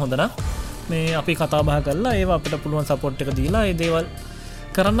 කන්ටෙන්ට් එක හොඳ නම් මේ අපි කතා බහ කරලා ඒවා අපිට පුළුවන් සපෝට් එක දීලා ඒ දේවල්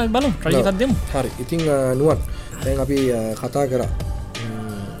කරන්න බලමු. try එකක් දෙමු. හරි. ඉතින් නුවන් දැන් අපි කතා කරා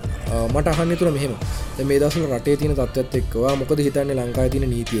මට අහන්න තුන මෙහෙම මේ දවස්වල රටේ තියෙන තත්ත්වයත් එක්ක ඔයා මොකද හිතන්නේ ලංකාවේ තියෙන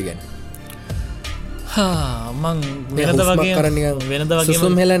නීතිය ගැන? මං වෙනද වගේ වෙනද වගේ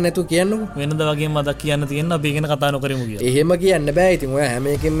සුසුම් හෙලන්නේ නැතුව කියන්නකෝ. වෙනද වගේ මදක් කියන්න තියෙන අපි ඉගෙන කතා නොකරමු කියලා. එහෙම කියන්න බෑ. ඉතින් ඔයා හැම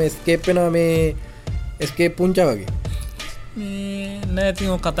එකෙම escape වෙනවා මේ escape පුංචා වගේ. නෑ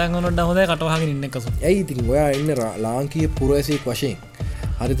ඉතින් ඔය කතා කරනකොට හොඳයි කටවහගෙන ඉන්න එකසු. ඇයි ඉතින් ඔයා ඉන්නේ ලාංකීය පුරවැසියෙක් වශයෙන්.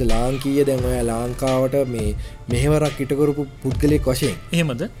 හරිද? ලාංකීය දැන් ඔයා ලංකාවට මේ මෙහෙවරක් ඉට කරපු පුද්ගලයෙක් වශයෙන්.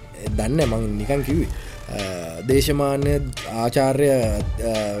 එහෙමද? දන්නේ මං නිකන් කිව්වේ. දේශමාන්‍ය ආචාර්ය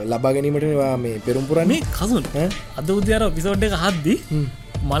ලබා ගැනීමට මේ පෙරම් පුරන්නේ කසුන් අද උදයාර එපිසෝඩ් එක අහද්දි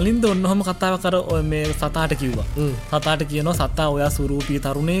මලින්ද ඔන්නොහම කතාව කර මේ සතාට කිව්වා. සතාට කියනවා සතා ඔයා සුරූපී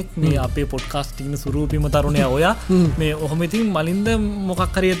තරුණයෙක් මේ අපේ පොඩ්කාස්ට් ඉන්න සුරූපීම තරුණයා ඔයා මේ ඔහොම ඉතින් මලින්ද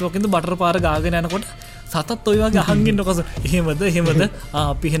මොකක් හරි හේතුවකින්ද බටර් පාර ගාගෙන යනකොට සතත් ඔය වගේ අහන් ඉන්න කස එහෙමද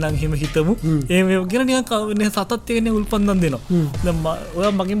අපි එහෙනම් එහෙම හිතමු එහෙම කියලා නිකන් සතත් එකනේ උල්පන්දම් දෙනවා. දැන්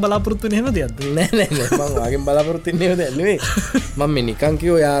ඔයා මගෙන් බලාපොරොත්තු වෙන්නේ එහෙම දෙයක්ද? නෑ මම වගෙන් බලාපොරොත්තු වෙන්නේ එහෙම දෙයක් නෙවෙයි. මම මේ නිකන්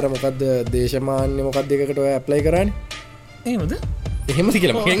කිව්වා යාර මොකද්ද දේශමාන්‍ය මොකද්ද එකකට ඔය ඇප්ලයි කරානේ. එහෙමද? එහෙමද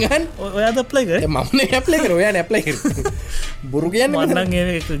කියලා මගෙන් අහන්න. ඔයාද ඇප්ලයි කරේ? මම නේ ඇප්ලයි කරේ. ඔයානේ ඇප්ලයි කරේ. බොරු කියන්නේ මම නම්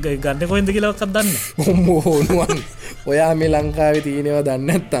ඒ ගන්න කොහෙන්ද කියලා ඔක්කක් දන්නේ නැහැ. ඔයා මේ ලංකාවේ තියෙනවා දන්නේ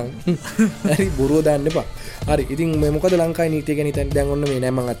නැත්තම් හරි බොරුව දාන්න එපා. හරි ඉතින් මේ මොකද ලංකාවේ නීතිය ගැන හිතන්නේ දැන් ඔන්න මේ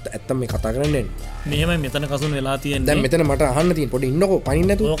නෑ මම ඇත්තම මේ කතා කරන්නේ මෙහෙමයි මෙතන කසුන් වෙලා තියෙන්නේ. දැන් මෙතන මට අහන්න තියෙන පොඩි ඉන්නකෝ පනින්න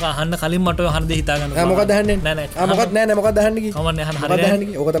නැතුව. ඕක අහන්න කලින් මට ඔය අහන්න දෙ හිතා ගන්න. මොකද අහන්නේ? නෑ මොකද නෑ මොකද අහන්න කි? කවන්නේ අහන්න මොකද අහන්න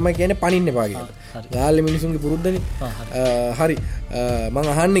කි? ඕක තමයි කියන්නේ පනින්න එපා කියලා. යාළුවෝ මිනිසුන්ගේ පුරුද්දනේ. හරි මම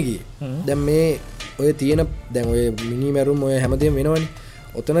අහන්න ගියේ. දැන් මේ ඔය තියෙන දැන් ඔය මිනි මැරුම් ඔය හැමදේම වෙනවනේ.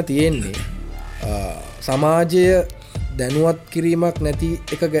 ඔතන තියෙන්නේ සමාජය දැනුවත් කිරීමක් නැති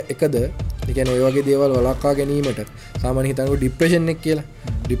එකද ඒ කියන්නේ ඔය වගේ දේවල් වළක්වා ගැනීමට සාමාන්‍ය හිතන්නේ ડિප්‍රෙෂන් එක කියලා.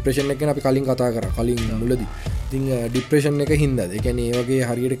 ડિප්‍රෙෂන් එක ගැන අපි කලින් කතා කරා කලින් මුලදී. ඉතින් ડિප්‍රෙෂන් එක හින්දාද ඒ කියන්නේ ඒ වගේ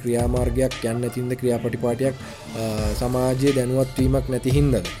හරියට ක්‍රියාමාර්ගයක් යන්නේ නැතිඳ ක්‍රියාපටිපාටියක් සමාජයේ දැනුවත් වීමක් නැති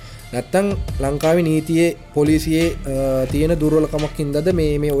හින්දාද නැත්තම් ලංකාවේ නීතියේ පොලිසියේ තියෙන දුර්වලකමක් හින්දාද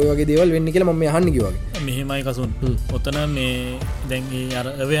මේ ඔය වගේ දේවල් වෙන්නේ කියලා මම මේ අහන්න කිව්වා වගේ. මෙහෙමයි කසුන්. ඔතන මේ දැන් ඒ අර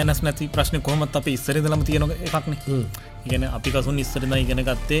අවේනස් නැති ප්‍රශ්නේ කොහොමද අපි ඉස්සර ඉඳලම තියෙන එකක්නේ. ඉගෙන අපි කසුන් ඉස්සරදා ඉගෙන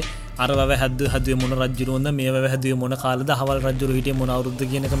ගත්තේ අර වැව හැදුවේ මොන රජුරුවන්ද මේ වැව හැදුවේ මොන කාලෙද අහවල් රජුරු හිටියේ මොන අවුරුද්ද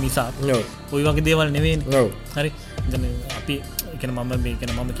කියන එක මිසක් ඔය වගේ දේවල් නෙවෙයිනේ. හරි. දැන් අපි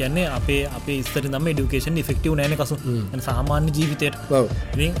මම කියන්නේ අපේ ඉස්සර නම් এডুকেෂන් ඉෆෙක්ටිව් නැහැ නේ කසුන්. يعني සාමාන්‍ය ජීවිතේට.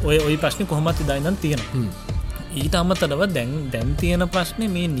 ඉතින් ඔය ප්‍රශ්නේ කොහොමද ඉදා ඉඳන් තියෙනවා. ඊට අමතරව දැන් තියෙන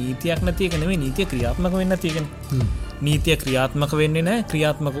ප්‍රශ්නේ මේ නීතියක් නැති එක නෙවෙයි නීතිය ක්‍රියාත්මක වෙන්නේ නැති එකනේ. නීතිය ක්‍රියාත්මක වෙන්නේ නැහැ.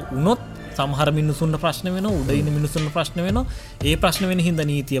 ක්‍රියාත්මක වුණොත් සමහර මිනිසුන්ට ප්‍රශ්න වෙනවා උඩ ඉන්න මිනිසුන්ට ප්‍රශ්න වෙනවා. ඒ ප්‍රශ්න වෙන හින්දා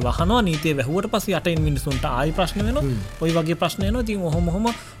නීතිය වහනවා. නීතිය වැහුවට පස්සේ යට ඉන්න මිනිසුන්ට ආයි ප්‍රශ්න වෙනවා. ওই වගේ ප්‍රශ්න එනවා. ඉතින් ඔහොම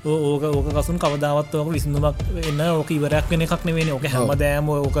ඕක කසුන් කවදාවත් ඕක විසඳුමක් එන්න ඕක ඉවරයක් වෙන එකක් නෙවෙයිනේ. ඕක හැමදාම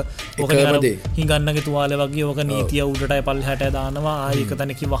ඕක හිඟන්නගේ තුවාලේ වගේ ඕක නීතිය උඩටයි පල්ලෙහාට දානවා. ආයි එක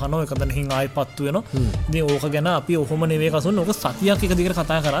තැනකින් වහනවා. එක තැනකින් ආයි පත්තු වෙනවා. ඉතින් ඕක ගැන අපි ඔහොම නෙවෙයි කසුන්. ඕක සතියක් එක දිගට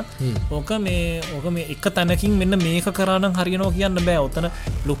කතා කරා. ඕක මේ එක තැනකින් මෙන්න මේක කරා නම් හරියනවා කියන්න බෑ. ඔතන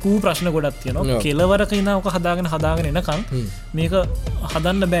ලොකු ප්‍රශ්න ගොඩක් තියෙනවා. කෙලවරක ඉඳන් ඕක හදාගෙන එනකන් මේක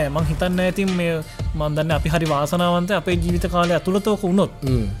හදන්න බෑ. මං හිතන්නේ ඉතින් මේ මන් දන්නේ අපි හරි වාසනාවන්තයි අපේ ජීවිත කාලය ඇතුළත ඕක වුණොත්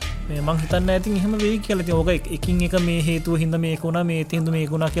මේ මං හිතන්නේ ඉතින් එහෙම වෙයි කියලා. ඉතින් ඕක එකින් එක මේ හේතුව හින්දා මේක වුණා මේ හින්දා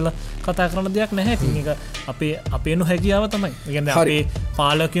මේක වුණා කියලා කතා කරන දෙයක් නැහැ. ඉතින් ඒක අපේ නොහැකියාව තමයි. ඒ කියන්නේ අපේ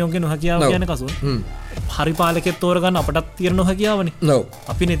පාලකයන්ගේ නොහැකියාව කියන්නේ කසුන්. හරි පාලකෙක් තෝරගන්න අපටත් තියෙන නොහැකියාවනේ. ඔව්.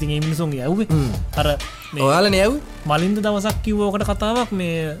 අපිනේ ඉතින් මේ මිනිසුන්ගේ යව්වේ. අර ඔයාලනේ යව්වේ. මලින්ද දවසක් කිව්ව ඕකට කතාවක්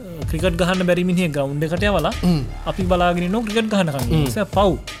මේ ක්‍රිකට් ගහන්න බැරි මිනිහෙක් ග්‍රවුන්ඩ් එකට යවලා අපි බලාගෙන ඉන්නවා ක්‍රිකට් ගහනකම්. ඒ නිසා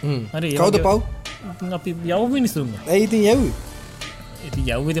පව්. හරි. කවුද පව්? අපි යවු මිනිසුන්. ඇයි ඉතින් යව්වේ? ඉතින්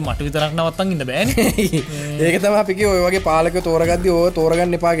යව්වේ ඉතින් මට විතරක් නවත්තන් ඉන්න බෑනේ. ඒක තමයි අපි කිව්වේ ඔය වගේ පාලකයෝ තෝරගද්දි ඔය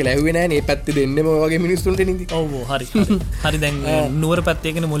තෝරගන්න එපා කියලා. ඇහුවේ නෑනේ. මේ පැත්තේ දෙන්නෙම ඔය වගේ මිනිස්සුන්ට නේ. ඔව් හරි. හරි දැන් නුවර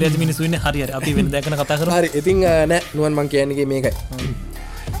පැත්තේ කියන මොලේද මිනිස්සු ඉන්නේ. හරි අපි වෙන දෙයක් ගැන කතා කරමු. හරි. ඉතින් නෑ නුවන් මං කියන්නේ මේකයි.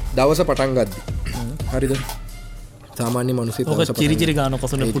 දවස පටන් ගද්දි. හරිද? සාමාන්‍ය මිනිස්සු දවස චිරිචිරි ගාන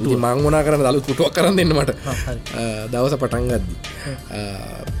කොසුනේ පුටුව. මං මොනා කරන්නද අලුත් පුටුවක් කරන් දෙන්න මට. දවස පටන් ගද්දි.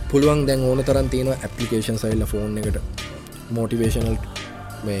 පුළුවන් දැන් ඕන තරම් තියෙනවා ඇප්ලිකේෂන්ස් ඇවිල්ලා ෆෝන් එකට. මොටිවේෂනල්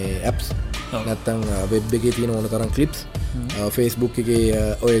මේ ඇප්ස් නැත්තම් වෙබ් එකේ තියෙන ඕන තරම් ක්ලිප්ස් Facebook එකේ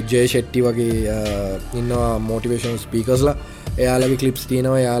ඔය ජේ ෂෙට්ටි වගේ ඉන්නවා මොටිවේෂනල් ස්පීකර්ස්ලා එයාලගේ ක්ලිප්ස්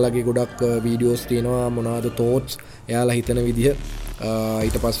තියෙනවා එයාලගේ ගොඩක් වීඩියෝස් තියෙනවා මොනවාද තෝට්ස් එයාලා හිතන විදිහ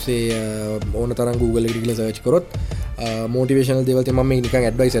ඊට පස්සේ ඕන තරම් Google එකට ගිහලා සර්ච් කරොත් මොටිවේෂනල් දේවල් තියෙනවා මම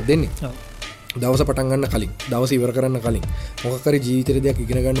නිකන් ඇඩ්වයිස් එකක් දෙන්නේ දවස පටන් ගන්න කලින් දවස ඉවර කරන්න කලින් මොකක් හරි ජීවිතේ දෙයක්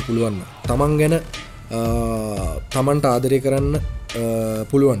ඉගෙන ගන්න පුළුවන් නම් තමන් ගැන තමන්ට ආදරය කරන්න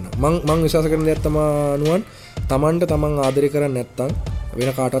පුළුවන් මං විශ්වාස කරන දෙයක් තමයි නුවන් තමන්ට තමන් ආදරය කරන්නේ නැත්නම්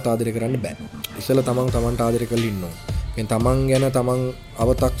වෙන කාටවත් ආදරය කරන්න බෑ. ඉස්සෙල්ලා තමන්ට ආදරය කරලා ඉන්නවා. තමන් ගැන තමන්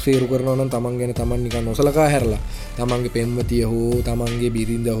අවතක්සේරු කරනවා නම් තමන් ගැන තමන් නිකන් නොසලකා හැරලා තමන්ගේ පෙම්වතිය හෝ තමන්ගේ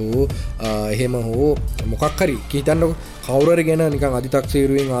බිරිඳ හෝ එහෙම හෝ මොකක් හරි හිතන්නකො කවුරු හරි ගැන නිකන්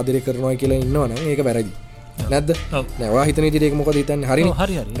අදිතක්සේරුවෙන් ආදරය කරනවා කියලා ඉන්නවනම් ඒක වැරදි. නැද්ද? නෑ ඔයා හිතන විදිහට ඒක මොකද හිතන්නේ? හරිනේ.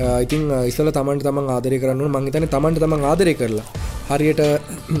 හරි. ඉතින් ඉස්සෙල්ලා තමන්ට තමන් ආදරය කරන්න ඕන. මං හිතන්නේ තමන්ට තමන් ආදරය කරලා හරියට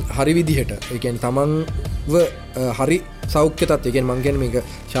හරි විදිහට ඒ කියන්නේ තමන්ව හරි සෞඛ්‍ය තත්ත්වය කියන්නේ මං කියන්නේ මේක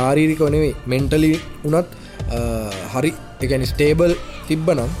ශාරීරිකව නෙවෙයි මෙන්ටලි උනත් හරි ඒ කියන්නේ ස්ටේබල්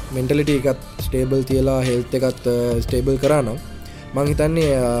තිබ්බනම් මෙන්ටලිටි එකත් ස්ටේබල් තියලා හෙල්ත් එකත් ස්ටේබල් කරා නම් මං හිතන්නේ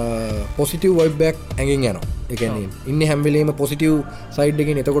පොසිටිව් වයිබ් බෑක් ඇඟෙන් යනවා. ඒ කියන්නේ ඉන්නේ හැම වෙලේම පොසිටිව් සයිඩ්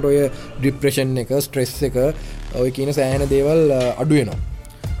එකකින්. එතකොට ඔය ડિප්‍රෙෂන් එක ස්ට්‍රෙස් එක ඔය කියන සෑහෙන දේවල් අඩු වෙනවා.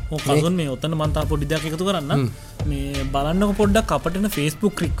 කසුන් මේ ඔතන මන් තා පොඩි දෙයක් එකතු කරන්න. මේ බලන්නකො පොඩ්ඩක් අපිටන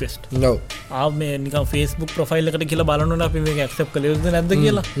Facebook රික්වෙස්ට්. ඔව්. මේ නිකන් Facebook ප්‍රොෆයිල් එකට කියලා බලන්න ඕනේ අපි මේක ඇක්සෙප්ට් කළේ නැද්ද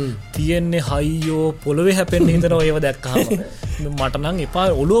කියලා. තියෙන්නේ හයියෝ පොළවේ හැපෙන්න හිතනවා ඒව දැක්කහම. මට නම් එපා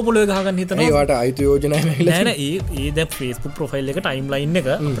ඔළුව පොළවේ ගහගන්න හිතනවා. ඒවට අයිති යෝජනා නැහැ නෑ ඒ දැන් Facebook ප්‍රොෆයිල් එක ටයිම්ලයින්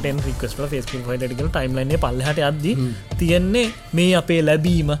එක අපිට එන රික්වෙස්ට් වල Facebook ප්‍රොෆයිල් එකට ගිහලා ටයිම්ලයින් එකේ පල්ලෙහාට යද්දි තියෙන්නේ මේ අපේ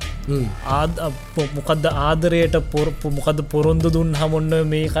ලැබීම මොකද්ද ආදරයට මොකද්ද පොරොන්දු දුන්නාම ඔන්න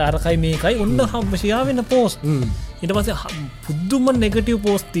මේක අරකයි මේකයි ඔන්න ෂෙයා වෙන පෝස්ට්. ඊට පස්සේ පුදුම නෙගටිව්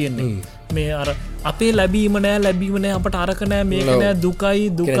පෝස්ට් තියෙන්නේ. මේ අර අපේ ලැබීම නෑ අපට අරක නෑ මේක නෑ දුකයි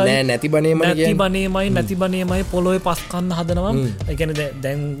නැති බනේමයි පොළොවේ පස් කන්න හදනවා. ඒ කියන්නේ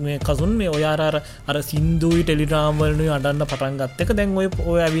දැන් මේ කසුන් මේ ඔය අර සින්දුයි ටෙලිග්‍රෑම් වලින් අඬන්න පටන් ගත්ත එක දැන්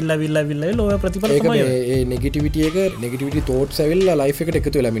ඔය ඇවිල්ලා ඔය ප්‍රතිඵල තමයි. ඒ නෙගටිවිටි එක නෙගටිවිටි තෝට්ස් ඇවිල්ලා ලයිෆ් එකට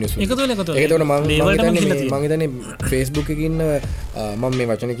එකතු වෙලා මිනිස්සු. ඒකට මම හිතන්නේ Facebook එකේ ඉන්න මම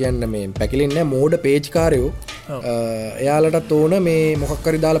මේ වචන කියන්න මේ පැකිලෙන්නේ මෝඩ පේජ් කාරයෝ එයාලටත් ඕන මේ මොකක්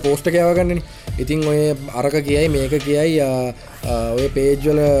හරි දාලා පෝස්ට් එක යවගන්නනේ. ඉතින් ඔය අරක කියයි මේක කියයි ඔය පේජ්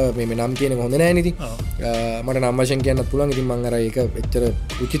වල මේ නම් කියන එක හොඳ නැහැ නේ. ඉතින් මට නම් වශයෙන් කියන්නත් පුළුවන්. ඉතින් මම අර ඒක එච්චර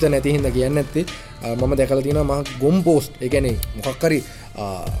උචිත නැති හින්දා කියන්නේ නැත්තේ. මම දැකලා තියෙනවා මම ගොම් පෝස්ට් ඒ කියන්නේ මොකක් හරි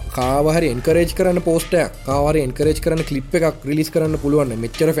කාව හරි එන්කරේජ් කරන්න පෝස්ට් එකක් කාව හරි එන්කරේජ් කරන්න ක්ලිප් එකක් රිලීස් කරන්න පුළුවන් නේ.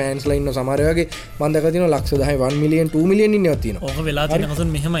 මෙච්චර ෆෑන්ස්ලා ඉන්න සමහර වගේ මම දැකලා තියෙනවා ලක්ෂ 10 1 මිලියන් 2 මිලියන් ඉන්නවත් තියෙනවා. ඕක වෙලා තියෙන කසුන්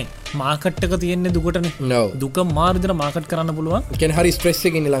මෙහෙමයි. මාකට් එක තියෙන්නේ දුකටනේ. දුක මාර විදිහට මාකට් කරන්න පුළුවන්. ඒ කියන්නේ හරි ස්ට්‍රෙස්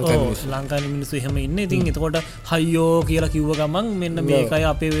එකේ ඉන්නේ ලංකාවේ මිනිස්සු. ලංකාවේ මිනිස්සු එහෙම ඉන්නේ. ඉතින් එතකොට හයියෝ කියලා කිව්ව ගමන් මෙන්න මේකයි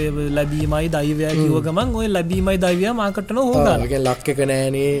අපේ ලැබීමයි දෛවයයි කිව්ව ගමන් ඔය ලැබීමයි දෛවය මාකට් කරන හොගා. ඒ කියන්නේ ලක් එක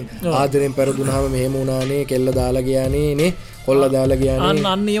නෑනේ. ආදරෙන් පෙරදුනහම මෙහෙම වුණානේ කෙල්ල දාලා ගියානේ නේ. කොල්ල දාලා ගියානේ.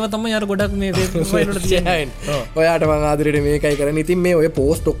 අන්න ඒව තමයි අර ගොඩක් මේ Facebook ප්‍රොෆයිල් වල තියෙන්නේ. ඔයාට මං ආදරෙට මේකයි කරන්නේ. ඉතින් මේ ඔය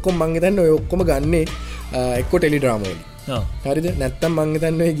පෝස්ට් ඔක්කොම මං හිතන්නේ ඔය ඔක්කොම ගන්නේ එක්ක ටෙලිග්‍රෑම් වලින්. හරිද? නැත්තම් මං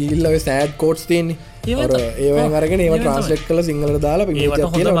හිතන්නේ ඔය ගිහිල්ලා ඔය සෑඩ් කෝට්ස් තියෙන්නේ. ඒවෙන් අරගෙන ඒව ට්‍රාන්ස්ලේට් කරලා සිංහලට දාලා ඒවට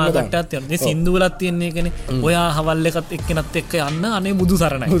හොඳ මාකට් එකක් තියෙනවා. මේ සින්දු වලත් තියෙන එකනේ. ඔයා හවල් එකත් එක්කෙනත් එක්ක යන්න අනේ බුදු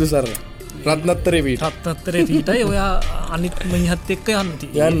සරණයි. බුදු සරණයි. රත්නත්තරේ පීටයි ඔයා අනිත් මිනිහත් එක්ක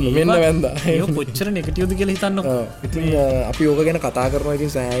යන්න මෙන්න වැන්දා. ඒක කොච්චර නෙගටිව්ද කියලා හිතන්නකෝ. ඉතින් අපි ඕක ගැන කතා කරනවා.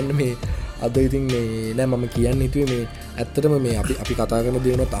 ඉතින් සෑහෙන්න මේ අද ඉතින් මේ නෑ මම කියන්න හිතුවේ මේ ඇත්තටම මේ අපි කතා කරන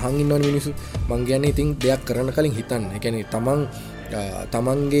දේ උනත් අහන් ඉන්නවනේ මිනිස්සු. මං කියන්නේ ඉතින් දෙයක් කරන්න කලින් හිතන්න. ඒ කියන්නේ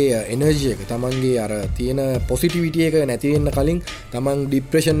තමන්ගේ එනර්ජි එක තමන්ගේ අර තියෙන පොසිටිවිටි එක නැති වෙන්න කලින් තමන්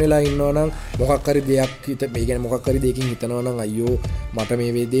ડિප්‍රෙෂන් වෙලා ඉන්නවා නම් මොකක් හරි දෙයක් මේ කියන්නේ මොකක් හරි දෙයකින් හිතනවා නම් අයියෝ මට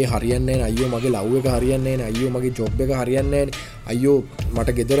මේ වේදේ හරියන්නේ නැහැ නේ. අයියෝ මගේ ලව් එක හරියන්නේ නැහැ නේ. අයියෝ මගේ ජොබ් එක හරියන්නේ නැහැ නේ. අයියෝ මට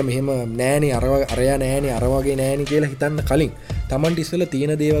ගෙදර මෙහෙම නැහැ නේ. අරයා නැහැ නේ. අර වගේ නැහැ නේ කියලා හිතන්න කලින් තමන්ට ඉස්සෙල්ලා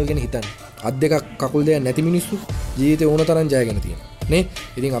තියෙන දේවල් ගැන හිතන්න. අත් දෙකක් කකුල් දෙකක් නැති මිනිස්සු ජීවිතේ ඕන තරම් ජයගෙන තියෙනවා නේ.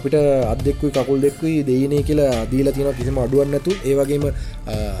 ඉතින් අපිට අත් දෙකකුයි කකුල් දෙකකුයි දෙයිනේ කියලා දීලා තියෙනවා කිසිම අඩුවක් නැතු. ඒ වගේම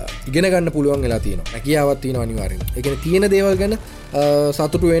ඉගෙන ගන්න පුළුවන් වෙලා තියෙනවා. හැකියාවක් තියෙනවා අනිවාර්යෙන්. ඒ කියන්නේ තියෙන දේවල් ගැන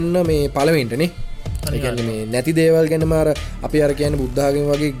සතුටු වෙන්න මේ පළවෙනිට නේ. ඒ කියන්නේ මේ නැති දේවල් ගැනම අර අපි අර කියන්නේ බුද්ධ ආගම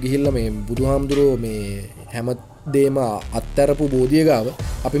වගේ ගිහිල්ලා මේ බුදුහාමුදුරෝ මේ හැම දේම අත්තරපු බෝධිය ගාව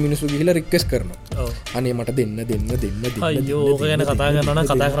අපි මිනිස්සු ගිහිල්ලා රික්වෙස්ට් කරනවා. අනේ මට දෙන්න. අයියෝ ඕක ගැන කතා කරනවා නම්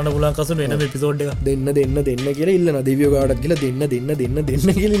කතා කරන්න පුළුවන් කසුන වෙනම එපිසෝඩ් එකක්. දෙන්න කියලා ඉල්ලනවා. දෙවියෝ ගාවටත් ගිහිල්ලා දෙන්න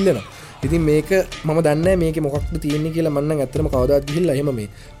කියලා ඉල්ලනවා. ඉතින් මේක මම දන්නේ නැහැ මේකේ මොකක්ද තියෙන්නේ කියලා. මම නම් ඇත්තටම කවදාවත් ගිහිල්ලා එහෙම මේ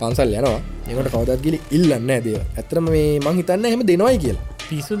පන්සල් යනවා. ඒකට කවදාවත් ගිහිල්ලා ඉල්ලන්නේ නැහැ දේවල්. ඇත්තටම මේ මං හිතන්නේ එහෙම දෙනවයි කියලා.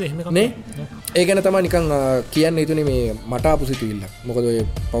 පිස්සුද එහෙම නේ? ඒ ගැන තමයි නිකන් කියන්න හිතුනේ මේ මට ආපු සිතුවිල්ල. මොකද ඔය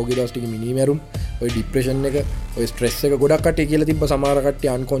පෞගි දවස් ටික මිනිමැරුම් ඔය ડિප්‍රෙෂන් එක ඔය ස්ට්‍රෙස් එක ගොඩක් කට්ටිය කියලා තිබ්බ. සමහර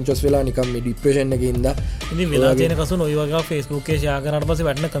කට්ටිය අන්කොන්ෂස් වෙලා නිකන් මේ ඩිප්‍රෙෂන් එකේ ඉඳලා ඉතින් වෙලා තියෙන කසුන ඔය වගේ Facebook එකේ ෂෙයා කරාට පස්සේ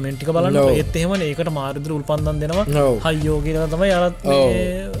වැටෙන කමෙන්ට් ටික බලන්න. ඒත් එහෙමනේ ඒකට මාරිදුර උල්පන්දම් දෙනවා. හයියෝ කියලා තමයි අරත් මේ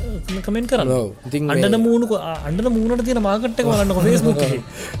කමෙන්ට් කරන්න. අඬන මූණට තියෙන මාකට් එක බලන්නකො Facebook එකේ.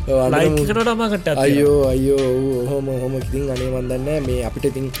 ලයික් එකකට මාකට් එකක්. අයියෝ ඔහොම ඉතින් අනේ මන් දන්නේ මේ අපිට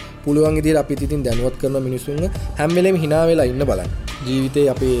ඉතින් පුළුවන් විදිහට අපි ඉතින් දැනුවත් කරන මිනිස්සුන්ව හැම වෙලේම hina වෙලා ඉන්න බලන්න. ජීවිතේ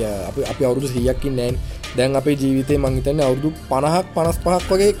අපි අවුරුදු 100ක් ඉන්නේ නැහැ. දැන් අපේ ජීවිතේ මං හිතන්නේ අවුරුදු 50ක් 55ක්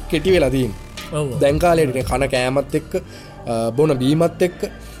වගේ කෙටි වෙලා තියෙනවා. දැන් කාලේට කන කෑමත් එක්ක බොන බීමත් එක්ක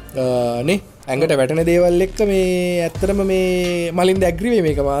නේ ඇඟට වැටෙන දේවල් එක්ක මේ ඇත්තටම මේ මලින්ද ඇග්‍රි වෙයි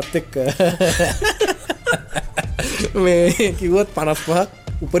මේක මාත් එක්ක. මේ කිව්වොත් 55ක්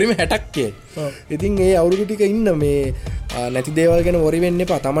උපරිම 60ක් කියයි. ඉතින් ඒ අවුරුදු ටික ඉන්න මේ නැති දේවල් ගැන වොරි වෙන්න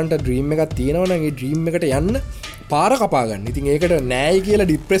එපා. Tamanට ඩ්‍රීම් එකක් තියෙනවා නම් ඒ ඩ්‍රීම් එකට යන්න පාර කපා ගන්න. ඉතින් ඒකට නෑයි කියලා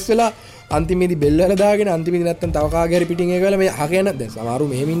ડિප්‍රෙස් වෙලා අන්තිමේදී බෙල්ල වල දාගෙන අන්තිමේදී නැත්තම් තව කාගේ හරි පිටින් ඒක වෙලා මේ අහගෙන දැන් සමහරු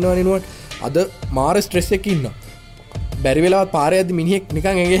මෙහෙම ඉන්නවනේ නුවන්. අද මාර ස්ට්‍රෙස් එකක ඉන්නවා. බැරි වෙලාවත් පාරේ යද්දි මිනිහෙක් නිකන්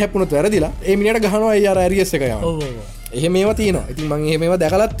ඇඟේ හැප්පුණොත් වැරදිලා ඒ මිනිහට ගහනවා අර ඇරියස් එක යනවා. එහෙම ඒවා තියෙනවා. ඉතින් මම එහෙම ඒවා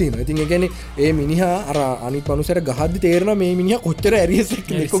දැකලත් තියෙනවා. ඉතින් ඒ කියන්නේ ඒ මිනිහා අර අනිත් මනුස්සයට ගහද්දි තේරෙනවා මේ මිනිහා කොච්චර ඇරියස්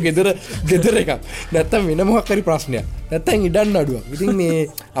එකකින් එක්ක ගෙදර එකක්. නැත්තම් වෙන මොකක් හරි ප්‍රශ්නයක්. නැත්තම් ඉඩන්න අඩුවක්. ඉතින් මේ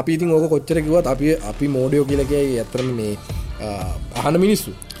අපි ඉතින් ඕක කොච්චර කිව්වත් අපි මෝඩයෝ කියලා කියයි අතරම මේ අහන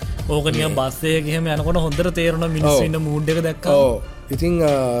මිනිස්සු. ඕක නිකන් බස් එකේ ගිහම යනකොට හොඳට තේරෙනවා මිනිස්සු ඉන්න මූඩ් එක දැක්කම. ඔව්. ඉතින්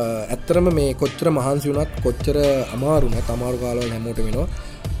ඇත්තරම මේ කොච්චර මහන්සි වුණත් කොච්චර අමාරු වුණත් අමාරු කාලවල හැමෝටම වෙනවා.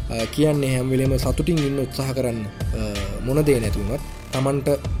 කියන්නේ හැම වෙලේම සතුටින් ඉන්න උත්සාහ කරන්න. මොන දේ නැති වුණත්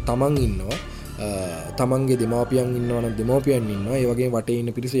තමන් ඉන්නවා. තමන්ගේ දෙමාපියන් ඉන්නවා නම් දෙමාපියන් ඉන්නවා. ඒ වගේම වටේ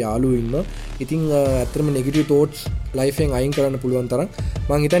ඉන්න පිරිස යාළුවෝ ඉන්නවා. ඉතින් ඇත්තටම නෙගටිව් thoughts life එකෙන් අයින් කරන්න පුළුවන් තරම්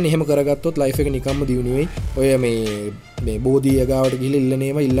මම හිතන්නේ එහෙම කරගත්තොත් life එක නිකම්ම දියුණු වෙයි. ඔය මේ බෝධිය ගාවට ගිහලා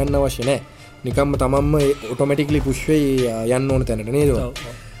ඉල්ලනේම ඉල්ලන්න අවශ්‍ය නැහැ. නිකම්ම තමන්ම ඔටෝමැටිකලි පුෂ් වෙයි යන්න ඕන තැනට නේද?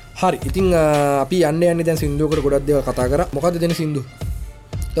 හරි. ඉතින් අපි යන්නේ දැන් සින්දුවකට ගොඩක් දේවල් කතා කරා. මොකද්ද දෙන සින්දුව?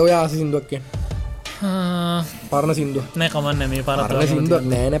 ඔය ආස සින්දුවක් කියන්නේ. පරණ සින්දුව. නෑ කමන්නේ මේ පරණ සින්දුවක්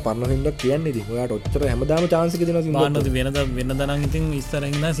නෑ පරණ සින්දුවක් කියන්නේ ඉතින්. ඔයාට ඔච්චර හැමදාම chance එක දෙන සින්දුවක්. බාන්නද වෙනද නම් ඉතින්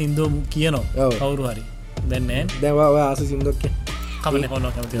ඉස්සරහින් ඉඳන් සින්දුව කියනවා කවුරු හරි. දැන් නෑ. දැන් ඔය ආස සින්දුවක් කියන්නේ. කමන්නේ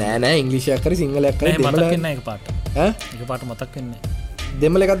කොහොමද කැමතිද? නෑ ඉංග්‍රීසියක් කරි සිංහලයක් කරි දෙමළ. මතක් වෙන්නේ නැහැ එකපාරට. ඈ? එකපාරට මතක් වෙන්නේ නැහැ.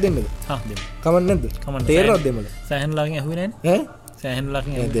 දෙමළ එකක් දෙන්නද? හා දෙමළ. කමන්නේ නැද්ද? තේරෙනවද දෙමළ? සෑහෙන ලාකින් ඇහුවේ නෑනේ. ඈ? සෑහෙන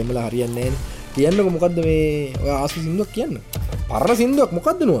ලාකින් දෙමළ හරියන්නේ නෑනේ. කියන්නකෝ මොකද්ද මේ ඔය ආස සින්දුවක් කියන්න. පරණ සින්දුවක්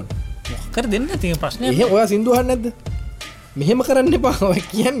මොකද්ද නුවන්? කර දෙන්න තියෙන ප්‍රශ්නයක්. එහෙම ඔයා සින්දුව අහන්නේ නැද්ද? මෙහෙම කරන්න එපා ඔය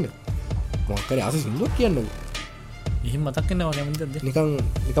කියන්න. මොකක් හරි ආස සින්දුවක් කියන්නකෝ. එහෙම මතක් වෙන්නේ ඔයා කැමතිද?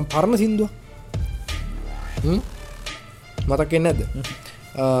 නිකන් පරණ සින්දුවක්. මතක් වෙන්නේ නැද්ද?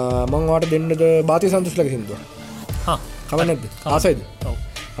 මම ඔයාට දෙන්නද බාතිය සන්තුෂ්ලාගේ සින්දුව. හා කවන්නේ නැද්ද? ආසයිද? ඔව්.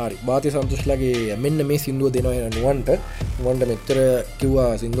 හරි. බාතිය සන්තුෂ්ලාගේ මෙන්න මේ සින්දුව දෙනවා නුවන්ට මෙච්චර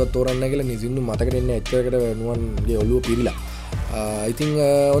කිව්වා සින්දුවක් තෝරන්න කියලා නේ සින්දුව මතක දෙන්නේ එච්චරකට නුවන්ගේ ඔළුව පිරිලා. ඉතින්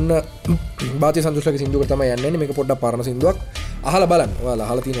ඔන්න බාතිය සන්තුෂ්ලාගේ සින්දුවකට තමයි යන්නේ. මේක පොඩ්ඩක් පරණ සින්දුවක්. අහලා බලන්න. ඔයාලා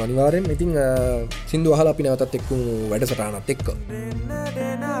අහලා තියෙනවා අනිවාර්යෙන්. ඉතින් සින්දුව අහලා අපි නැවතත් එක්කමු වැඩසටහනත් එක්ක.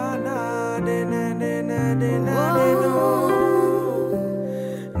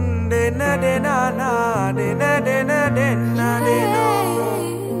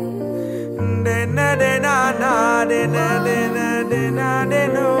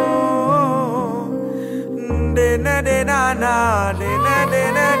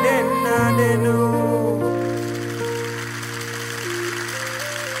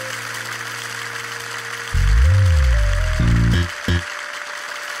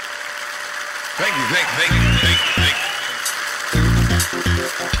 Thank you.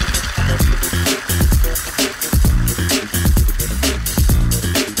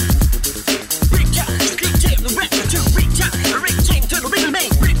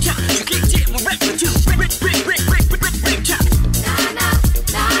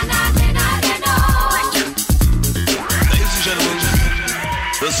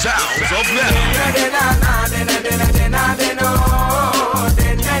 The sounds of metal.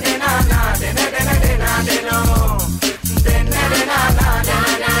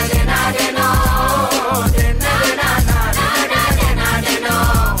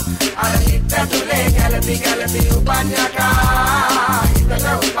 Galati upanyaka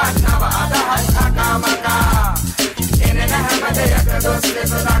itala upannawa adahas akamaka enena hamade yakadoste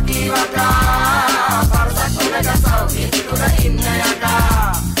sodakiwaka parsakulega sawi tula innayaka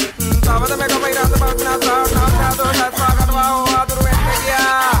tavada mega pairata bagna sa na do na saga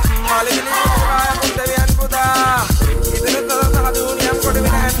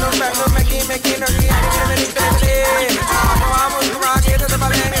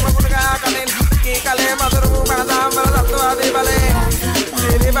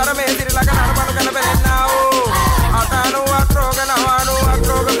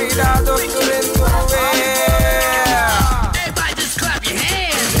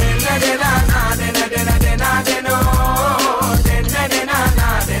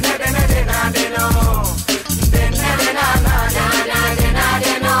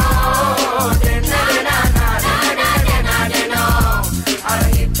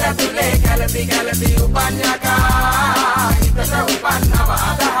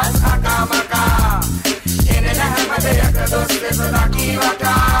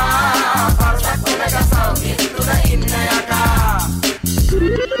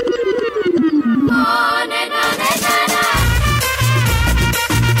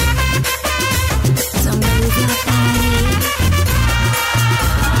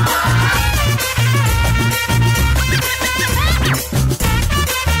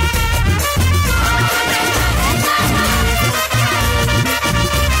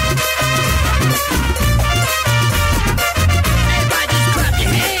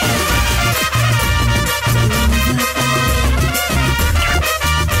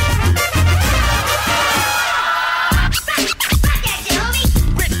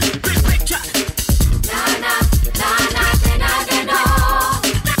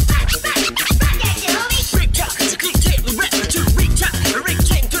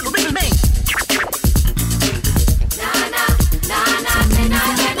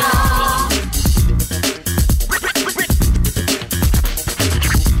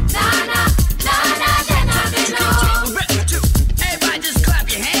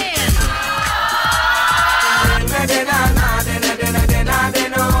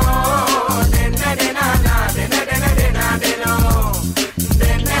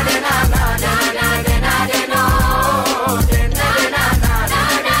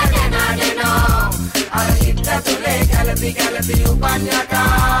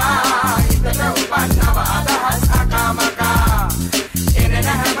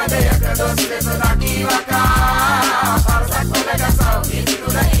dosleta dakivaka parsak olaga sawi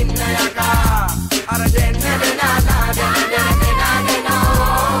tula inna yaka ara denna denana denna denana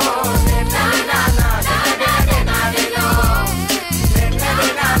denna denana denna denana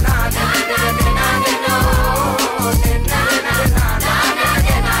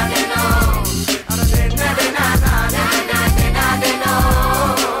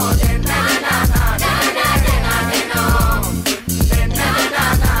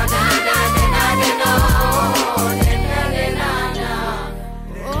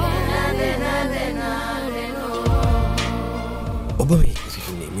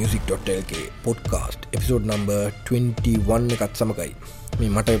music.lk podcast episode number 21 එකත් සමගයි. මේ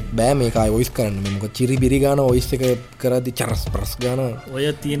මට බෑ මේක ආයි voice කරන්න. මේ මොකද චිරිබිරි ගාන වොයිස් එක කරද්දි චරස් ප්‍රස් ගාන ඔය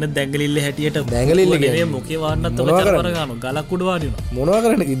තියෙන දැඟලිල්ල හැටියට දැඟලිල්ල කියන්නේ මොකේ වන්නත් ඔය චරපර ගාන ගලක් උඩ වාඩි වෙනවා. මොනවා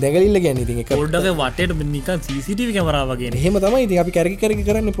කරන්නේ? ඉතින් දැඟලිල්ල කියන්නේ ඉතින් එක පොඩ්ඩක් වටේට නිකන් CCTV කැමරාව වගේ නේ. එහෙම තමයි ඉතින් අපි කැරකි කැරකි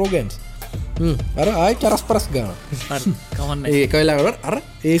කරන්නේ ප්‍රෝග්‍රෑම්ස්. අර ආයි චරස් ප්‍රස් ගාන. හරි කවන්නේ. ඒක වෙලාවකට අර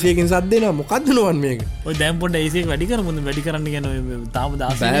AC එකකින් සද්ද එනවා. මොකද්ද නෝන් මේක? ඔය දැන් පොඩ්ඩ AC එක වැඩි කරමුද? වැඩි කරන්න කියන්නේ ඔය තාම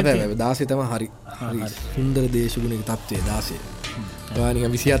 16 බෑ 16 තමයි හරි. හරි. සුන්දර දේශගුණික තත්ත්වයේ 16. නික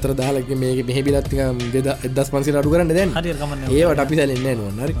 24 දාලා මේක මෙහෙ බිලත් නිකන් 1500 අඩු කරන්න දැන්. හරියට කමන්නේ. ඒවට අපි සැලෙන්නේ නැහැ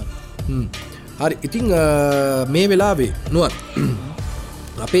නුවන්. හරි. හරි. ඉතින් මේ වෙලාවේ නුවන්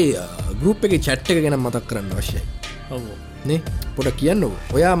අපේ ගෲප් එකේ chat එක ගැන මතක් කරන්න අවශ්‍යයි. ඔව්. නේ පොඩක් කියන්නකෝ.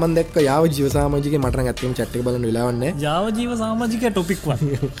 ඔයා මම දැක්ක යාව ජීව සමාජිකේ මට නම් ඇත්තටම chat එක බලන්න වෙලාවක් නැහැ. යාව ජීව සමාජිකේ topic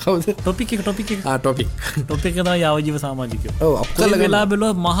 1. කවුද? topic එක. topic. topic එක තමයි යාව ජීව සමාජිකේ. ඔව් අප්සල් වෙලා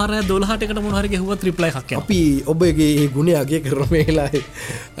බැලුවා මහරය 12ට එකට මොන හරි ගහුවත් reply එකක් යනවා. අපි ඔබගේ මේ ගුණය අගය කරන මේ වෙලාවේ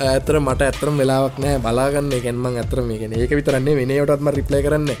ඇත්තටම මට ඇත්තටම වෙලාවක් නැහැ බලාගන්න. ඒ කියන්නේ මම ඇත්තටම මේ කියන්නේ ඒක විතරක් නෙවෙයි වෙන ඒවටත් මම reply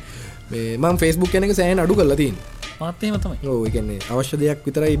කරන්නේ මේ මම Facebook කියන එක සෑහෙන අඩු කරලා තියෙනවා. මාත් එහෙම තමයි. ඔව් ඒ කියන්නේ අවශ්‍ය දෙයක්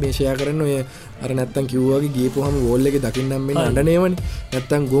විතරයි මේ ෂෙයා කරන්න. ඔය අර නැත්තම් කිව්වාගේ ගියපුවාම වෝල් එකේ දකින්නම් මෙන්න අඬනේවනේ.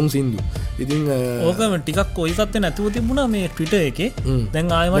 නැත්තම් ගොම් සින්දු. ඉතින් ඕකම ටිකක් ඔය සත්ත්වේ නැතුව තිබුණා මේ Twitter එකේ.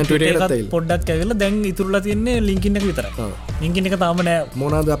 දැන් ආයෙත් Twitter එකත් පොඩ්ඩක් ඇවිල්ලා දැන් ඉතුරුලා තියෙන්නේ LinkedIn එක විතරයි. LinkedIn එක තාම නෑ.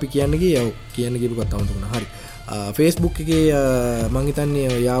 මොනවාද අපි කියන්න ගියේ? ඔව් කියන්න ගියපු කතාව තුනක්. හරි. Facebook එකේ මම හිතන්නේ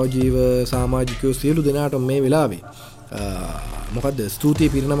යාව ජීව සමාජිකයෝ සියලු දෙනාට මේ වෙලාවේ මොකද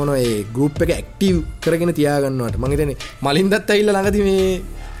ස්තුතියි පිරිනමනවා ඒ ගෲප් එක ඇක්ටිව් කරගෙන තියාගන්නවට. මම හිතන්නේ මලින්දත් ඇවිල්ලා ළඟදී මේ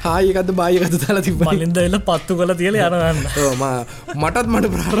හායි එකක්ද බායි එකක්ද දාලා තිබ්බා. මලින්ද ඇවිල්ලා පත්තු කරලා තියලා යනවා යන්න. ඔව් මට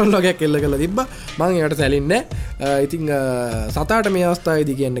ප්‍රාරම්භ වගේක් එල්ල කරලා තිබ්බා. මම ඒකට සැලෙන්නේ නැහැ. ඉතින් සතාට මේ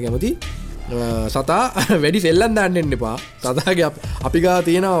අවස්ථාවේදී කියන්න කැමති සතා වැඩි සෙල්ලම් දාන්න එන්න එපා. සතාගේ අපි ගාව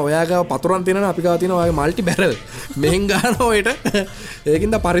තියෙනවා ඔයා ගාව පතුරන් තියෙනවා අපි ගාව තියෙනවා ඔයාගේ මල්ටි බැරල් මෙහෙන් ගන්නවා ඔයට.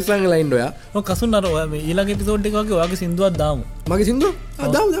 ඒකින්ද පරිස්සම් වෙලා ඉන්න ඔයා. ඔය කසුන් අර ඔයා මේ ඊළඟ එපිසෝඩ් එක වගේ ඔයාගේ සින්දුවක් දාමු. මගේ සින්දුව?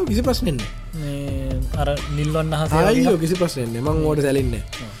 දාමු කිසි ප්‍රශ්නෙ නැහැ. මේ අර නිල්වන්න අහසේ ආයියෝ කිසි ප්‍රශ්නෙ නැහැ. මම ඕකට සැලෙන්නේ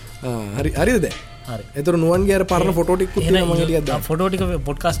නැහැ. හරිද දැන්? හරි. ඒතර නුවන්ගේ අර පරණ ෆොටෝ ටික උත් තියෙනවා මම එළියක් දාන්න. ෆොටෝ ටික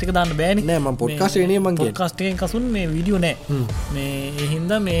පොඩ්කාස්ට් එක දාන්න බෑනේ. නෑ මම පොඩ්කාස්ට් එකේ නේ මම කියන්නේ. පොඩ්කාස්ට් එකෙන් කසුන් මේ වීඩියෝ නෑ. මේ ඒ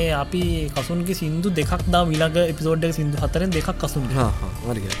හින්දා මේ අපි කසුන්ගේ සින්දු දෙකක් දාමු ඊළඟ එපිසෝඩ් එකේ සින්දු හතරෙන් දෙකක් කසුන්ගේ.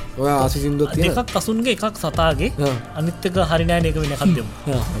 හරි. ඔයා ආසි සින්දුවක් තියෙනවා. දෙකක් කසුන්ගේ එකක් සතාගේ. අනිත් එක හරි නෑනේ ඒක වෙන එකක් දෙමු.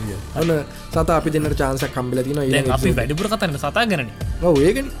 හරි. ඔන්න සතා අපි දෙන්නට chance එකක් හම්බෙලා තියෙනවා ඊළඟ එපිසෝඩ්. අපි වැඩිපුර කතා කරන්නේ සතා ගැනනේ. ඔව්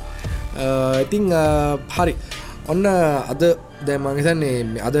ඒකනේ. ඉතින් හරි. ඔන්න අද දැන් මම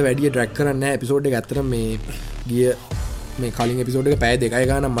හිතන්නේ අද වැඩි ඩ්‍රැග් කරන්නේ නැහැ එපිසෝඩ් එක. ඇත්තටම මේ ගිය මේ කලින් එපිසෝඩ් එක පැය දෙකයි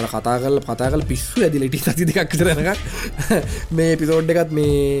ගානක් මම කතා කරලා පිස්සු ඇදිලා ඉතින් සති දෙකක් විතර යනකම් මේ එපිසෝඩ් එකත්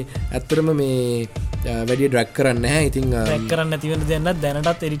මේ ඇත්තටම මේ වැඩි ඩ්‍රැග් කරන්නේ නැහැ. ඉතින් ඩ්‍රැග් කරන්න නැති වෙන දෙයක්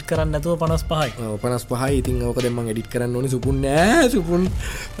දැනටත් එඩිට් කරන්න නැතුව 55යි. ඔව් 55යි. ඉතින් ඕක දැන් මම එඩිට් කරන්න ඕනේ. සුපුන් නෑ සුපුන්.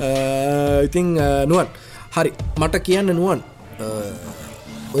 ඉතින් නුවන් හරි මට කියන්න නුවන්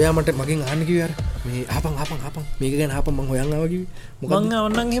ඔයා මට මගෙන් අහන්න කිව්වේ අර මේ ආපන් මේක ගැන ආපන් මං හොයන් ආවා කිව්වේ මොකක්ද මං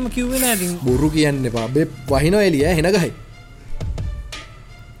ආවන්නම් එහෙම කිව්වේ නෑ ඉතින් බොරු කියන්න එපා බේ වහිනවා එළිය හෙන ගහයි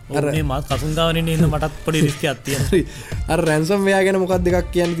අර මේ මාත් කසුන් ගාවනේ ඉන්න මටත් පොඩි රිස්ක් එකක් තියෙනවා අර රැන්සම් වෙයා ගැන මොකක්ද එකක්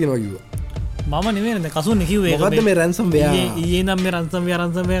කියන්න තියෙනවා කිව්වා මම නෙමෙයි නේ කසුන් කිව්වේ මොකද්ද මේ රැන්සම් වෙයා ඊයේ නම් මේ රැන්සම්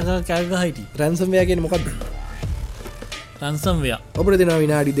වෙයා කෑ ගහ හිටි රැන්සම් වෙයා කියන්නේ මොකද්ද රැන්සම් වෙයා ඔබට දෙනවා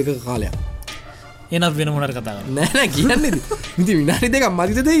විනාඩි 2ක කාලයක් එනක් වෙන මොනවාර කතා කරන්නේ නෑ කියන්නේ ඉතින් විනාඩි දෙකක්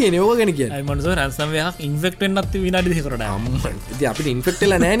මදිද දෙන්නේ ඕක ගැන කියන්නේ අය මනුස්සෝ රැන්සම් වෙයා ඉන්ෆෙක්ට් වෙන්නත් විනාඩි දෙකකට අම්මා ඉතින් අපිට ඉන්ෆෙක්ට්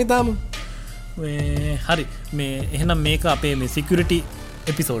වෙලා නෑනේ තාම මේ හරි මේ එහෙනම් මේක අපේ මේ සිකියුරිටි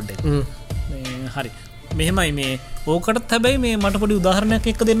එපිසෝඩ් එක මේ හරි මෙහෙමයි මේ ඕකටත් හැබැයි මේ මට පොඩි උදාහරණයක්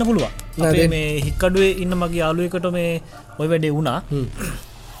එක්ක දෙන්න පුළුවන් අපේ මේ හික්කඩුවේ ඉන්න මගේ යාළුවෙකුට මේ ওই වැඩේ වුණා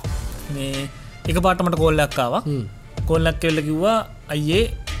මේ එකපාරට මට කෝල් එකක් ආවා කෝල් එකක් කියලා කිව්වා අයියේ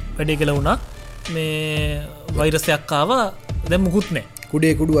වැඩේ කියලා වුණා මේ වෛරස් එකක් ආවා දැන් මුකුත් නැහැ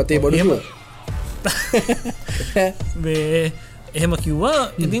කුඩේ කුඩු අතේ බඩුව මේ එහෙම කිව්වා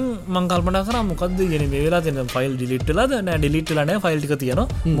ඉතින් මං කල්පනා කරා මොකද්ද කියන්නේ මේ වෙලාව තියෙන ෆයිල් ඩිලීට් වෙලාද නෑ ඩිලීට් වෙලා නෑ ෆයිල් ටික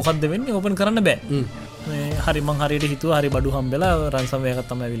තියෙනවා මොකද්ද වෙන්නේ ඕපන් කරන්න බෑ මේ හරි මං හරියට හිතුවා හරි බඩු හම්බෙලා රන්සම් එකක්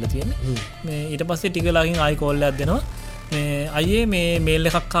තමයි ඇවිල්ලා තියෙන්නේ මේ ඊට පස්සේ ටික ලාකින් ආයි කෝල් එකක් දෙනවා මේ අයියේ මේ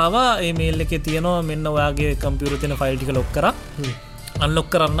මේල් එකක් ආවා ඒ මේල් එකේ තියෙනවා මෙන්න ඔයාගේ කම්පියුටරේ තියෙන ෆයිල් ටික ලොක් කරා අන්ලොක්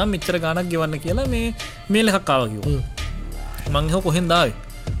කරන්න මෙච්චර ගාණක් ගෙවන්න කියලා මේ මේල් එකක් ආවා කිව්වා මං එහෙ කොහෙන්ද ආවේ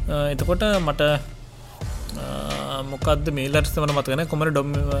එතකොට මට මොකක්ද මේල්ලට මට මතකන කොමර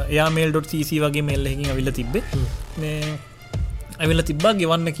යාමේල්.cc වගේ මේල් එකකින් ඇවිල්ලා තිබ්බේ මේ ඇවිල්ලා තිබ්බා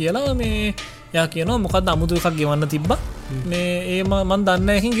ගෙවන්න කියලා මේ යා කියනවා මොකක්ද අමුතු එකක් ගෙවන්න තිබ්බා මේ ඒ මන් දන්නේ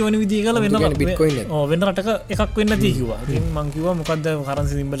නැහැ එකකින් ගෙවන විදිය කියලා වෙන රටක එකක් වෙන්න තියෙයි කිව්වා. ඉතින් මං කිව්වා මොකක්ද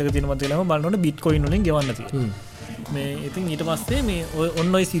කරන්සි සිම්බල් එක තියෙනවද කියලා බලනකොට බිට්කොයින් වලින් ගෙවන්න තියෙනවා. මේ ඉතින් ඊට පස්සේ මේ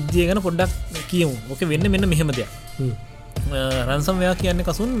ඔන්න ඔය සිද්ධිය ගැන පොඩ්ඩක් කියමු. ඕකේ වෙන්නේ මෙන්න මෙහෙම දෙයක්. රන්සම් වෙයා කියන්නේ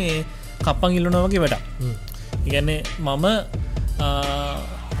කසුන් මේ කප්පන් ඉල්ලනවා වගේ වැඩක්. ඉගැන්නේ මම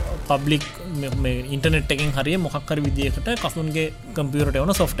පබ්ලික් ඉන්ටනෙට් එකින් හරිය මොකක්කර විදිකට කසුන්ගේ කම්පියරට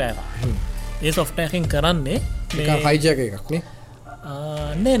වන සොෆ්ටය ඒ සොෆ්ටයකින් කරන්නේ හයිජක එකක්නේ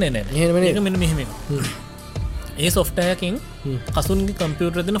නෑ මෙ මෙහෙම ඒ සොෆ්ටයකින් කසුන්ගේ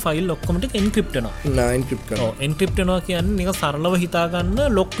කම්පියුටර තින ෆයිල් ඔක්කොමට එන්ක්‍රප්ටනවා එන්ක්‍රප්ටනවා කියන්න නික සරලව හිතාගන්න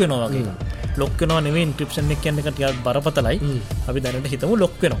ලොක් වෙනවා වගේ ලොක්කනවා නෙවේ ඉන්ක්‍රප්ෂන් එක කියන්නේ ටිකක් බරපතලයි අපි දැනට හිතමු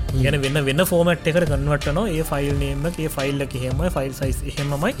ලොක් වෙනවා කියන්නේ වෙන ෆෝමැට් එකකට කන්වර්ට් කරනවා ඒ ෆයිල් නේම් එක ඒ ෆයිල් එක එහෙමයි ෆයිල් සයිස්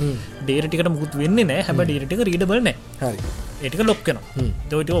එහෙමමයි ඩේටා ටිකට මුකුත් වෙන්නේ නැහැ හැබැයි ඩේටා ටික රීඩබල් නැහැ හරි ඒ ටික ලොක් වෙනවා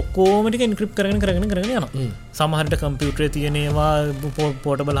ඒ ටික ඔක්කොම ටික එන්ක්‍රිප්ට් කරගෙන යනවා සමහරට කම්පියුටරේ තියෙන ඒවා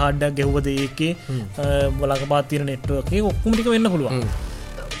පෝටබල් හાર્ඩ් එකක් ගෙවුවද ඒකේ බලක පාත් තියෙන නෙට්වර්ක් එකේ ඔක්කොම ටික වෙන්න පුළුවන්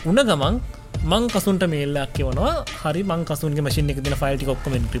උණ ගමන් මං කසුන්ට මේල් එකක් කියවනවා හරි මං කසුන්ගේ මැෂින් එකේ තියෙන ෆයිල් ටික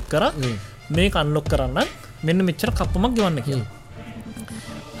ඔක්කොම එන්ක්‍රිප්ට් කරා මේක අන්ලොක් කරන්න මෙන්න මෙච්චර කප්පමක් ගෙවන්න කියලා.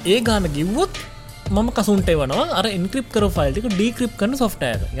 ඒ ගාන ගිව්වොත් මම කසුන්ට එවනවා අර එන්ක්‍රිප්ට් කරපු ෆයිල් ටික ඩීක්‍රිප්ට් කරන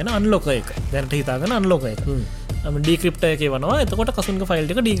සොෆ්ට්වෙයාර් එක. يعني අන්ලොක් එක. දැනට හිතාගෙන අන්ලොක් එක. මම ඩීක්‍රිප්ට් එක එවනවා. එතකොට කසුන්ගේ ෆයිල්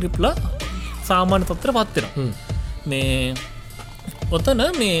ටික ඩීක්‍රිප්ට්ලා සාමාන්‍ය තත්ත්වයටපත් වෙනවා. මේ ඔතන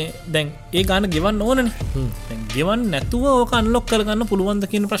මේ දැන් ඒ ගාන ගෙවන්න ඕනනේ. දැන් ගෙවන්න නැතුව ඕක අන්ලොක් කරගන්න පුළුවන්ද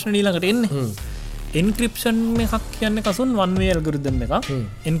කියන ප්‍රශ්නේ ඊළඟට එන්නේ. එන්ක්‍රිප්ෂන් එකක් කියන්නේ කසුන් වන් වේ ඇල්ගොරිතම් එකක්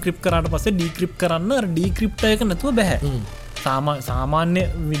එන්ක්‍රිප්ට් කරාට පස්සේ ඩීක්‍රිප්ට් කරන්න අර ඩීක්‍රිප්ට් එක නැතුව බෑ සාමාන්‍ය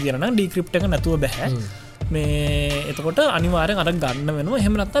විදියට නම් ඩීක්‍රිප්ට් එක නැතුව බෑ මේ එතකොට අනිවාර්යෙන් අර ගන්න වෙනවා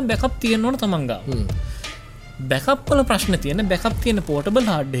එහෙම නැත්නම් බෑකප් තියෙන්න ඕන තමන් ගාව බෑකප් වල ප්‍රශ්න තියෙන බෑකප් තියෙන පෝටබල්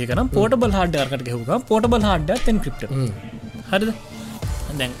හાર્ඩ් එක නම් පෝටබල් හાર્ඩ් එකකට ගෙහුවම පෝටබල් හાર્ඩ් එකත් එන්ක්‍රිප්ටඩ් හරිද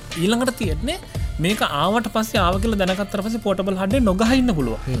දැන් ඊළඟට තියෙන්නේ මේක ආවට පස්සේ ආව කියලා දැනගත්තට පස්සේ පෝටබල් හાર્ඩ් එක නොගහ ඉන්න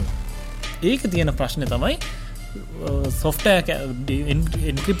පුළුවන් ඒක තියෙන ප්‍රශ්නය තමයි සොෆ්ට්වෙයාර්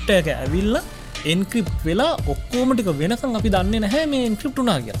එන්ක්‍රිප්ට් එක ඇවිල්ලා එන්ක්‍රිප්ට් වෙලා ඔක්කොම ටික වෙනකන් අපි දන්නේ නැහැ මේ එන්ක්‍රිප්ට්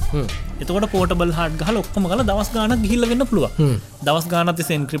වුණා කියලා. එතකොට පෝටබල් හાર્ඩ් ගහලා ඔක්කොම ගහලා දවස් ගාණක් ගිහිල්ලා වෙන්න පුළුවන්. දවස් ගාණක්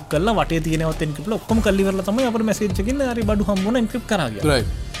තිස්සේ එන්ක්‍රිප්ට් කරලා වටේ තියෙනවත් එන්ක්‍රිප්ට් ඔක්කොම කරලා ඉවරලා තමයි අපිට මැසේජ් එකකින් හරි බඩු හම්බුණා එන්ක්‍රිප්ට් කරා කියලා.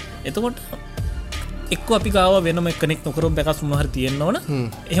 එතකොට එක්ක අපි ගාව වෙනම කෙනෙක් නොකරොත් බෑකප්ස් මොනවා හරි තියෙන්න ඕන.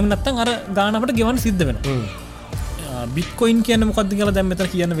 එහෙම නැත්නම් අර ගාණ අපිට ගෙවන්න සිද්ධ වෙනවා. බිට්කොයින් කියන්නේ මොකක්ද කියලා දැන් මෙතන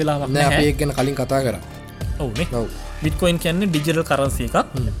කියන්න වෙලාවක් නැහැ. අපි ඒක ගැන කලින් කතා කරා. ඔව්නේ. ඔව්. බිට්කොයින් කියන්නේ ඩිජිටල් කරන්සි එකක්.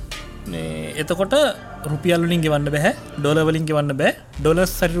 මේ එතකොට රුපියල් වලින් ගෙවන්න බෑ, ඩොලර් වලින් ගෙවන්න බෑ.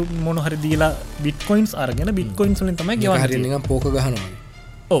 ඩොලර්ස් හරි මොන හරි දීලා බිට්කොයින්ස් අරගෙන බිට්කොයින්ස් වලින් තමයි ගෙවන්නේ. හරිය නිකන් පෝක ගහනවා.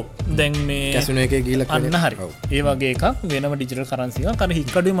 ඔව්. දැන් මේ කැසිනෝ එකේ ගිහලා අන්න හරි. ඒ වගේ එකක් වෙනම ඩිජිටල් කරන්සි එකක්. අර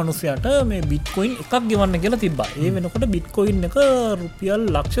හික්කඩුවේ මිනිස්සයාට මේ බිට්කොයින් එකක් ගෙවන්න කියලා තිබ්බා. ඒ වෙනකොට බිට්කොයින් එක රුපියල්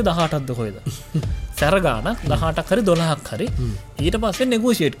ලක්ෂ 18ක්ද කොහෙද? සැර ගානක් 18ක් හරි 12ක් හරි ඊට පස්සේ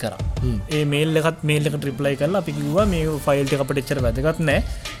නෙගෝෂিয়েට් කරා. ඒ මේල් එකට රිප්ලයි කරලා අපි කිව්වා මේ ෆයිල් එක අපිට එච්චර වැදගත් නෑ.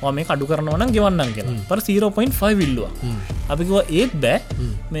 මම මේක අඩු කරනවා නම් ගෙවන්නම් කියලා. පර 0.5 ඉල්ලුවා. අපි කිව්වා ඒත් බෑ.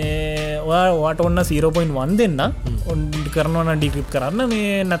 මේ ඔයාට ඕන 0.1 දෙන්න ඔන් කරනවා නම් ඩික්‍රිප්ට් කරන්න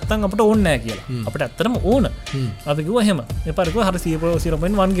මේ නැත්තම් අපිට ඕනේ නෑ කියලා. අපිට ඇත්තටම ඕන. අපි කිව්වා එහෙම. මේ පාර කිව්වා හරි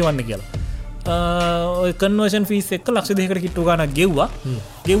 0.1 ගෙවන්න කියලා. ඔය කන්වර්ෂන් ෆීස් එක ලක්ෂ 2කට කිට්ටු ගානක් ගෙව්වා.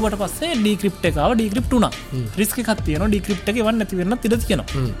 ගෙව්වට පස්සේ ඩීක්‍රිප්ට් එක ආවා. ඩීක්‍රිප්ට් වුණා. රිස්ක් එකක් තියෙනවා. ඩීක්‍රිප්ට් එක එවන්න නැති වෙන්නත් ඉඩ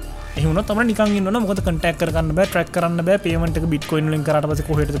තියෙනවා. එහෙම වුණොත් තමයි නිකන් ඉන්න ඕන. මොකද කන්ටැක්ට් කරගන්න බෑ, ට්‍රැක් කරන්න බෑ, පේමන්ට් එක බිට්කොයින් වලින් කරාට පස්සේ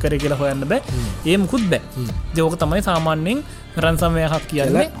කොහෙටද කරේ කියලා හොයන්න බෑ. ඒ මුකුත් බෑ. ඒක ඕක තමයි සාමාන්‍යයෙන් රන්සම් වෙයාර් එකක්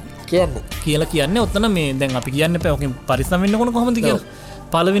කියලා කියන්නේ. ඔතන මේ දැන් අපි කියන්නේ බෑ. ඕකෙන් පරිස්සම් වෙන්න ඕන කොහොමද කියලා.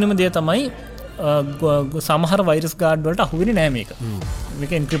 පළවෙනිම දේ තමයි සමහර වෛරස් ගාඩ් වලට අහුවෙන්නේ නැහැ මේක.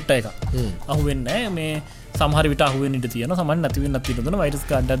 මේක එන්ක්‍රිප්ට් එකක්. අහුවෙන්නේ නැහැ. මේ සමහර විට අහුවෙන්න ඉඩ තියෙනවා. සමහර නැති වෙන්නත් ඉඩ තියෙනවා. වෛරස්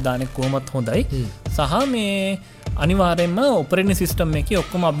ගාඩ් එකක් දාන්නේ කොහොමත් හොඳයි. සහ මේ අනිවාර්යයෙන්ම ඔපරේටින් සිස්ටම් එකේ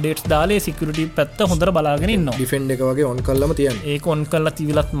ඔක්කොම අප්ඩේට්ස් දාලා ඒ සිකියුරිටි පැත්ත හොඳට බලාගෙන ඉන්නවා. ඩිෆෙන්ඩ් එක වගේ ඔන් කරලාම තියන්න. ඒක ඔන් කරලා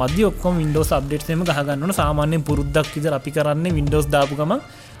තියලත් මදි. ඔක්කොම Windows අප්ඩේට්ස් එහෙම ගහ ගන්න ඕන. සාමාන්‍යයෙන් පුරුද්දක් විතර අපි කරන්නේ Windows දාපු ගමන්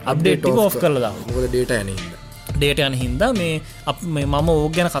අප්ඩේට් ටික ඔෆ් කරලා දානවා. මොකද data යන්නේ. ඩේට යන හින්දා මේ මම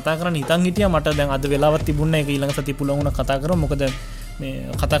ඕක ගැන කතා කරන්න හිතන් හිටිය මට දැන් අද වෙලාවත් තිබුණ එක ඊළඟ සති පුළුවන් කතා කරමු මොකද මේ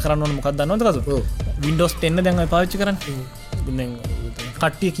කතා කරන්න ඕන මොකක්ද දන්නවද කසු Windows 10 දැන් අපි පාවිච්චි කරන්නේ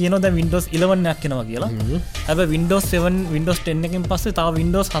කට්ටිය කියනවා දැන් Windows 11 එකක් එනවා කියලා හැබැයි Windows 7 Windows 10 එකෙන් පස්සේ තව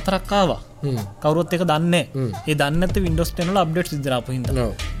Windows 4ක් ආවා කවුරුත් ඒක දන්නේ නැහැ ඒ දන්නේ නැත්නම් Windows 10 වල අප්ඩේට්ස් ඉදලා ආපු හින්දා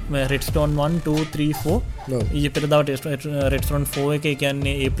මේ Redstone 1 2 3 4 ඊයේ පෙරදාවට Redstone 4 එකේ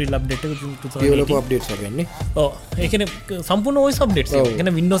කියන්නේ ඒප්‍රිල් අප්ඩේට් එක 2018 අප්ඩේට්ස් වගේන්නේ ඔව් ඒ කියන්නේ සම්පූර්ණ OS අප්ඩේට්ස් ඒ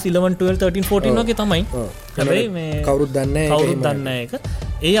කියන්නේ Windows 11 12 13 14 වගේ තමයි හැබැයි මේ කවුරුත් දන්නේ නැහැ ඒක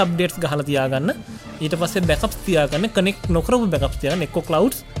ඒ අප්ඩේට්ස් ගහලා තියාගන්න ඊට පස්සේ බෑකප්ස් තියාගන්න කනෙක්ට් නොකරපු බෑකප්ස් තියාගන්න එක්ක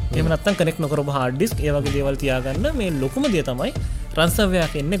ක්ලවුඩ්ස් එහෙම නැත්නම් කනෙක්ට් නොකරපු හાર્ඩ් ඩිස්ක් ඒ වගේ දේවල් තියාගන්න මේ ලොකුම දේ තමයි ransomware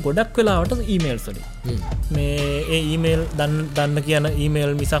එක එන්නේ ගොඩක් වෙලාවට ඊමේල්ස් වලින් මේ ඒ ඊමේල් දන්න කියන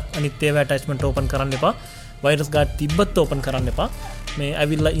ඊමේල් මිසක් අනිත් ඒවා ඇටැච්මන්ට් ඕපන් කරන්න එපා වෛරස් ගාඩ් තිබ්බත් ඕපන් කරන්න එපා මේ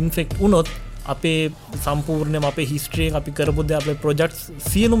ඇවිල්ලා ඉන්ෆෙක්ට් වුණොත් අපේ සම්පූර්ණයෙන්ම අපේ හිස්ටරි එක අපි කරපු දේ අපේ ප්‍රොජෙක්ට්ස්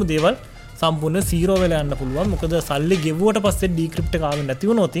සියලුම දේවල් සම්පූර්ණ සීරෝ වෙලා යන්න පුළුවන් මොකද සල්ලි ගෙවුවට පස්සේ ඩික්‍රිප්ට් එක ආවෙ නැති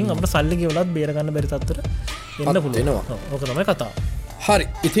වුණොත් අපිට සල්ලි ගෙවලත් බේර ගන්න බැරි තත්ත්වයට එන්න පුළුවන්. ඕක තමයි කතාව. හරි.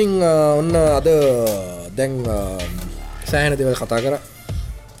 ඉතින් ඔන්න අද දැන් සෑහෙන දේවල් කතා කරා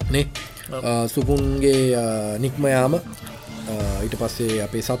නේ. සුපුන්ගේ නික්ම යාම ඊට පස්සේ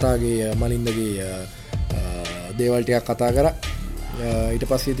අපේ සතාගේ මලින්දගේ දේවල් ටිකක් කතා කරා. ඊට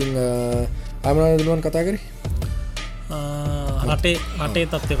පස්සේ ඉතින් ආමනාද දුවන් කතා කරේ. රටේ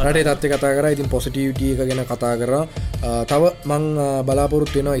තත්ත්වය කතා කරා. ඉතින් පොසිටිවිටි එක ගැන කතා කරා. තව මං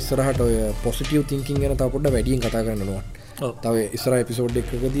බලාපොරොත්තු වෙනවා ඉස්සරහට ඔය පොසිටිව් තින්කින් ගැන තව පොඩ්ඩක් වැඩියෙන් කතා කරන්න ඕන. තව ඉස්සරහ එපිසෝඩ්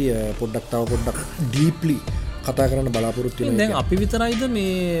එකකදී පොඩ්ඩක් ඩීප්ලි කතා කරන්න බලාපොරොත්තු වෙනවා. දැන් අපි විතරයිද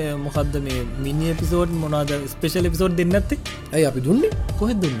මේ මොකද්ද මේ මිනි එපිසෝඩ් මොනවාද ස්පෙෂල් එපිසෝඩ් දෙන්නේ නැත්තේ? ඇයි අපි දුන්නේ?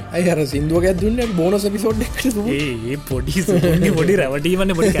 කොහෙද දුන්නේ? ඇයි අර සින්දුවකයක් දුන්නේ අපි බෝනස් එපිසෝඩ් එකකට දුන්නේ. ඒ පොඩි සුපුන්ගේ පොඩි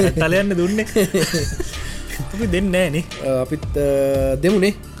රැවටීමනේ පොඩි කැරක්ටරයන්නේ දුන්නේ. අපි දෙන්නේ නෑනේ. අපිත්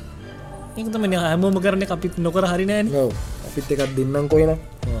දෙමුනේ. ඒක තමයි හැමෝම කරන්නේ අපිත් නොකර හරි නෑනේ. ඔව්. අපිත් එකක් දෙන්නම් කොහෙනම්.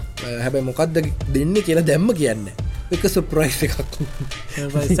 හැබැයි මොකද්ද දෙන්නේ කියලා දැම්ම කියන්නේ. එක සර්ප්‍රයිස් එකක්.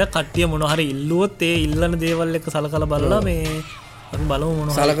 ඒ කට්ටිය මොන හරි ඉල්ලුවොත් ඒ ඉල්ලන දේවල් එක සලකලා බලලා මේ අපි බලමු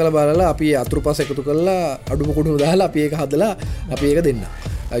මොනවා. සලකලා බලලා අපි අතුරුපස එකතු කරලා අඩුම කුඩුම දාලා අපි ඒක හදලා අපි ඒක දෙන්න.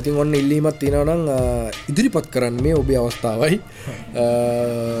 ඉතින් ඔන්න ඉල්ලීමක් තියෙනවා නම් ඉදිරිපත් කරන්න මේ ඔබේ අවස්ථාවයි.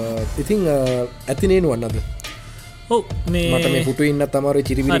 ඉතින් ඇතිනේ නෝන්නද? ඔව් මේ මට මේ පුටු ඉන්න තමයි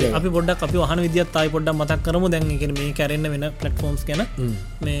චිරිවිලි. අපි පොඩ්ඩක් අපි වහන විදියත් ආයි පොඩ්ඩක් මතක් කරමු. දැන් ඒ කියන්නේ මේ කැරෙන්න වෙන platforms ගැන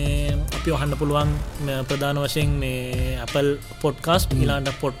මේ අපි වහන්න පුළුවන් ප්‍රධාන වශයෙන් මේ Apple podcast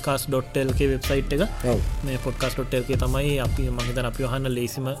ඊළඟට podcast.lk වෙබ්සයිට් එක. මේ podcast.lk තමයි අපි මම හිතන අපි වහන්න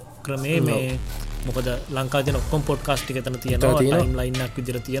ලේසිම ක්‍රමේ මේ මොකද ලංකාවේ තියෙන ඔක්කොම පොඩ්කාස්ට් ටික එතන තියෙනවා ටයිම් ලයින් එකක්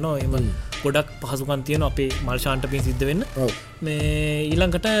විදිහට තියෙනවා එහෙම ගොඩක් පහසුකම් තියෙනවා අපේ මල්ෂාන්ට පින් සිද්ධ වෙන්න මේ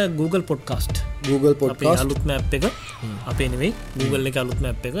ඊළඟට Google podcast අපේ අලුත් මැප් එක අපේ නෙවෙයි Google එකේ අලුත්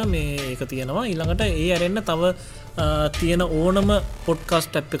මැප් එක මේ ඒක තියෙනවා ඊළඟට ඒ ඇරෙන්න තව තියෙන ඕනම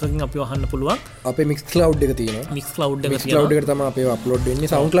පොඩ්කාස්ට් ඇප් එකකින් අපි වහන්න පුළුවන් අපේ Mixcloud එක තියෙනවා Mixcloud එක Mixcloud එකට තමයි අපි අප්ලෝඩ්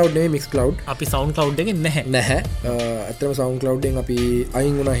වෙන්නේ SoundCloud නෙවෙයි Mixcloud අපි SoundCloud එකේ නැහැ ඇත්තටම SoundCloud එකෙන් අපි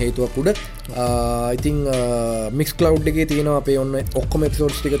අයින් වුණා හේතුවක් උඩ ඉතින් Mixcloud එකේ තියෙනවා අපේ ඔන්න ඔක්කොම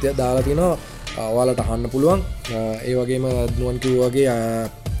එපිසෝඩ්ස් ටික දාලා තියෙනවා ඔයාලට අහන්න පුළුවන් ඒ වගේම නුවන් කිව්වා වගේ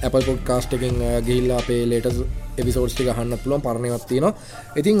Apple podcast එකෙන් ගිහිල්ලා අපේ latest episodes ටික අහන්න පුළුවන් පරණේවත් තියෙනවා.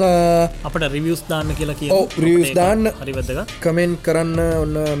 ඉතින් අපිට reviews දාන්න කියලා කියනවා. ඔව් reviews දාන්න. හරි වැදගත්. comment කරන්න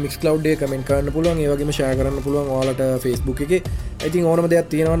ඔන්න Mixcloud එකේ comment කරන්න පුළුවන්. ඒ වගේම share කරන්න පුළුවන් ඔයාලට Facebook එකේ. ඉතින් ඕනම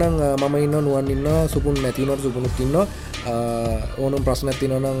දෙයක් තියෙනවා නම් මම ඉන්නවා නුවන් ඉන්නවා සුපුන් නැති වෙනවට සුපුනුත් ඉන්නවා. ඕනම ප්‍රශ්නයක්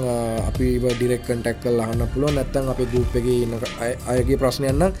තියෙනවා නම් අපිව direct contact කරලා අහන්න පුළුවන්. නැත්නම් අපේ group එකේ ඉන්න අයගේ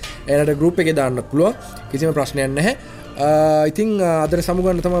ප්‍රශ්නයක් නම් එයාලට group එකේ දාන්නත් පුළුවන්. කිසිම ප්‍රශ්නයක් නැහැ. ඉතින් අදර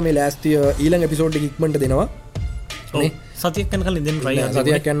සමුගන්න තමයි මේ ලෑස්තිය ඊළඟ එපිසෝඩ් එක ඉක්මනට දෙනවා. සතියක් යන කලින් දෙන්න try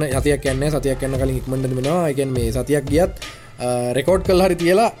කරන්න. සතියක් යන කලින් ඉක්මනට දෙනවා. ඒ කියන්නේ මේ සතියක් ගියත් රෙකෝඩ් කරලා හරි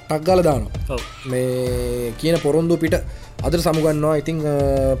තියලා ටක් ගාලා දානවා. මේ කියන පොරොන්දු පිට අදර සමුගන්නවා. ඉතින්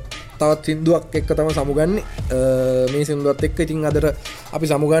තවත් සින්දුවක් එක්ක තමයි සමුගන්නේ. මේ සින්දුවත් එක්ක ඉතින් අදර අපි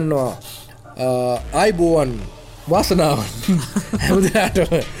සමුගන්නවා ආයිබෝවන් වාසනාවන්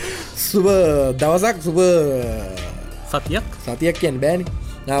හැමදාටම සුබ දවසක් සුබ සතියක් කියන්නේ බෑනේ.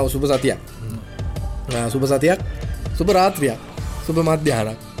 සුබ සතියක්. සුබ සතියක්. සුබ රාත්‍රියක්. සුබ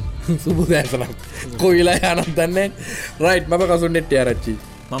මධ්‍යහනක්. සුබ දැසනක්. කොයිලා යනක් දන්නේ නැහැ. රයිට් මම කසුන් නෙට් ආරච්චි.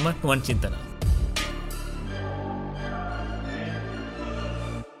 මම නුවන් චින්තන.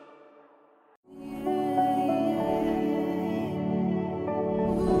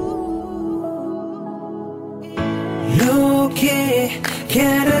 ලෝකේ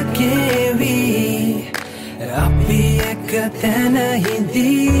කැරකේවි අපි එක තැන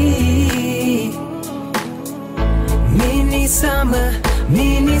හිඳී sama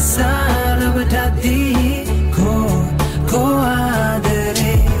minisalavatati ko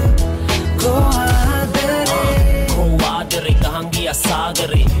adare adare kahangiya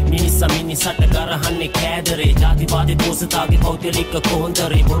sagare minisa minisata garahanne kædare jatiwade dostage pautelika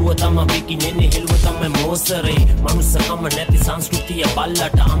kondare boruwa tama bekinenne helwa tama mosare manusakama නැති සංස්කෘතිය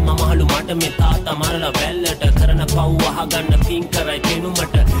බල්ලට අම්මා මහලු මට මේ තාත්තා මරලා වැල්ලට කරන පව් අහගන්න පින් කරයි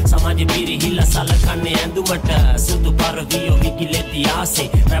පෙනුමට සමාජෙ පිරිහිලා සලකන්නේ ඇඳුමට සුදු පරවියෝ විකිලෙති ආසේ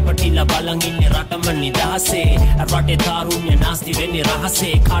රැපටිලා බලන් ඉන්නේ රටම නිදාසේ රටේ තාරුණ්‍ය නාස්ති වෙන්නේ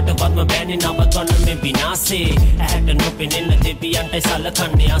රහසේ කාටවත්ම බෑනේ නවත්වන්න මේ විනාසේ ඇහැට නොපෙනෙන දෙවියන්ට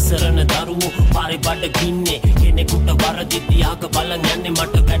සලකන්නේ අසරණ දරුවෝ පාරේ බඩ ගින්නේ කෙනෙකුට වරදිති ආක බලන් යන්නේ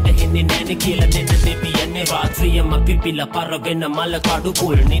මට වැටහෙන්නේ නැනේ කියලා දෙන්න දෙවියන්නේ රාත්‍රියම පිපිලා පරවෙන මල කඩු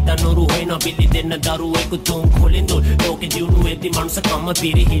කුල් නිතනොරු වෙන පිළි දෙන්න දරුවෙකු තුන් කොලින්දුල් ලෝකෙ ජීවුණු වෙති මනුස්සකම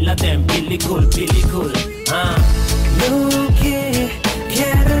පිරිහිලා දැන් පිළිකුල් ලෝකේ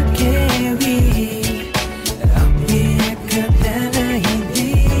කැරකෙවි අපි එක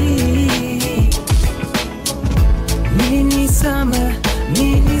තැනහිදී මිනිසම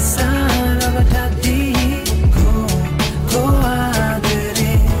මිනිසාරවටදී ko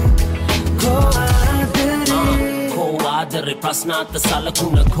adare ප්‍රශ්නාර්ථ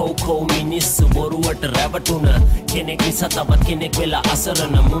සලකුණ කෝ මිනිස්සු බොරුවට රැවටුන කෙනෙක් නිසා තවත් කෙනෙක් වෙලා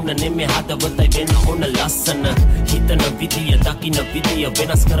අසරණ මුණ නෙමෙයි හදවතයි වෙන ඕන ලස්සන හිතන විදිය දකින්න විදිය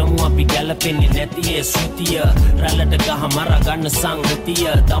වෙනස් කරමු අපි ගැලපෙන්නේ නැති ඒ සුතිය රැළට ගහ මරා ගන්න සංගතිය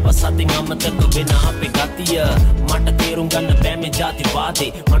දවස් අතින් අමතක වෙන අපේ ගතිය මට තේරුම් ගන්න බෑ මේ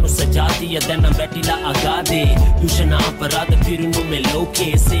ජාතිවාදී මනුස්ස ජාතිය දැන වැටිලා අගාදේ දුෂණ අපරාධ පිරුණු මේ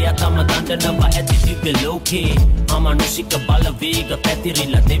ලෝකේ සේය තම දඬනව ඇති දිව්‍ය ලෝකේ අමනුෂික බලවේග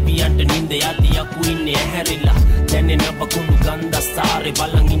පැතිරිලා දෙවියන්ට නින්ද යදී යකු ඉන්නේ ඇහැරිලා දැනෙන බකුණු ගන්ධ සාරේ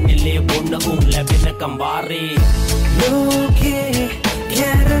බලන් ඉන්නේ ලේ බොන්න උන් ලැබෙනකම් වාරේ ලෝකේ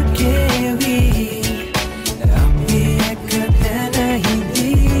කැරකෙවි අපි එක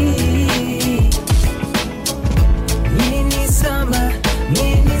තැනහිදී මිනිසම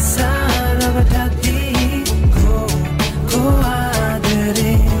මිනිසාරවටදී ko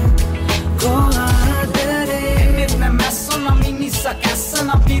adare එන්න මැස්සුන මිනිස්ස කැස්සන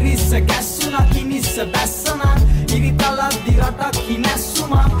පිරිස කැස්සුන කිනිස්ස බැස්සන ඉරිතලද්දි රටක්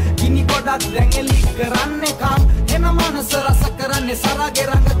හිනැස්සුම ගිනි ගොඩක් දැඟලි කරන්නේ කම් එන මනස රස කරන්නේ සරගේ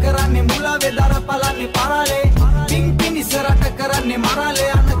රඟ කරන්නේ මුලවේ දර පලන්නේ පරලේ පින් පිනිස රට කරන්නේ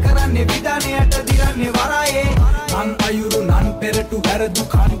මරලේ අන කරන්නේ විධානයට දිරන්නේ වරායේ නන් අයුරු නන් පෙරටු වැරදු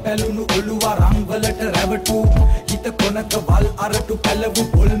කන් පැලුණු ඔළුව රංවලට රැවටු හිත කොනක වල් අරටු පැලවු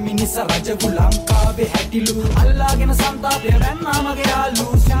පොල් මිනිස රජවු ලංකාවේ හැටිලු අල්ලාගෙන සන්තාපය වැන්නා මගේ යාලු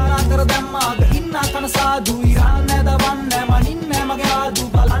ශානාතර දැම්මාද ඉන්නා කන සාදු ඉරන්නේ දවන්නේ මනින්නේ මගේ ආදු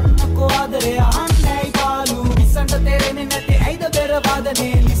බලන්නකෝ ආදරේ අහන්නේ පාලු විසන්ට තේරෙන්නේ නැති ඇයිද බෙර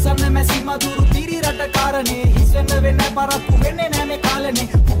වාදනේ ලිසන්න මැසි මදුරු තිරි රට කාරණේ හිසෙන්න වෙන්නේ පරක්කු වෙන්නේ නැහැ මේ කාලනේ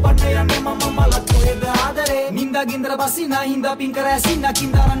උපන්න යන්නේ මම මලත් කොහෙද ආදරේ නින්දා ගින්දර බසිනා හින්දා පින්කර ඇසිනා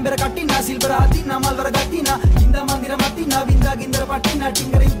කින්දා රන්බර කටිනා සිල්බර හදිනා මල්වර ගතිනා හින්දා මන්දිර මතිනා වින්දා ගින්දර පටිනා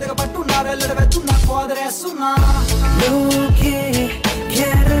ටිංගර යුද්ධක පටුනා රැල්ලට වැතුනා කො ආදරේ ඇසුනා ලෝකේ